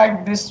 and I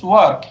like this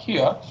work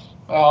here.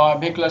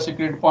 Vehicular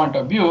security point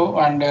of view,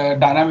 and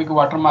dynamic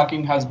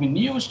watermarking has been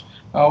used.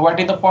 What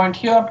is the point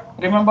here?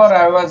 Remember,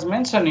 I was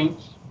mentioning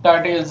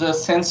that is a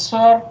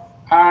sensor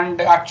and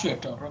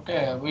actuator.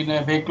 Okay, in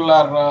a vehicle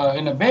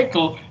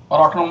or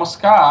autonomous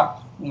car.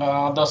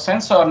 The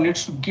sensor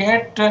needs to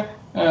get, the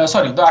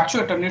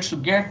actuator needs to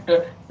get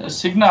a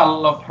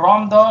signal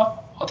from the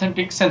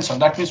authentic sensor.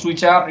 That means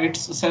which are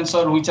its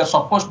sensor which are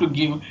supposed to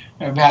give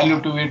a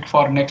value to it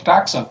for next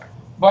action.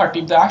 But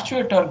if the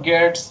actuator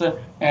gets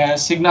a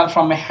signal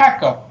from a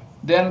hacker,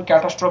 then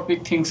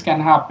catastrophic things can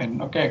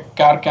happen. Okay,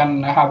 car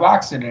can have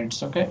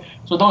accidents. Okay,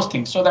 so those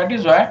things. So that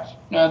is why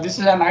this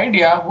is an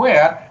idea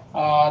where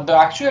the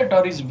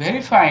actuator is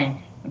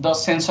verifying the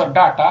sensor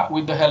data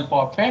with the help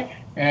of a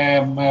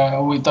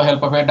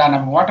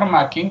dynamic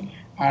watermarking,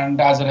 and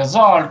as a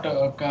result,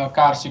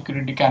 car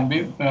security can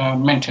be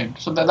maintained.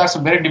 So that's a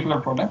very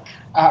difficult problem.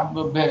 I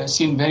have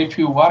seen very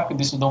few work.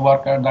 This is the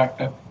work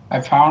that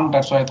I found.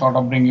 That's why I thought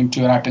of bringing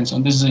to your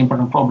attention. This is an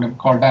important problem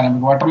called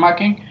dynamic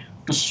watermarking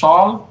to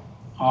solve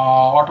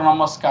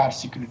autonomous car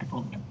security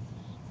problem.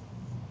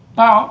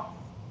 Now,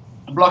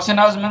 blockchain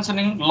I was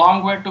mentioning,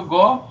 long way to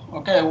go.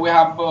 Okay, we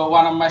have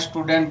one of my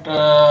student.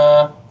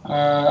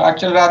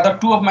 Actually, rather,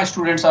 two of my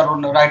students are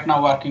right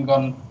now working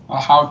on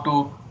how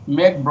to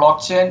make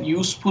blockchain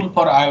useful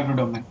for IoT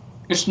domain.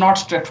 It's not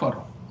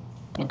straightforward.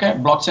 Okay,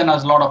 blockchain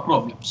has a lot of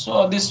problems.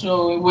 So this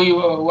we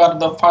were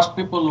the first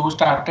people who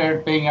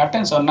started paying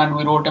attention, and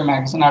we wrote a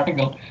magazine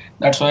article.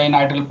 That's why in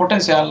ITL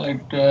Potential,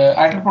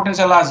 ITL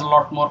Potential has a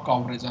lot more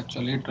coverage.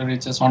 Actually, it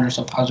reaches hundreds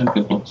of thousands of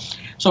people.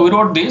 So we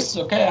wrote this.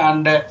 Okay,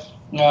 and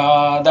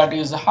that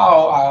is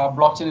how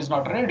blockchain is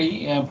not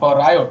ready for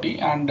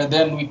IoT, and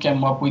then we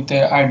came up with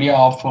the idea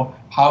of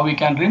how we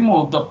can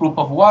remove the proof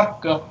of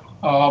work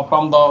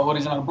from the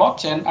original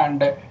blockchain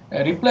and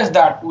replace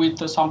that with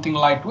something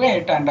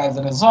lightweight, and as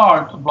a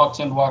result,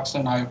 blockchain works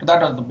in IoT.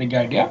 That was the big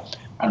idea,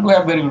 and we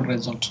have very good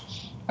results.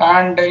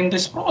 And in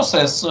this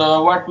process,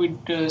 what we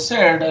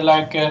said,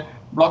 like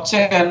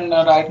blockchain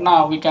right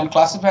now, we can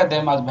classify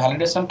them as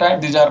validation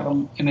type. These are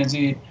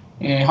energy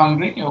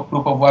hungry.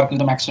 Proof of work is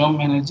the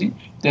maximum energy.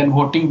 Then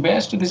voting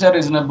based, these are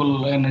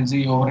reasonable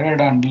energy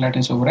overhead and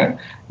latency overhead.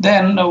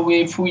 Then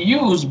if we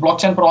use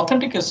blockchain for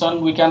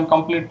authentication, we can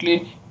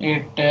completely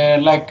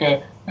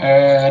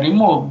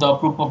remove the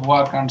proof of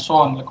work and so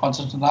on, the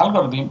consensus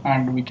algorithm,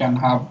 and we can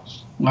have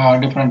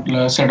different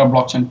set of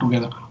blockchain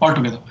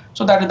altogether.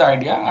 So that is the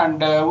idea,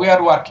 and we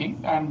are working.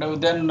 And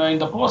then in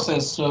the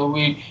process,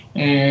 we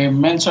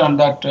mentioned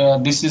that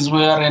this is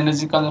where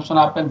energy consumption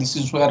happens. This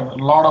is where a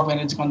lot of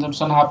energy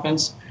consumption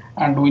happens,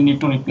 and we need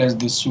to replace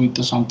this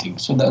with something.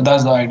 So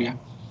that's the idea.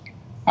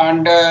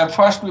 And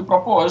first, we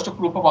proposed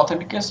proof of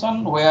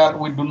authentication, where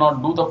we do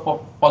not do the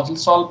puzzle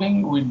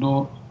solving. We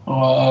do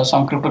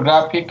some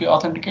cryptographic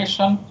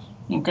authentication.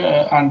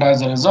 Okay, and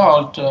as a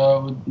result,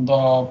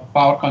 the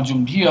power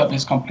consumed here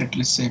is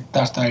completely safe.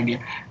 That's the idea,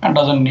 and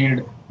doesn't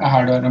need a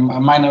hardware.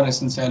 Minor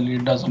essentially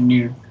doesn't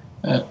need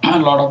a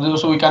lot of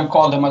those. So we can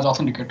call them as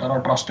authenticator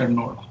or trusted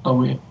node. The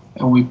way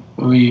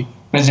we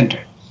present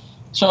it.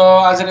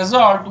 So as a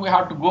result, we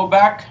have to go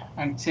back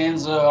and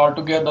change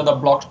altogether the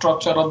block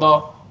structure of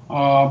the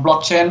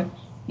blockchain.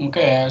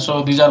 Okay,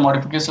 so these are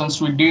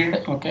modifications we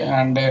did. Okay,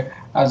 and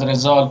as a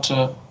result,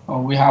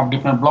 we have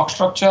different block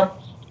structure.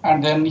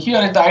 And then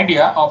here is the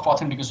idea of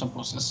authentication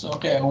process.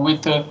 Okay,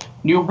 with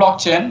new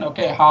blockchain.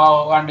 Okay,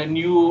 how and a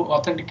new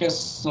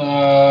authentication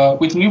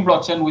with new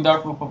blockchain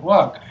without proof of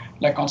work,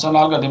 like consensus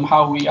algorithm,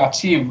 how we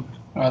achieve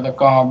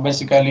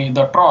basically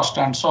the trust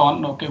and so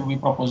on. Okay, we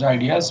propose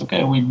ideas.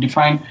 Okay, we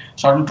define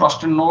certain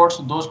trusted nodes.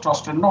 Those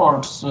trusted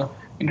nodes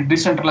in a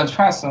decentralized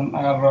fashion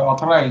are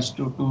authorized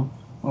to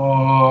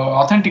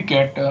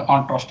authenticate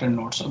on trusted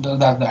nodes. So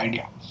that's the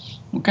idea.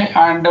 Okay,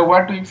 and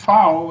what we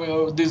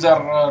found, these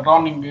are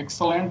running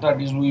excellent.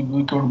 That is,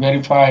 we could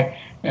verify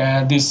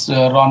this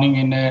running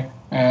in a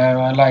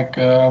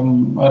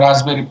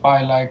Raspberry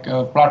Pi like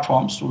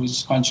platforms,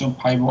 which consume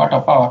 5 watt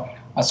of power,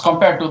 as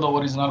compared to the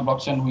original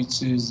blockchain,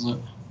 which is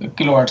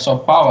kilowatts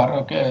of power.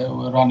 Okay,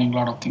 we're running a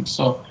lot of things.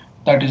 So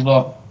that is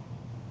the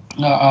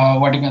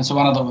what you can say,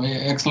 one of the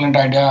excellent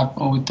idea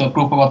with the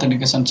proof of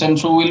authentication chain.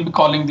 So we'll be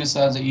calling this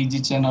as a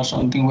easy chain or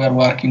something we are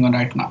working on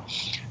right now.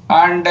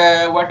 And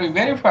what we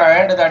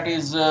verified, that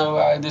is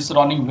this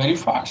running very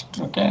fast,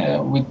 okay,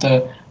 with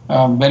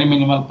very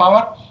minimal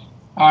power.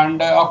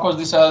 And of course,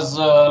 this has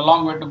a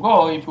long way to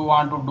go if you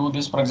want to do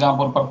this, for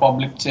example, for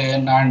public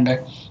chain and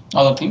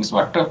other things.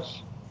 But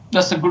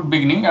that's a good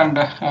beginning, and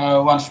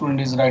one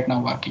student is right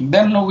now working.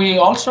 Then we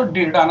also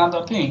did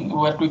another thing,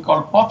 what we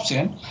call pop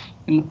chain.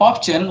 In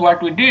pop chain,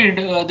 what we did,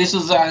 this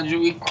is as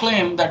we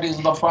claim that is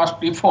the first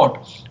effort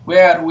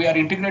where we are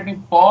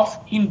integrating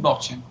POF in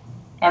blockchain.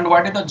 And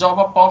what is the job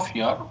of POF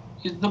here?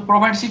 Is to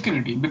provide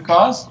security,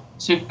 because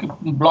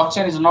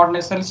blockchain is not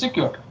necessarily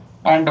secure,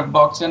 and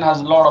blockchain has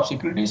a lot of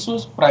security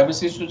issues,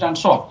 privacy issues, and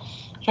so on.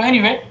 So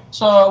anyway,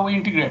 so we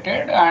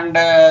integrated, and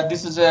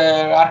this is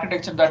a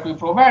architecture that we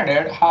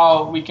provided,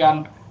 how we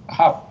can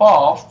have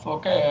POF,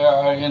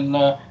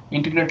 okay,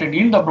 integrated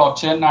in the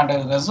blockchain, and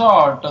as a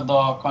result,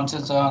 the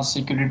consensus,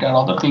 security, and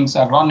other things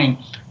are running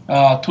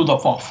through the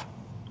POF.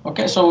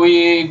 Okay, so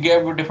we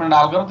gave different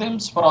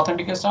algorithms for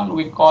authentication.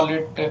 We call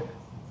it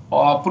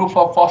proof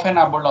of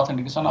POF-enabled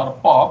authentication, or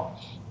POP.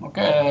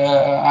 Okay,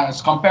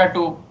 as compared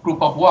to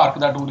proof of work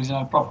that we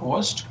originally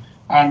proposed.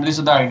 And this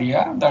is the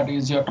idea, that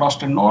is your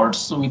trusted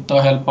nodes with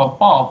the help of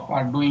POP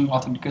are doing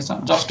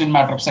authentication just in a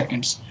matter of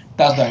seconds.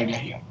 That's the idea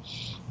here.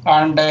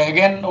 And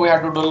again, we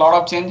had to do a lot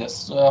of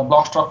changes.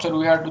 Block structure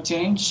we had to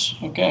change,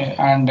 okay,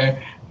 and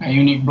a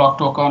unique block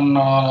token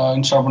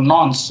instead of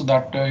nonce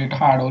that it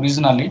had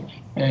originally.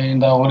 In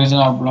the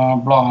original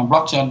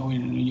blockchain,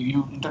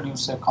 you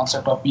introduce a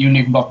concept of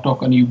unique block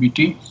token,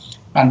 UBT,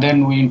 and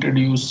then we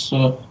introduce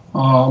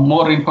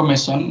more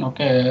information,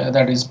 okay,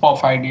 that is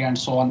POF ID and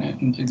so on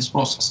in this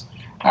process.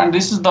 And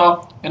this is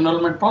the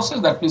enrollment process.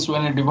 That means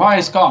when a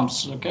device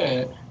comes,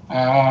 okay,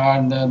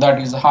 and that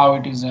is how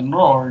it is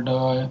enrolled,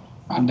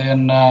 and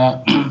then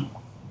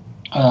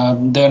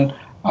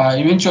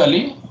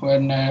eventually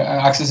when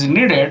access is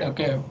needed,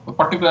 okay,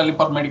 particularly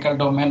for medical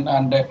domain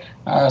and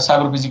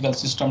cyber physical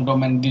system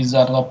domain, these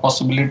are the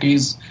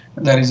possibilities.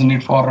 There is a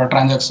need for a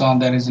transaction,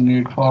 there is a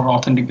need for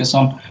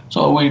authentication.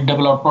 So we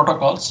develop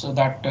protocols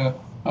that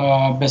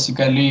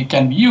basically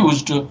can be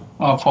used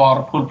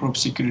for foolproof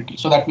security.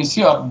 So that means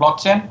here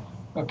blockchain,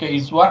 okay,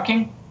 is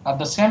working. At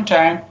the same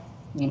time,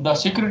 the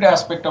security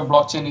aspect of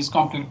blockchain is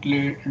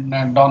completely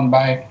done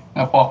by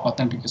POF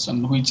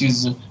authentication, which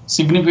is a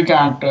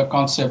significant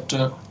concept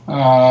at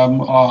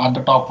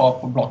the top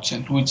of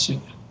blockchain, which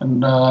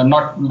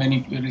not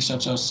many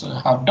researchers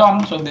have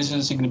done. So this is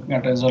a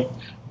significant result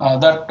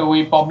that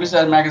we published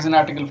as magazine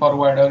article for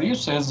wider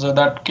usage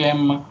that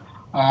came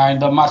in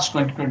the March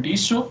 2020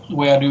 issue,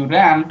 where we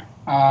ran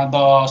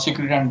the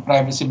security and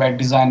privacy by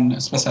design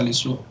special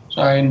issue.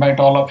 So I invite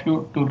all of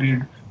you to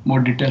read more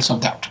details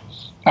of that.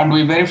 And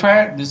we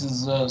verified this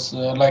is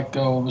like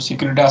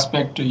security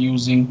aspect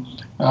using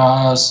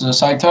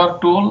Cyther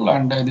tool,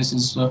 and this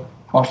is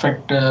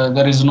perfect.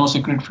 There is no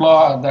secret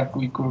flaw that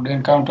we could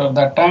encounter at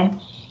that time.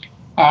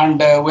 And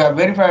we have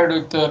verified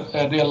with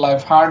real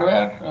life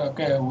hardware.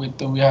 Okay,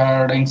 we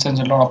had instance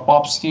a lot of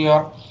POPs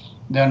here.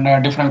 Then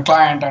different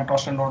client and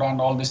trusted node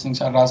and all these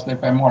things are Raspberry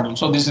Pi module.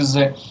 So this is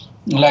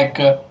like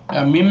a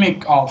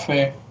mimic of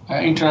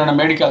Internet of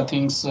Medical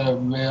Things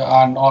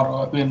and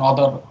or in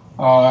other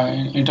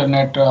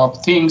Internet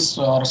of Things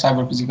or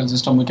cyber physical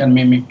system we can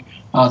mimic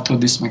through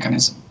this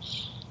mechanism.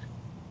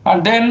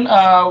 And then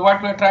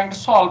what we're trying to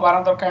solve,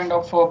 another kind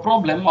of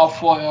problem of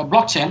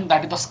blockchain,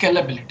 that is the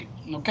scalability.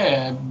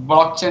 Okay,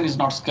 blockchain is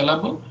not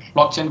scalable.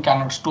 Blockchain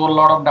cannot store a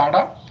lot of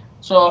data.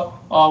 So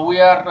we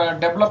are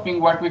developing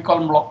what we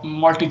call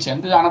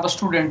multi-chain. Another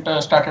student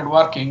started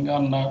working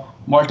on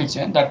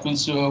multi-chain. That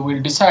means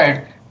we'll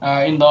decide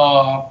in the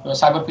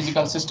cyber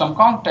physical system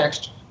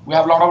context, we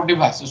have a lot of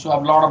devices, we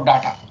have a lot of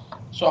data.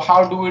 So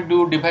how do we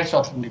do device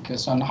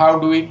authentication? How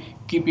do we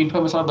keep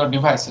information of the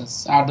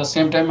devices? At the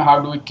same time, how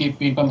do we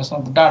keep information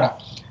of the data?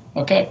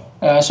 Okay,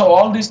 so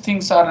all these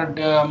things are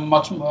a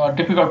much more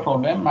difficult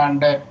problem, and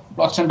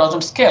blockchain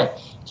doesn't scale.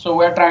 So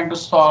we're trying to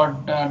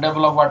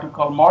develop what we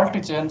call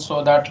multi-chain,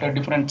 so that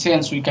different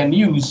chains we can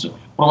use.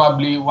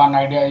 Probably one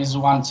idea is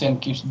one chain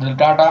keeps the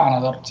data,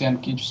 another chain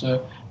keeps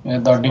the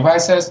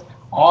devices,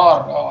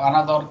 or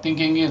another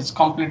thinking is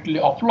completely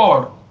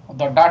offload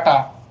the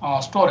data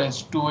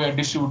storage to a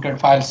distributed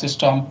file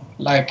system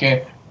like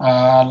a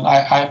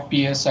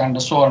IPS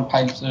and so on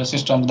file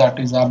system that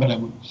is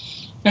available.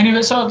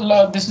 Anyway, so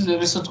this is the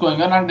research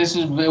going on, and this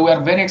is we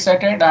are very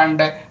excited, and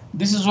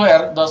this is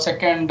where the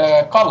second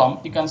column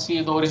you can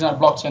see the original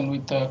blockchain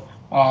with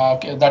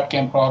that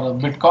came from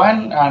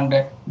Bitcoin,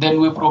 and then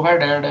we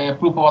provided a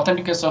proof of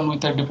authentication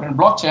with a different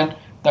blockchain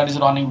that is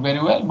running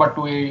very well. But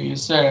we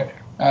say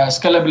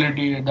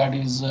scalability, that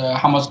is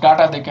how much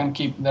data they can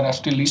keep. There are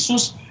still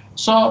issues.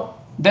 So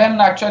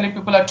then actually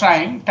people are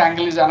trying.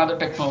 Tangle is another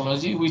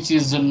technology which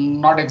is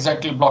not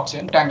exactly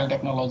blockchain. Tangle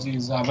technology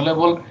is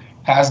available.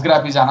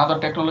 Hashgraph is another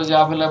technology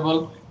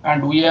available,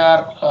 and we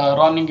are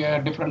running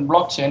a different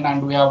blockchain,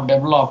 and we have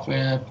developed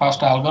a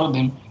fast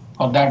algorithm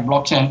for that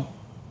blockchain,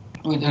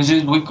 which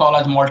is we call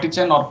as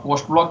multi-chain or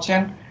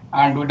post-blockchain,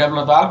 and we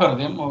developed the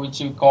algorithm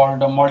which we call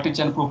the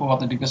multi-chain proof of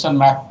authentication,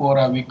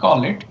 MAC4 we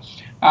call it.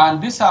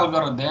 And this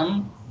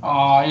algorithm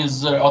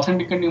is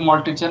authenticating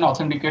multi-chain,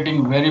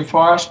 authenticating very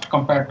fast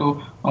compared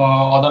to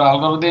other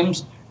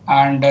algorithms.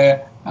 And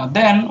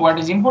then what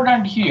is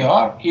important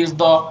here is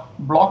the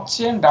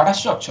blockchain data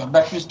structure.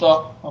 That means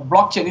the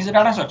blockchain is a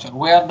data structure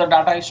where the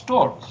data is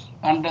stored,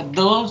 and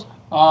those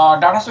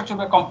data structure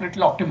we are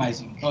completely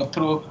optimizing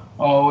through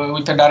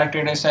with a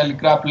directed SL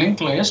graph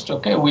linked list.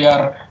 Okay, we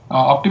are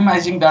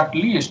optimizing that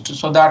list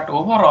so that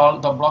overall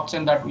the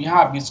blockchain that we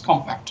have is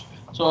compact.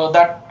 So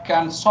that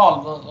can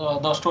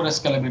solve the storage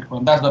scalability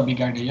problem. That's the big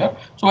idea here.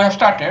 So we have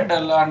started,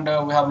 and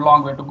we have a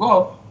long way to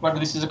go, but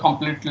this is a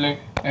completely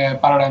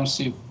paradigm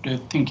shift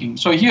thinking.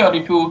 So here,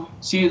 if you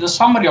see the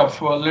summary of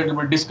a little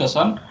bit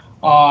discussion,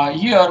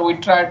 here we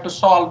tried to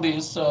solve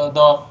this,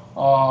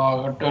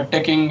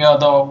 taking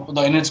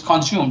the energy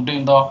consumed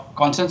in the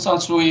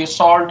consensus we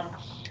solved,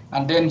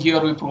 and then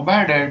here we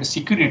provided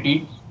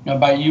security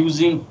by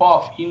using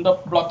Prof in the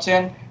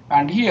blockchain,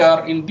 and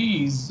here in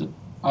these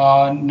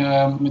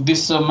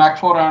this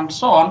MAC4 and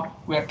so on,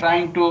 we are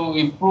trying to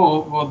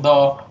improve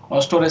the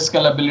storage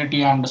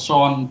scalability and so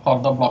on for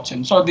the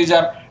blockchain. So these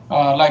are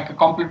like a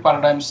complete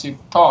paradigm shift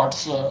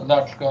thoughts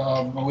that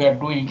we are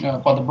doing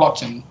for the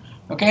blockchain.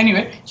 Okay,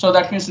 anyway, so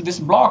that means this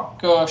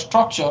block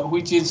structure,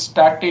 which is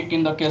static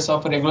in the case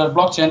of a regular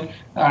blockchain,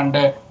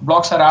 and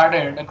blocks are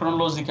added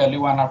chronologically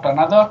one after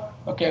another.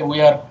 Okay, we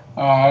are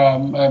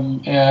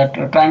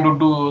trying to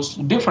do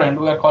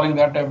different. We are calling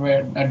that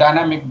a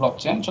dynamic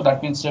blockchain. So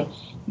that means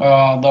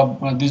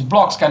these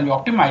blocks can be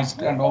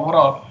optimized, and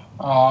overall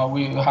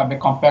we have a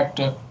compact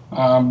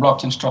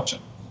blockchain structure.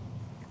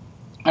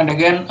 And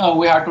again,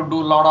 we have to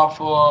do a lot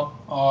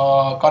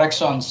of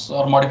corrections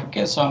or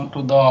modification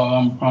to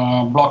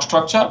the block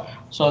structure.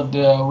 So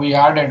we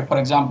added, for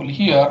example,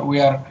 here we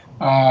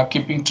are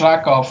keeping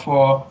track of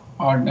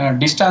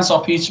distance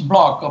of each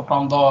block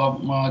from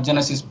the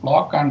genesis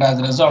block, and as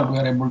a result, we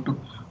are able to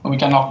we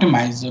can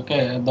optimize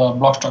the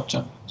block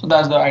structure. So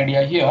that's the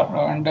idea here,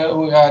 and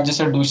as I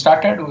said, we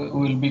started. We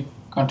will be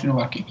continue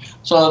working.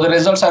 So the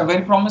results are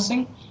very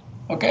promising.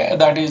 Okay,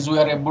 that is, we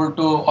are able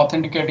to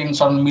authenticate in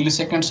some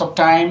milliseconds of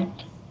time,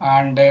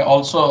 and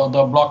also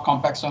the block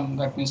compaction,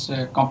 that means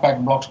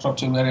compact block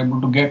structure, we are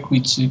able to get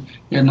which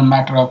in a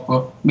matter of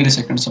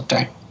milliseconds of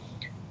time.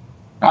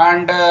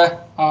 And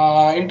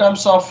in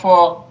terms of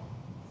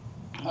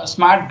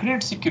smart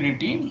grid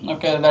security,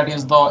 okay, that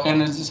is the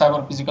energy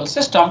cyber physical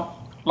system,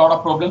 a lot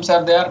of problems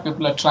are there.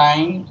 People are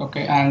trying,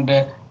 okay, and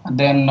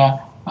then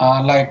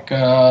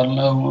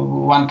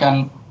one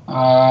can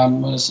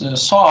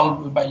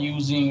solve by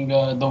using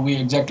the way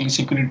exactly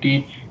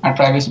security and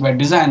privacy by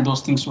design.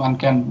 Those things one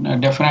can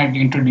definitely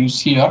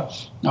introduce here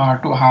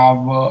to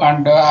have,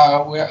 and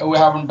we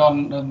haven't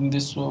done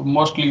this.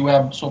 Mostly we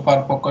have so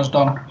far focused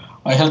on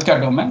healthcare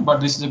domain, but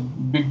this is a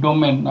big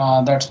domain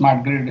that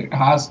smart grid it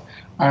has,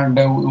 and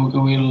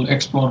we will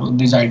explore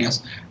these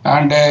ideas.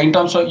 And in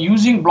terms of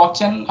using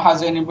blockchain,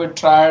 has anybody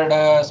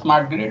tried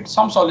smart grid?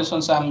 Some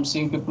solutions I'm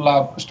seeing people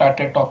have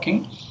started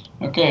talking,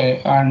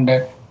 okay, and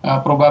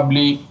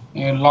probably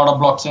a lot of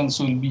blockchains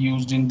will be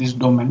used in this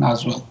domain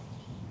as well.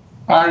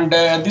 And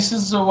this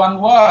is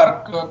one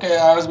work, okay,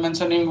 I was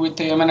mentioning with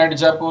the MNIT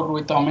Jaipur,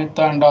 with Amit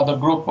and other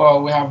group,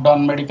 we have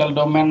done medical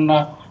domain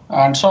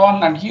and so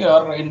on. And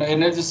here in the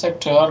energy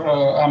sector,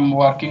 I'm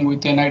working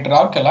with NIT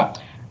Rourkela.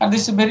 And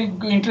this is a very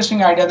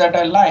interesting idea that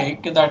I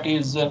like, that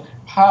is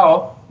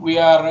how we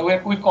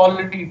call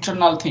it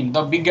eternal thing.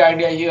 The big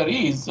idea here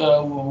is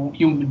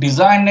you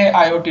design a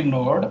IoT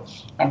node,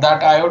 and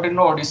that IoT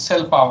node is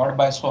self-powered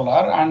by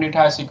solar, and it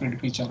has security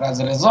feature. As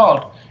a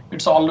result,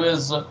 it's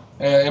always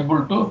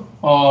able to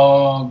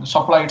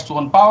supply its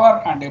own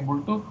power and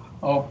able to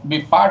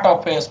be part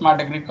of a smart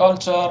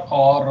agriculture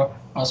or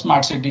a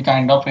smart city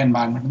kind of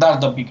environment.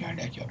 That's the big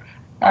idea here.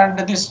 And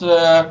this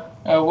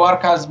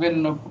work has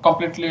been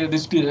completely,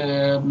 this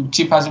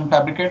chip has been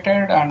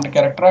fabricated and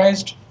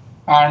characterized,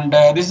 and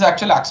this is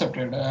actually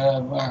accepted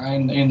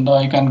in the,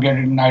 you can get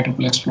it in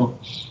IEEE Explore.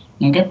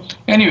 Okay.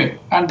 Anyway,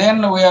 and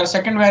then we are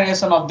second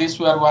variation of this,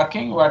 we are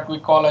working what we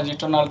call as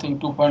Eternal Thing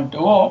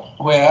 2.0,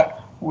 where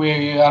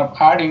we are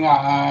adding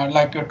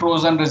like a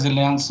Trojan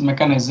resilience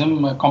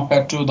mechanism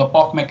compared to the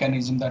POP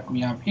mechanism that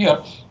we have here,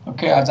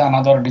 okay, as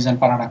another design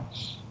paradigm.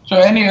 So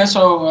anyway,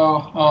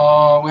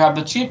 so we have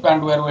the chip,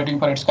 and we are waiting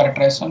for its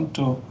characterization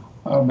to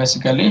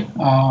basically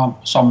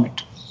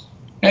submit.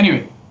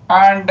 Anyway,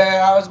 and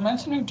I was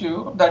mentioning to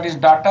you that is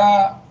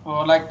data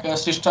like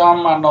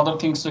system and other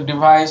things,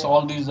 device,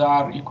 all these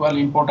are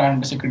equally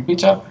important secret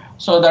feature.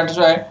 So that is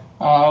why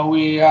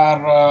we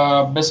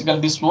are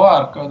basically this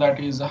work, that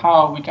is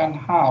how we can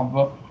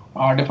have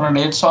different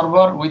edge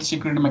server with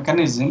security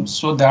mechanisms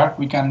so that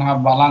we can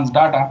have balanced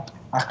data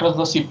across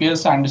the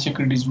CPS and the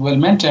security is well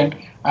maintained,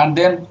 and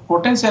then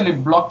potentially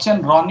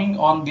blockchain running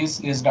on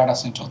these edge data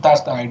centers.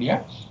 That's the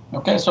idea.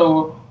 Okay,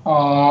 so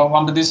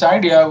under this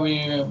idea,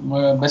 we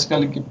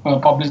basically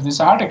published this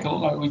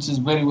article, which is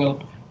very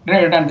well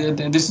read,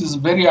 and this is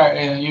very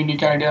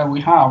unique idea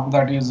we have.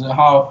 That is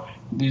how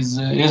these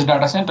edge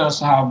data centers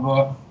have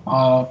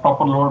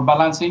proper load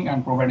balancing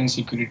and providing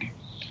security.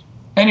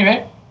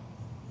 Anyway,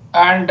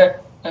 and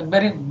a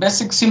very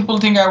basic simple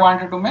thing I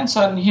wanted to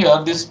mention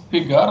here, this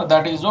figure,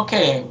 that is,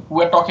 okay,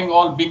 we're talking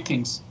all big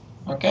things,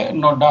 okay,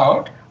 no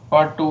doubt,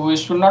 but we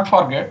should not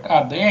forget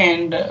at the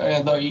end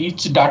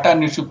each data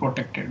needs to be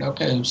protected.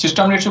 Okay,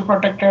 system needs to be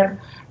protected,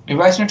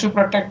 device needs to be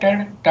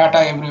protected, data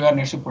everywhere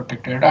needs to be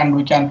protected, and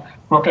we can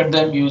protect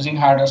them using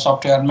hardware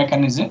software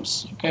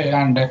mechanisms. Okay,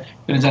 and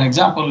here is an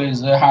example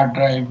is a hard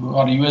drive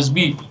or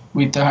USB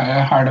with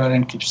a hardware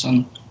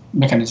encryption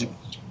mechanism.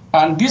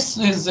 And this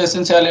is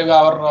essentially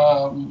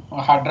our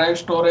hard drive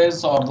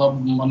storage or the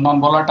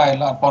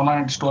non-volatile or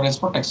permanent storage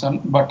protection.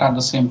 But at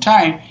the same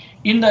time,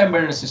 in the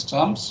embedded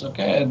systems,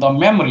 okay, the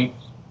memory,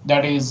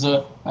 that is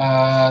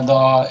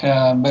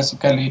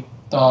basically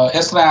the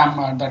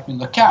SRAM, that means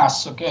the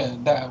cache, okay,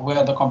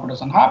 where the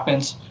computation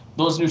happens,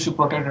 those need to be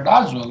protected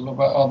as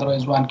well.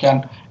 Otherwise, one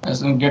can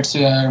get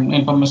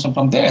information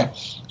from there.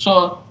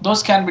 So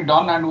those can be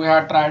done, and we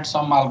have tried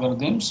some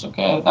algorithms.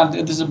 Okay, and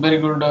this is a very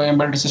good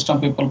embedded system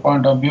people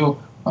point of view,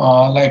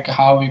 like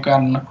how we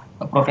can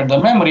protect the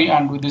memory.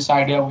 And with this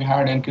idea, we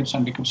had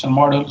encryption decryption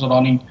modules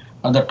running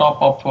at the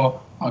top of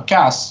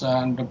cache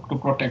and to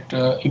protect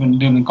even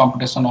during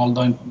computation all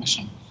the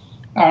information.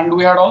 And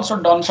we had also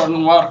done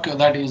certain work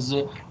that is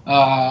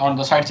on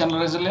the side channel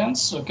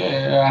resilience.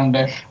 Okay, and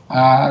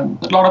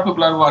a lot of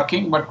people are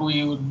working, but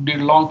we did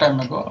a long time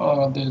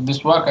ago.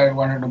 This work I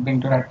wanted to bring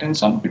to your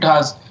attention. It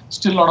has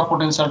still a lot of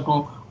potential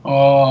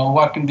to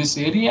work in this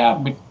area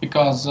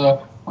because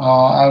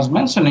I was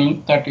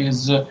mentioning that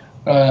is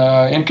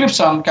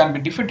encryption can be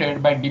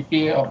defeated by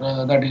DPA,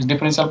 or that is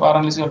differential power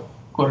analysis or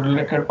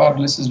correlated power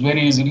analysis,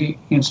 very easily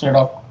instead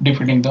of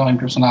defeating the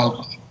encryption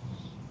algorithm.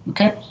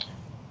 Okay,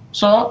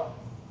 so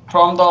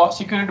from the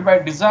security by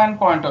design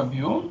point of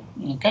view,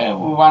 okay,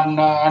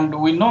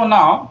 and we know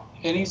now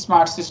any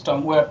smart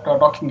system we are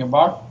talking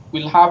about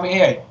will have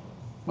AI.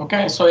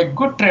 Okay, so a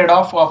good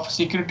trade-off of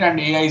security and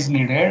AI is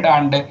needed,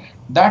 and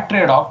that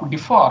trade-off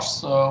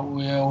differs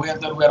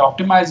whether we are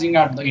optimizing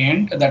at the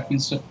end. That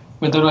means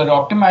whether we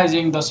are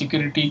optimizing the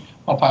security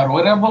of our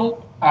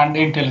wearable and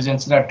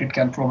intelligence that it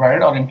can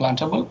provide or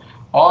implantable,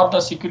 or the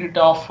security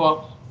of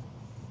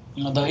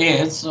the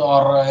edge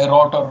or a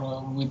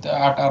router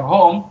at our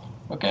home.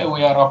 Okay,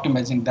 we are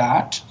optimizing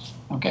that.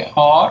 Okay,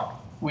 or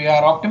we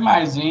are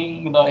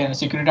optimizing the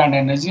security and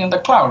energy in the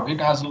cloud. It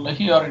has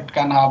here, it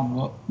can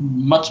have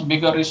much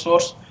bigger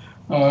resource,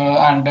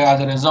 and as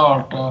a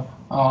result, a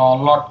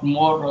lot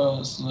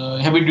more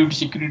heavy-duty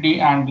security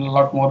and a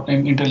lot more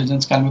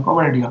intelligence can be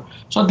provided here.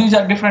 So these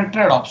are different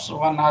trade-offs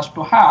one has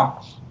to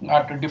have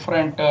at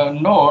different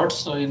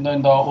nodes in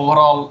the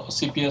overall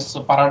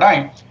CPS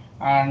paradigm,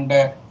 and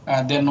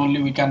then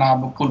only we can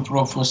have a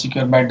foolproof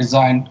secure by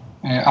design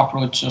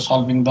approach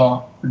solving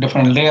the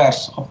different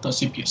layers of the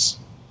CPS.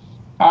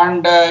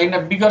 And in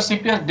a bigger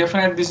CPS,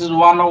 definitely this is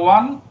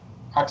 101,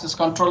 access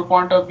control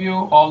point of view,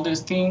 all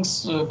these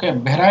things, okay,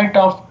 variety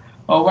of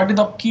what is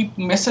the key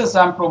message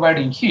I'm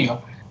providing here.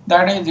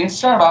 That is,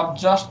 instead of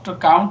just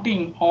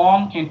counting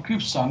on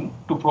encryption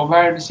to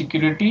provide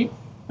security,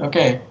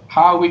 okay,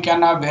 how we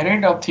can have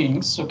variety of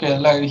things, okay,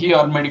 like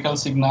here medical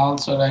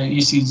signals,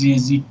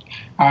 ECGs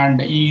and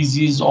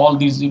EEGs, all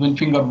these, even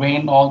finger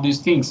vein, all these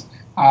things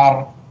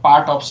are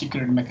part of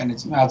security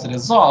mechanism. As a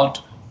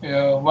result,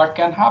 what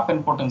can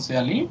happen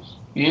potentially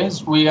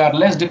is we are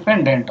less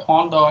dependent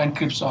on the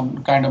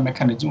encryption kind of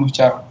mechanism, which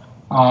are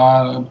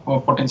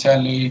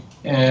potentially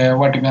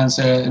what you can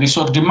say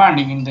resource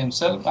demanding in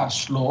themselves, are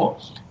slow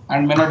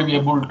and may not be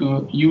able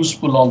to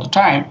useful all the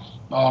time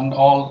on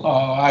all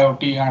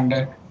IoT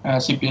and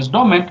CPS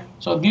domain.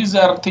 So these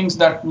are things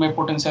that may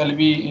potentially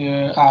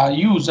be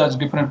used as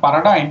different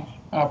paradigm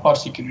for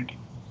security.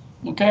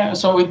 Okay,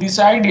 so with this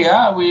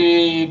idea,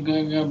 we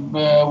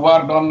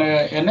worked on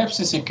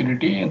NFC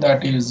security,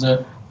 that is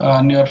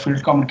near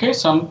field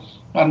communication,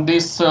 and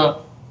this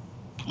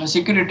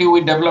security we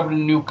developed a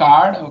new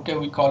card. Okay,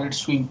 we call it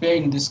Swing Pay.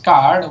 In this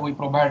card, we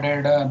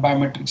provided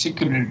biometric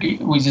security,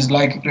 which is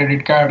like a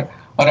credit card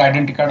or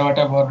identity card,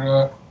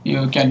 whatever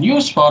you can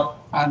use for.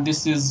 And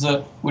this is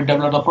we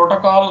developed a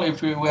protocol.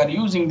 If we are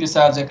using this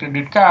as a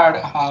credit card,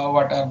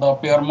 what are the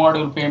pair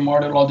module, pay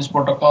module, all these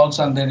protocols,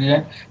 and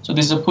then so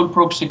this is a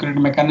foolproof security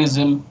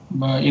mechanism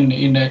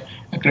in a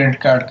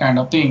credit card kind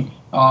of thing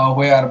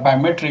where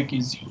biometric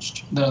is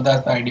used.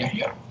 That's the idea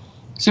here.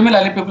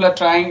 Similarly, people are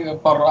trying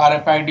for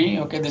RFID.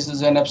 Okay, this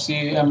is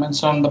NFC. I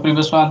mentioned the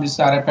previous one. This is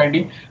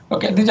RFID.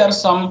 Okay, these are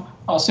some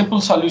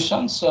simple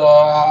solutions.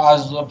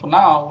 As of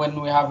now,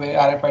 when we have a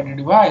RFID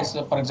device,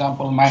 for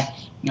example, my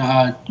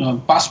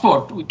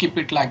passport, we keep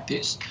it like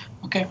this.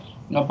 Okay,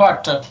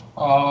 But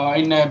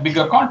in a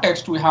bigger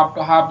context, we have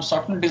to have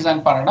certain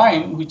design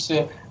paradigm, which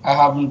I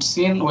haven't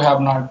seen, we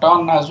have not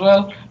done as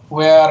well,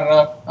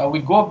 where we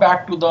go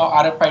back to the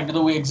RFID,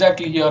 the way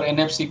exactly here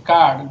NFC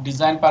card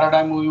design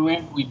paradigm we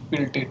went, we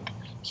built it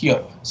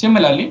here.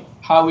 Similarly,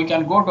 how we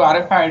can go to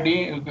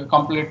RFID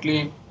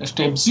completely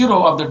step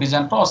 0 of the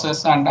design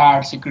process and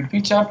add secret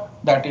feature,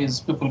 that is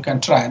people can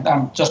try.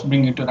 I'm just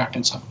bringing it to your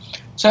attention.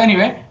 So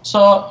anyway, so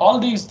all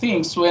these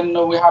things when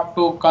we have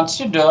to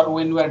consider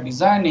when we are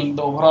designing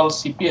the overall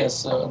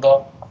CPS,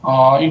 the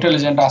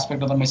intelligent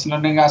aspect of the machine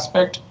learning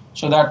aspect,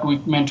 so that we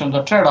maintain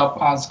the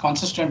trade-off as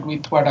consistent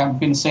with what I've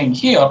been saying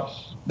here.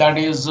 That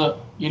is,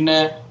 in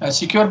a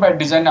secure by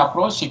design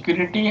approach,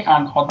 security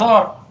and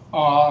other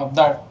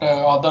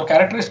other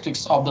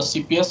characteristics of the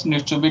CPS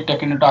needs to be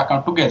taken into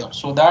account together,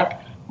 so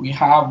that we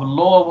have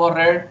low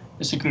overhead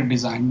security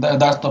design.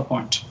 That's the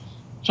point.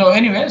 So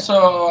anyway,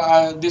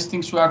 so these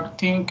things we have to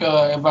think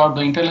about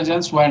the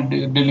intelligence when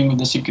dealing with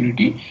the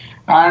security.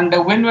 And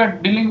when we are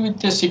dealing with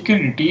the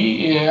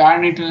security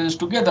and intelligence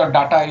together,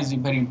 data is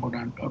very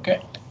important.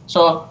 Okay,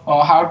 so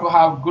how to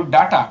have good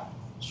data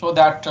so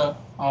that the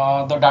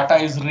data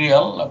is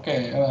real.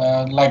 Okay,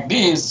 like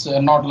this,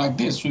 not like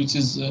this, which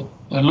is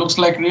looks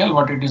like real,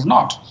 but it is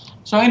not.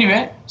 So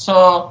anyway,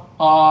 so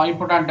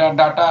important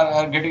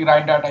data, getting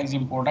right data is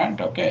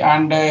important. Okay,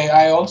 and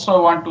I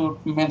also want to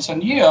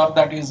mention here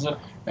that is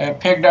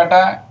fake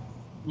data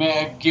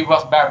may give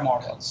us bad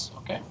models.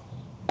 Okay,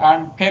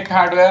 and fake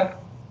hardware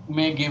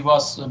may give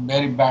us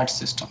very bad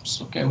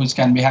systems. Okay, which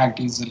can be hacked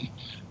easily.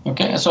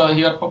 Okay, so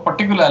here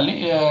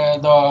particularly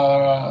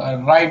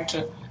the right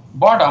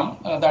bottom,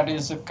 that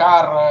is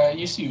car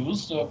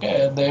issues.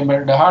 Okay, the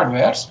embedded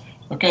hardwares.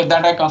 Okay,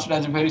 that I consider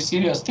as a very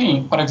serious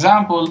thing. For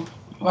example,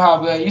 you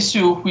have an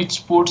issue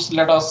which puts,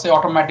 let us say,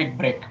 automatic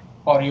brake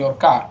for your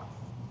car.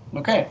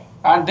 Okay,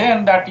 and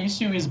then that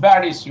issue is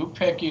bad issue,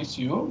 fake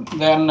issue.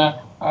 Then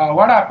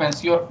what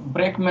happens? Your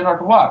brake may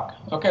not work.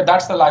 Okay,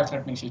 that's the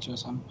life-threatening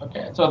situation.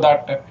 Okay, so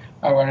that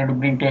I wanted to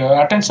bring to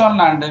your attention.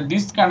 And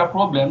these kind of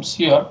problems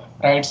here,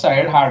 right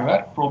side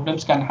hardware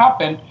problems can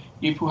happen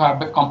if you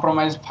have a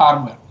compromised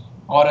firmware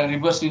or a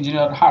reverse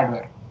engineered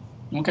hardware.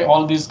 Okay,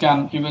 all these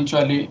can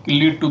eventually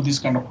lead to these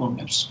kind of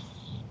problems.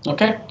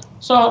 Okay,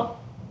 so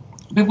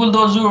people,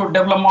 those who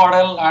develop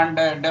model and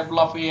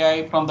develop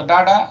AI from the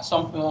data,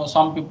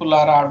 some people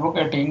are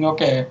advocating,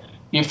 okay,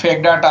 if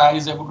fake data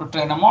is able to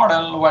train a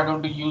model, why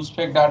don't you use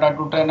fake data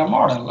to train a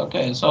model?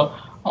 Okay, so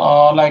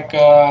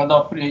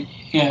the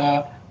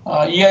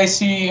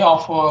EIC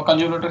of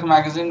Consumer Electronics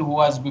magazine, who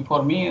was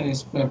before me,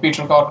 is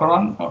Peter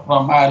Corcoran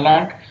from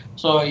Ireland.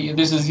 So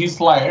this is his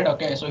slide.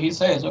 Okay, so he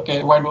says,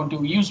 okay, why don't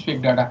you use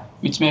fake data,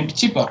 which may be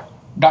cheaper?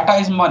 Data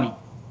is money.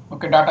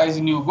 Okay, data is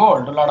new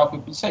gold, a lot of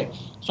people say.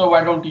 So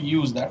why don't you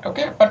use that?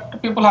 Okay,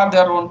 but people have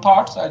their own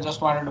thoughts. I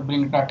just wanted to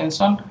bring it to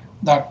attention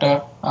that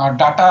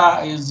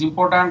data is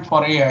important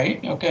for AI.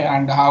 Okay,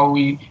 and how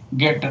we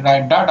get the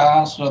right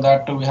data so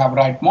that we have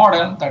right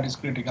model, that is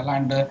critical.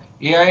 And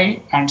AI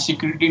and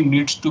security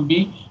needs to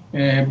be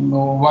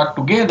work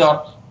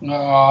together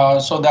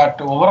so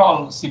that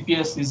overall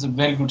CPS is a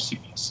very good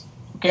CPS.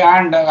 Okay,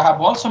 and I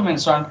have also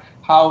mentioned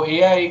how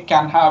AI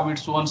can have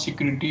its own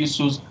security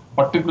issues,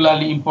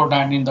 particularly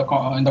important in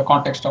the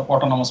context of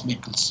autonomous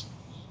vehicles.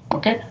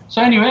 Okay,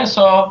 so anyway,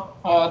 so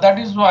that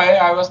is why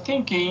I was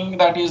thinking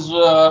that is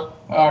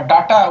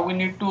data, we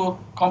need to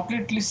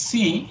completely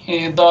see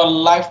the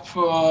life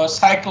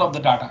cycle of the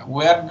data,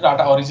 where the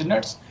data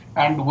originates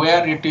and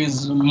where it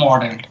is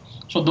modeled.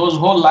 So those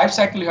whole life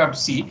cycle you have to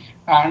see,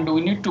 and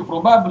we need to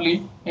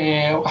probably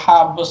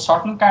have a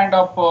certain kind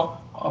of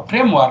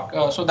framework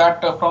so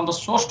that from the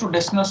source to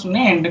destination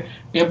end,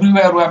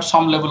 everywhere we have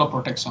some level of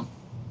protection.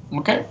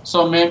 Okay,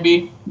 so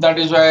maybe that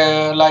is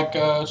why, like,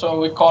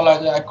 so I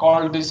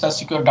call this as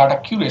secure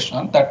data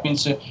curation. That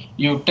means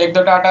you take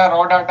the data,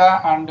 raw data,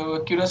 and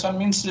curation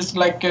means it's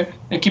like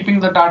keeping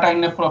the data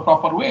in a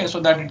proper way so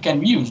that it can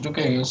be used.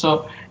 Okay,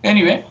 so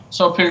anyway,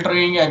 so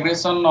filtering,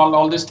 aggregation,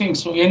 all these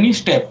things. So any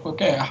step,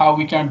 okay, how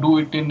we can do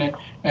it in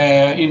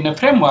a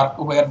framework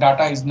where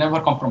data is never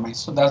compromised.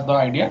 So that's the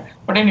idea.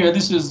 But anyway,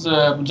 this is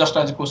just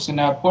as a question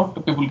I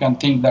put. People can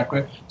think that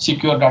way.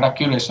 Secure data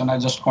curation. I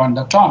just coined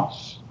the term.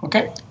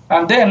 Okay,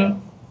 and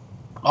then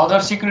other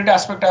security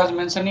aspect I was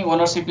mentioning,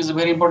 ownership is a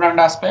very important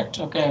aspect.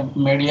 Okay,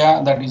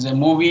 media, that is a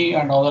movie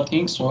and other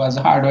things. So as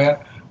a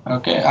hardware,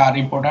 okay, are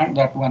important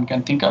that one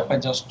can think of. I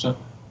just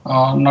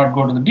not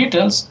go to the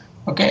details.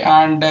 Okay,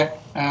 and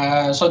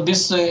so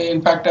this, in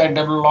fact, I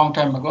developed a long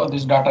time ago.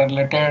 This data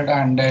related,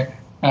 and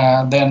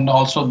then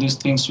also these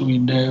things we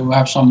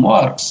have some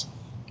works.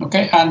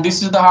 Okay, and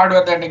this is the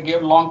hardware that I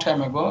gave long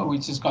time ago,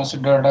 which is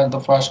considered as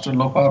the first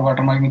low power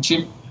watermarking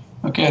chip.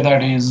 Okay,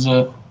 that is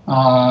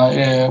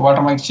a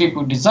watermark chip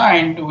we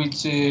designed,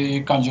 which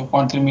consumes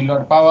 0.3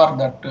 milliwatt power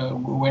that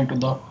went to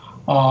the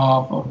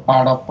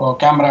part of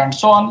camera and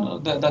so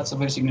on. That's a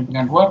very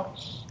significant work.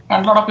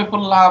 And a lot of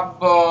people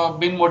have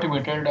been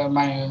motivated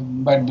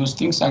by those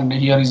things. And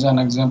here is an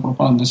example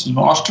from, this is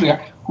from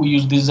Austria, who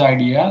use these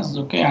ideas.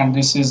 Okay, and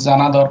this is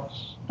another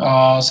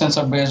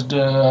sensor-based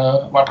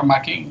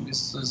watermarking.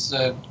 This is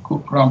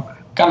from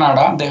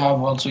Canada. They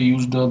have also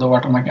used the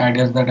watermarking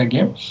ideas that I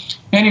gave.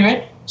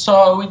 Anyway,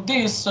 so with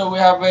this, we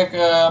have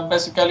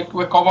basically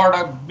we covered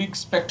a big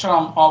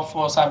spectrum of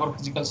cyber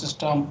physical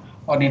system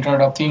or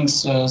Internet of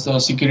Things, the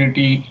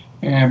security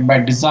by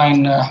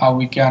design, how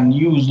we can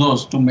use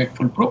those to make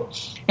foolproof.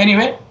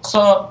 Anyway,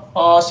 so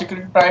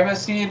security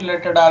privacy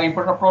related are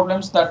important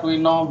problems that we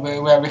know.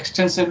 We have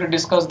extensively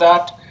discussed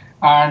that.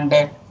 And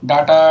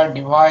data,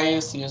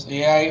 device, yes,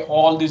 AI,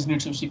 all these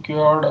needs to be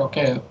secured.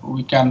 Okay,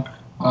 we can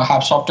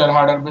have software,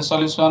 hardware-based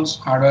solutions.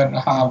 Hardware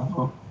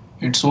have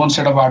its own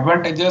set of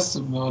advantages,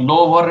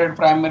 low overhead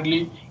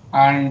primarily,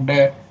 and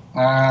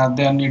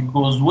then it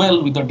goes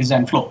well with the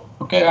design flow.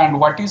 Okay, and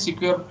what is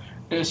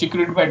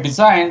security by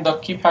design? The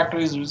key factor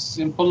is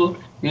simple: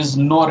 is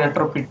no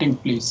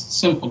retrofitting, please.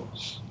 Simple.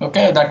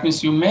 Okay, that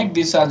means you make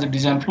this as a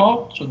design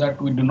flow so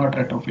that we do not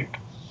retrofit.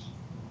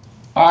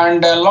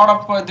 And a lot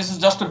of this is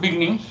just a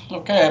beginning.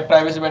 Okay,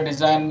 privacy by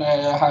design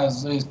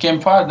came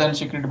first, then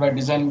security by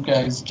design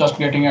is just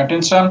getting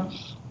attention.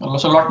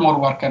 So a lot more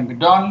work can be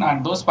done,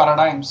 and those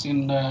paradigms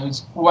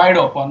is wide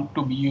open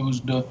to be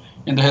used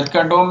in the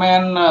healthcare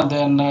domain,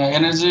 then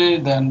energy,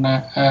 then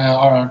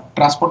or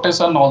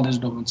transportation, all these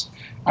domains.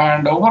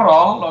 And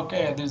overall,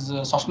 okay, this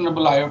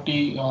sustainable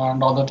IoT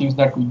and other things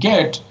that we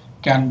get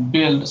can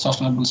build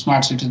sustainable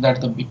smart cities.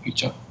 That's the big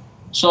picture.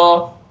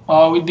 So.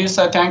 With this,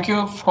 I thank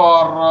you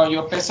for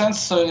your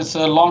patience. It's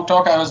a long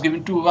talk. I was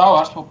given 2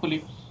 hours.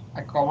 Hopefully,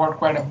 I covered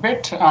quite a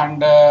bit,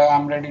 and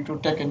I'm ready to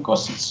take in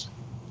questions.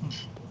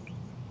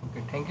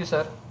 Okay, thank you,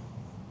 sir.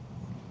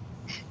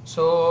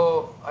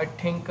 So I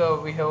think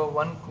we have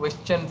one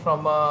question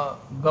from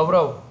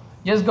Gaurav.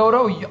 Yes,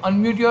 Gaurav, you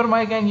unmute your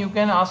mic and you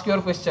can ask your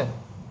question.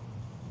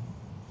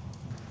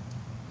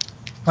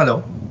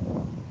 Hello.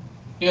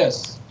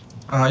 Yes.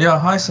 Yeah,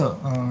 hi, sir.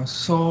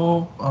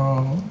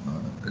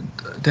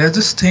 There's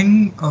this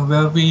thing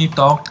where we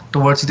talked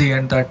towards the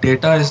end that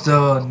data is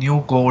the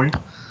new gold.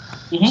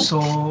 Mm-hmm.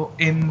 So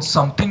in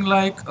something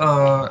like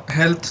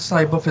health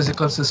cyber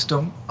physical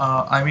system,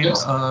 I mean,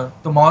 Yes.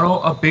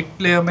 Tomorrow a big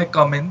player may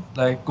come in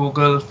like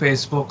Google,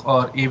 Facebook,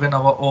 or even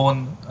our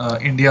own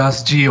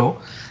India's Geo,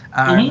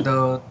 and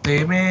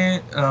they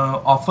may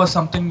offer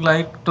something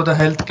like to the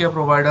healthcare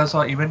providers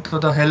or even to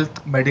the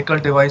health medical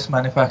device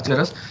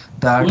manufacturers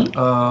that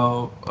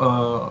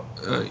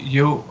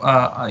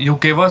you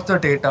give us the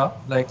data,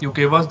 like you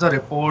give us the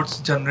reports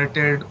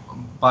generated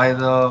by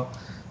the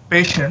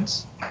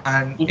patients,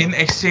 and in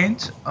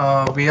exchange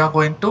we are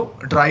going to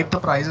drive the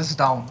prices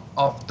down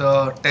of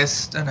the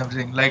test and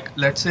everything. Like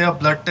let's say a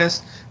blood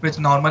test which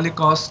normally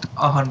costs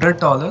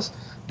 $100,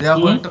 they are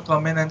going to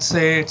come in and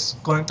say it's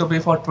going to be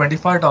for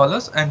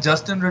 $25, and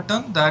just in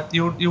return that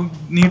you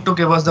need to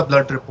give us the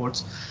blood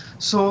reports.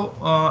 So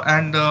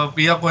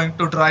we are going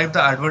to drive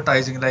the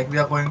advertising, like we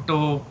are going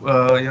to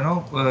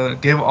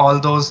give all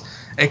those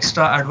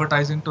extra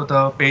advertising to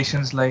the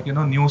patients, like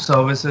new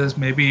services,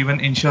 maybe even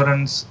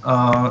insurance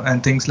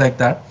and things like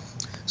that.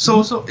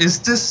 So is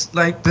this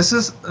like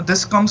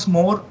this comes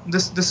more,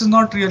 this is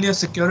not really a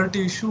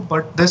security issue,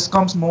 but this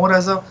comes more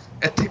as a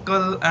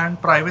ethical and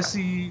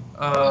privacy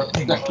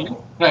thing. Exactly.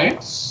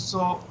 Right.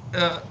 So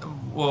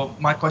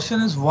my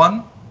question is,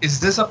 one, is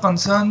this a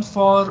concern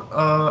for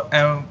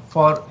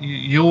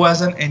you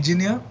as an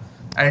engineer?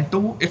 And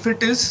two, if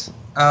it is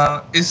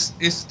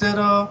there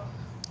a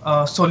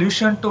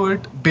solution to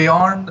it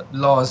beyond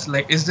laws?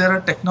 Like, is there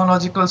a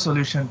technological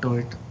solution to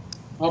it?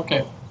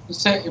 Okay,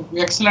 it's an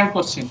excellent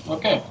question.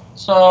 Okay,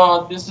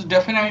 so this is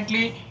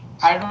definitely,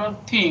 I don't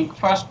think,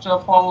 first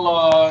of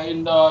all,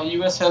 in the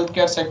US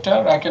healthcare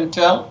sector, I can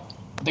tell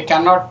they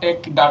cannot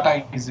take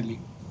data easily.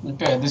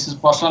 Okay, this is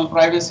personal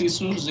privacy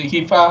issues. The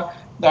HIPAA,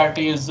 that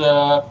is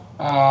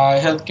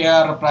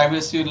Healthcare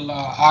Privacy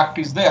Act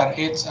is there,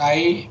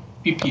 HIPAA,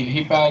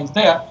 HIPAA is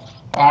there,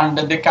 and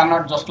they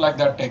cannot just like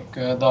that take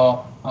the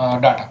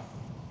data.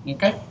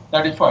 Okay,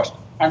 that is first.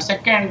 And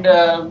second,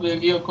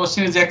 your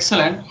question is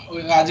excellent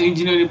as an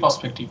engineering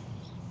perspective.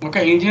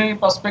 Okay, engineering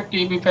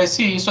perspective, if I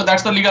see, so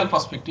that's the legal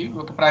perspective.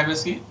 Okay,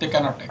 privacy they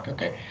cannot take.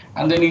 Okay,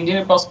 and then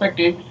engineering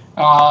perspective,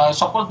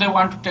 suppose they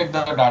want to take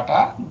the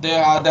data,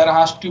 there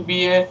has to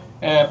be a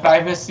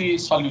privacy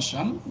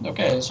solution.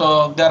 Okay,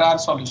 so there are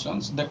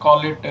solutions. They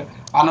call it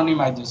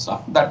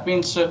anonymization. That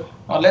means,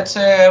 let's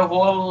say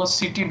whole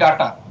city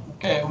data,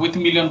 okay, with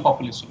million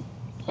population,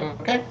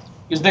 okay,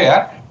 is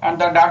there, and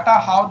the data,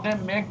 how they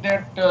make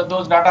that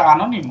those data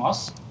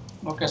anonymous.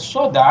 Okay,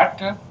 so that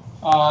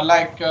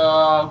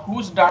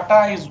whose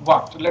data is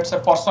what? Let's say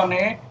person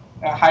A,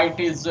 height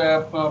is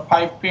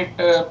 5 feet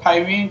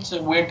 5 inch,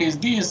 weight is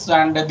this,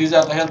 and these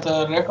are the health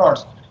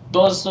records.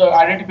 Those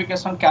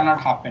identification cannot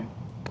happen.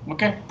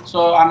 Okay,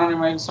 so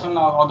anonymization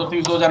or other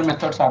things, those are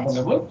methods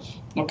available.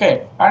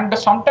 Okay, and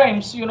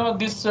sometimes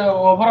this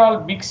overall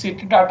big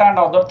city data and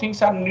other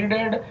things are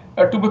needed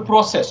to be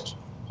processed.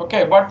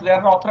 Okay, but they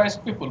are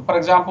authorized people. For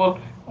example,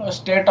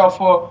 state of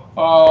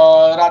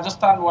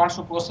Rajasthan wants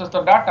to process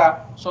the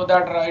data so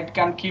that it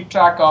can keep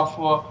track of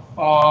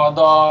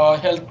the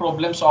health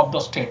problems of the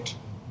state.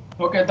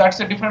 Okay, that's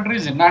a different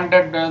reason, and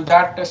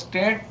that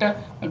state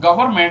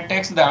government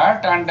takes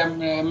that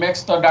and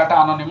makes the data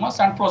anonymous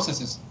and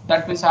processes.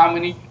 That means how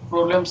many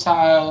problems,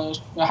 how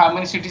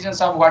many citizens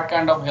have what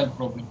kind of health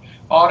problem.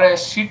 Or a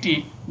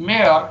city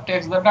mayor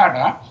takes the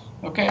data,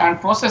 okay,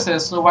 and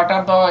processes what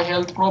are the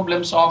health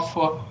problems of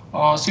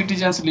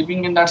citizens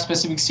living in that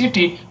specific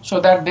city, so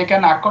that they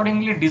can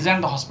accordingly design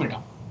the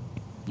hospital.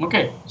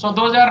 Okay, so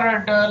those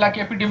are like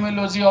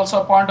epidemiology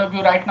also point of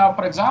view. Right now,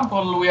 for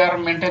example, we are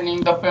maintaining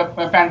the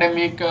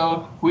pandemic,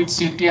 which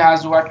city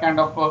has what kind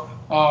of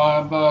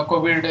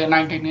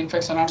COVID-19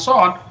 infection and so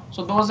on.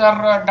 So those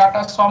are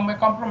data some may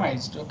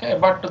compromised. Okay,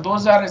 but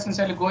those are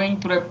essentially going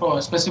through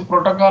a specific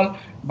protocol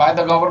by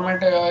the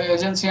government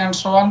agency and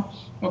so on.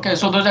 Okay,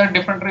 so those are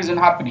different reasons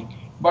happening.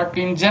 But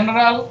in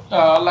general,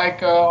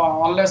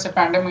 unless a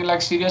pandemic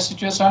like serious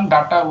situation,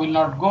 data will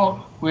not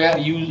go where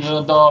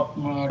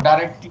the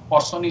direct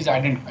person is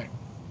identified.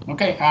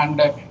 Okay, and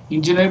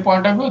engineering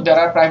point of view, there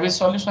are private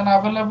solution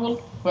available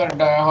where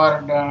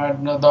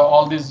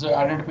all these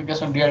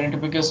identification,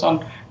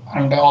 de-identification,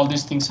 and all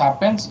these things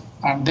happens,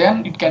 and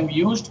then it can be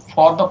used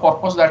for the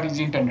purpose that is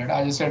intended.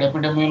 As I said,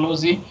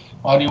 epidemiology,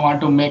 or you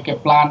want to make a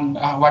plan,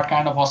 what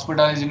kind of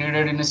hospital is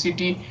needed in a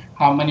city,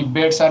 how many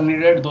beds are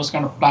needed, those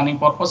kind of planning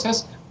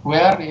purposes,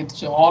 where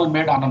it's all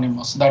made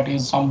anonymous. That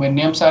is, somewhere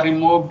names are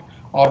removed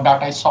or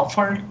data is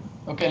shuffled.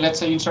 Okay, let's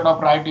say instead of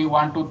writing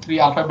 1, 2, 3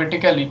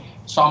 alphabetically,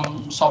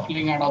 some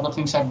shuffling and other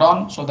things are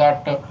done, so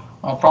that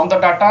from the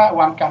data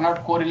one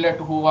cannot correlate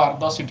who are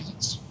the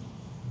citizens.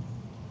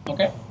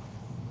 Okay.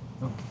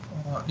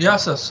 Yeah,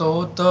 sir.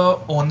 So the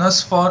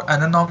onus for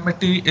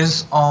anonymity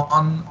is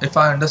on, if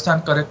I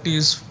understand correctly,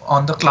 is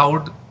on the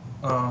cloud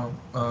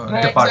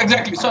department.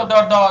 Exactly. So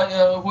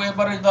the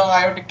whoever is the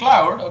IoT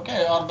cloud,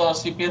 okay, or the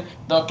CPU,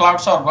 the cloud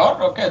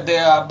server, okay, they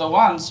are the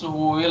ones who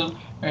will.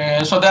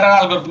 So there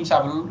are algorithms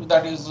available.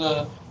 That is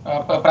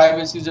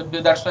privacy.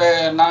 That's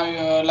why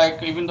now,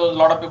 like, even though a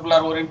lot of people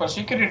are worrying for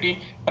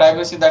security,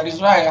 privacy, that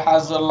is why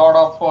has a lot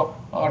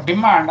of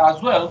demand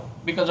as well,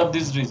 because of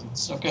these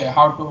reasons. Okay,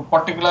 how to,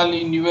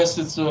 particularly in US,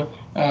 it's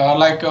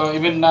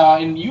even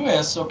in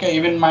US, okay,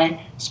 even my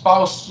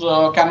spouse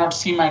cannot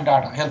see my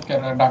data,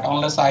 healthcare data,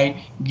 unless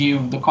I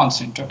give the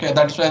consent. Okay,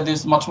 that's why this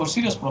is much more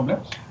serious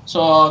problem.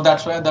 So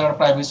that's why there are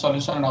private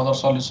solutions and other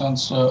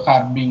solutions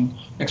are being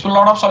explored. A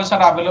lot of solutions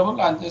are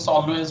available, and it's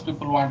always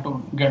people want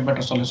to get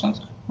better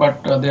solutions,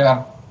 but they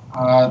are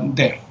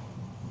there.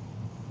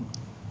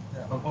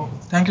 Okay.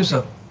 Thank you,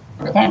 sir.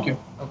 Okay, thank you.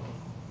 Okay.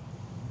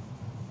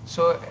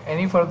 So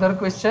any further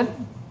question?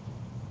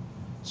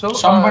 So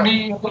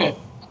somebody, okay,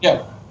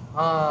 yeah.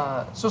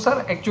 So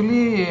sir,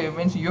 actually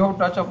means you have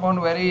touched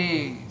upon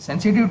very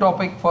sensitive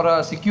topic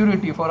for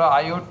security for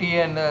IoT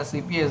and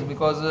CPS,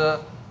 because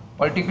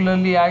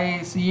particularly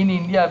I see in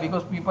India,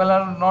 because people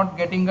are not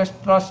getting a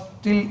trust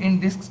still in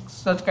this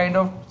such kind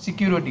of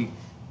security,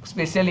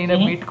 especially in a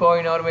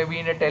Bitcoin or maybe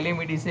in a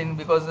telemedicine,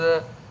 because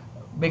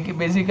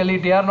basically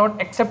they are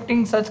not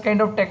accepting such kind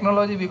of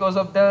technology because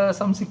of the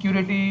some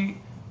security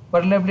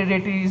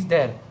vulnerability is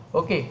there.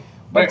 Okay,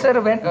 but Right. sir,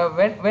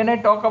 when I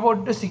talk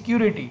about the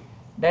security,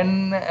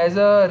 then as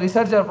a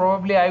researcher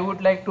probably I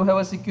would like to have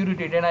a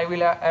security, then I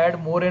will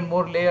add more and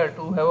more layer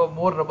to have a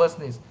more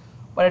robustness,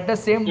 but at the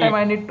same time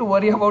I need to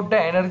worry about the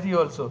energy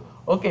also.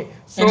 Okay,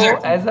 so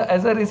Exactly.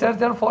 as a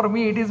researcher, for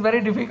me it is very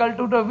difficult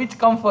to know which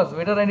comes first,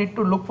 whether I need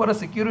to look for a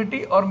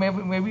security or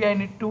maybe I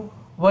need to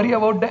worry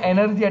about the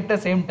energy at the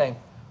same time.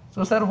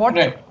 So sir,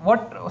 Right.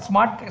 what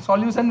smart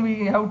solution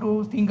we have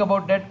to think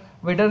about that,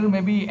 whether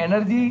maybe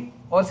energy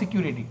or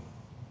security?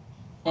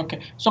 Okay,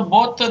 so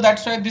both,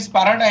 that's why this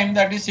paradigm,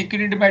 that is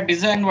security by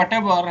design,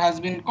 whatever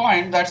has been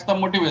coined, that's the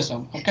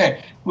motivation.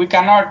 Okay, we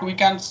cannot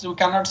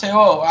say,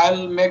 oh,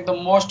 I'll make the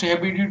most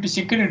heavy duty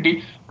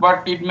security,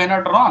 but it may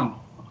not run.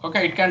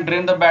 Okay, it can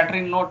drain the battery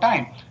in no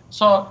time.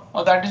 So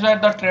that is why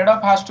the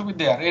trade-off has to be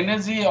there.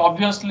 Energy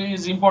obviously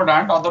is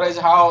important, otherwise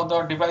how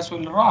the device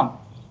will run.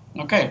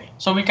 Okay,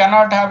 so we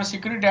cannot have a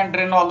security and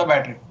drain all the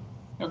battery.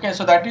 Okay,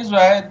 so that is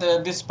why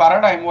this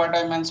paradigm, what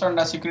I mentioned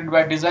as security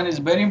by design, is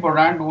very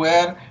important,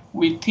 where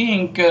we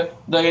think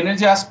the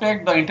energy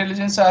aspect, the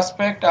intelligence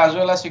aspect, as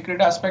well as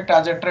security aspect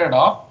as a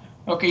trade-off.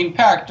 Okay, in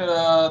fact,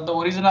 the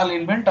original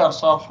inventors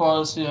of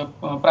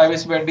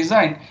privacy by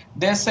design,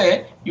 they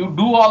say you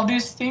do all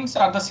these things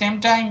at the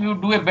same time, you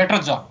do a better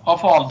job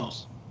of all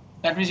those.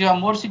 That means you have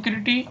more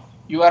security,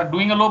 you are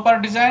doing a low power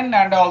design,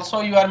 and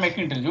also you are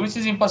making intelligence, which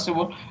is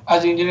impossible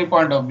as engineering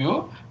point of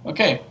view.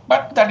 Okay,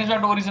 but that is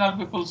what original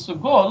people's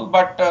goal.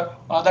 But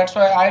that's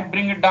why I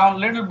bring it down a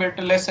little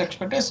bit less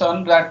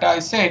expectation, that I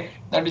say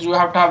that is you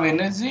have to have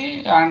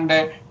energy and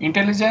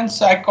intelligence.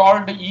 I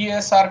called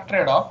ESR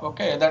trade-off.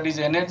 Okay, that is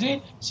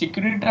energy,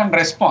 security, and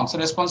response.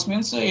 Response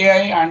means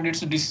AI and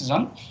its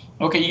decision.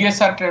 Okay,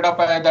 ESR trade-off,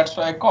 that's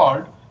why I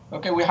called.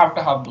 Okay, we have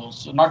to have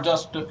those, not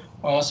just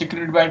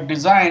security by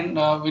design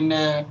in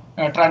a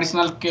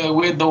traditional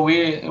way, the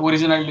way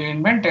originally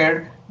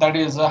invented. That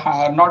is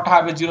not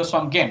have a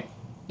zero-sum game.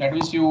 That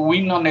means you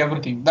win on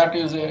everything. That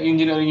is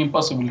engineering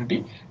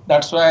impossibility.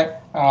 That's why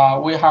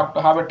we have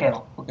to have a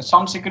trade-off. Okay,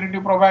 some security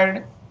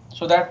provided,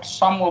 so that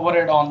some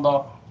overhead on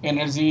the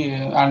energy,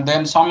 and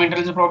then some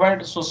intelligence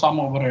provided, so some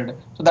overhead.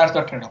 So that's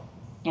the trade-off.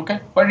 Okay,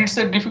 but it's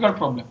a difficult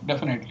problem,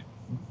 definitely.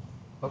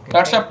 Okay.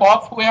 That's a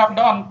POP we have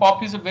done.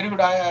 POP is a very good.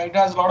 It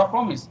has a lot of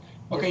promise.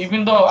 Okay, Yes.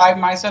 even though I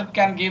myself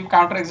can give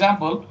counter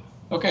example.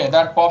 Okay,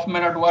 that POP may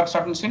not work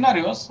certain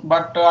scenarios,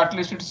 but at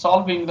least it's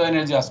solving the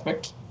energy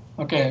aspect.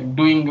 Okay,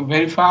 doing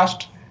very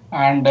fast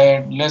and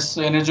less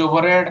energy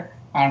overhead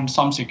and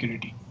some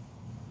security.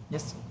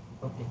 Yes.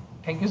 Okay.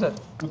 Thank you, sir.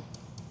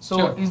 So,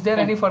 Sure. is there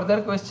Thank any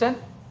further question?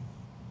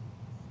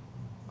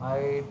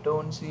 I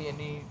don't see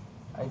any.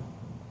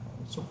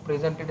 So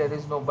presently there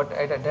is no, but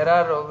there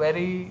are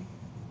very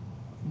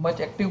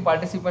much active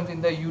participants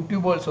in the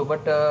YouTube also,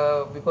 but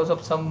because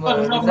of some No,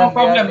 reason no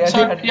problem,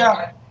 sir.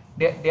 Yeah,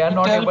 they are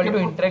not tell able to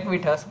people. interact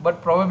with us,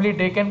 but probably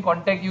they can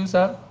contact you,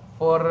 sir,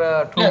 for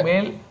through Yeah.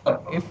 mail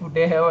if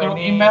they have Through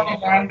any. email,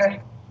 and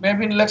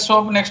maybe let's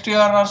hope next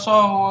year or so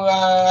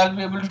I'll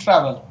be able to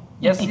travel.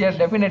 Yes, yeah,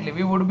 definitely.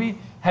 We would be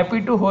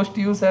happy to host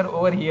you, sir,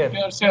 over here.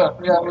 Sure, sure.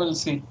 Yeah, we'll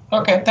see.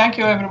 Okay, thank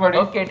you, everybody.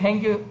 Okay,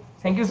 thank you.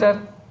 Thank you, sir.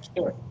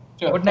 Sure,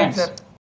 sure. Good night, Thanks. sir.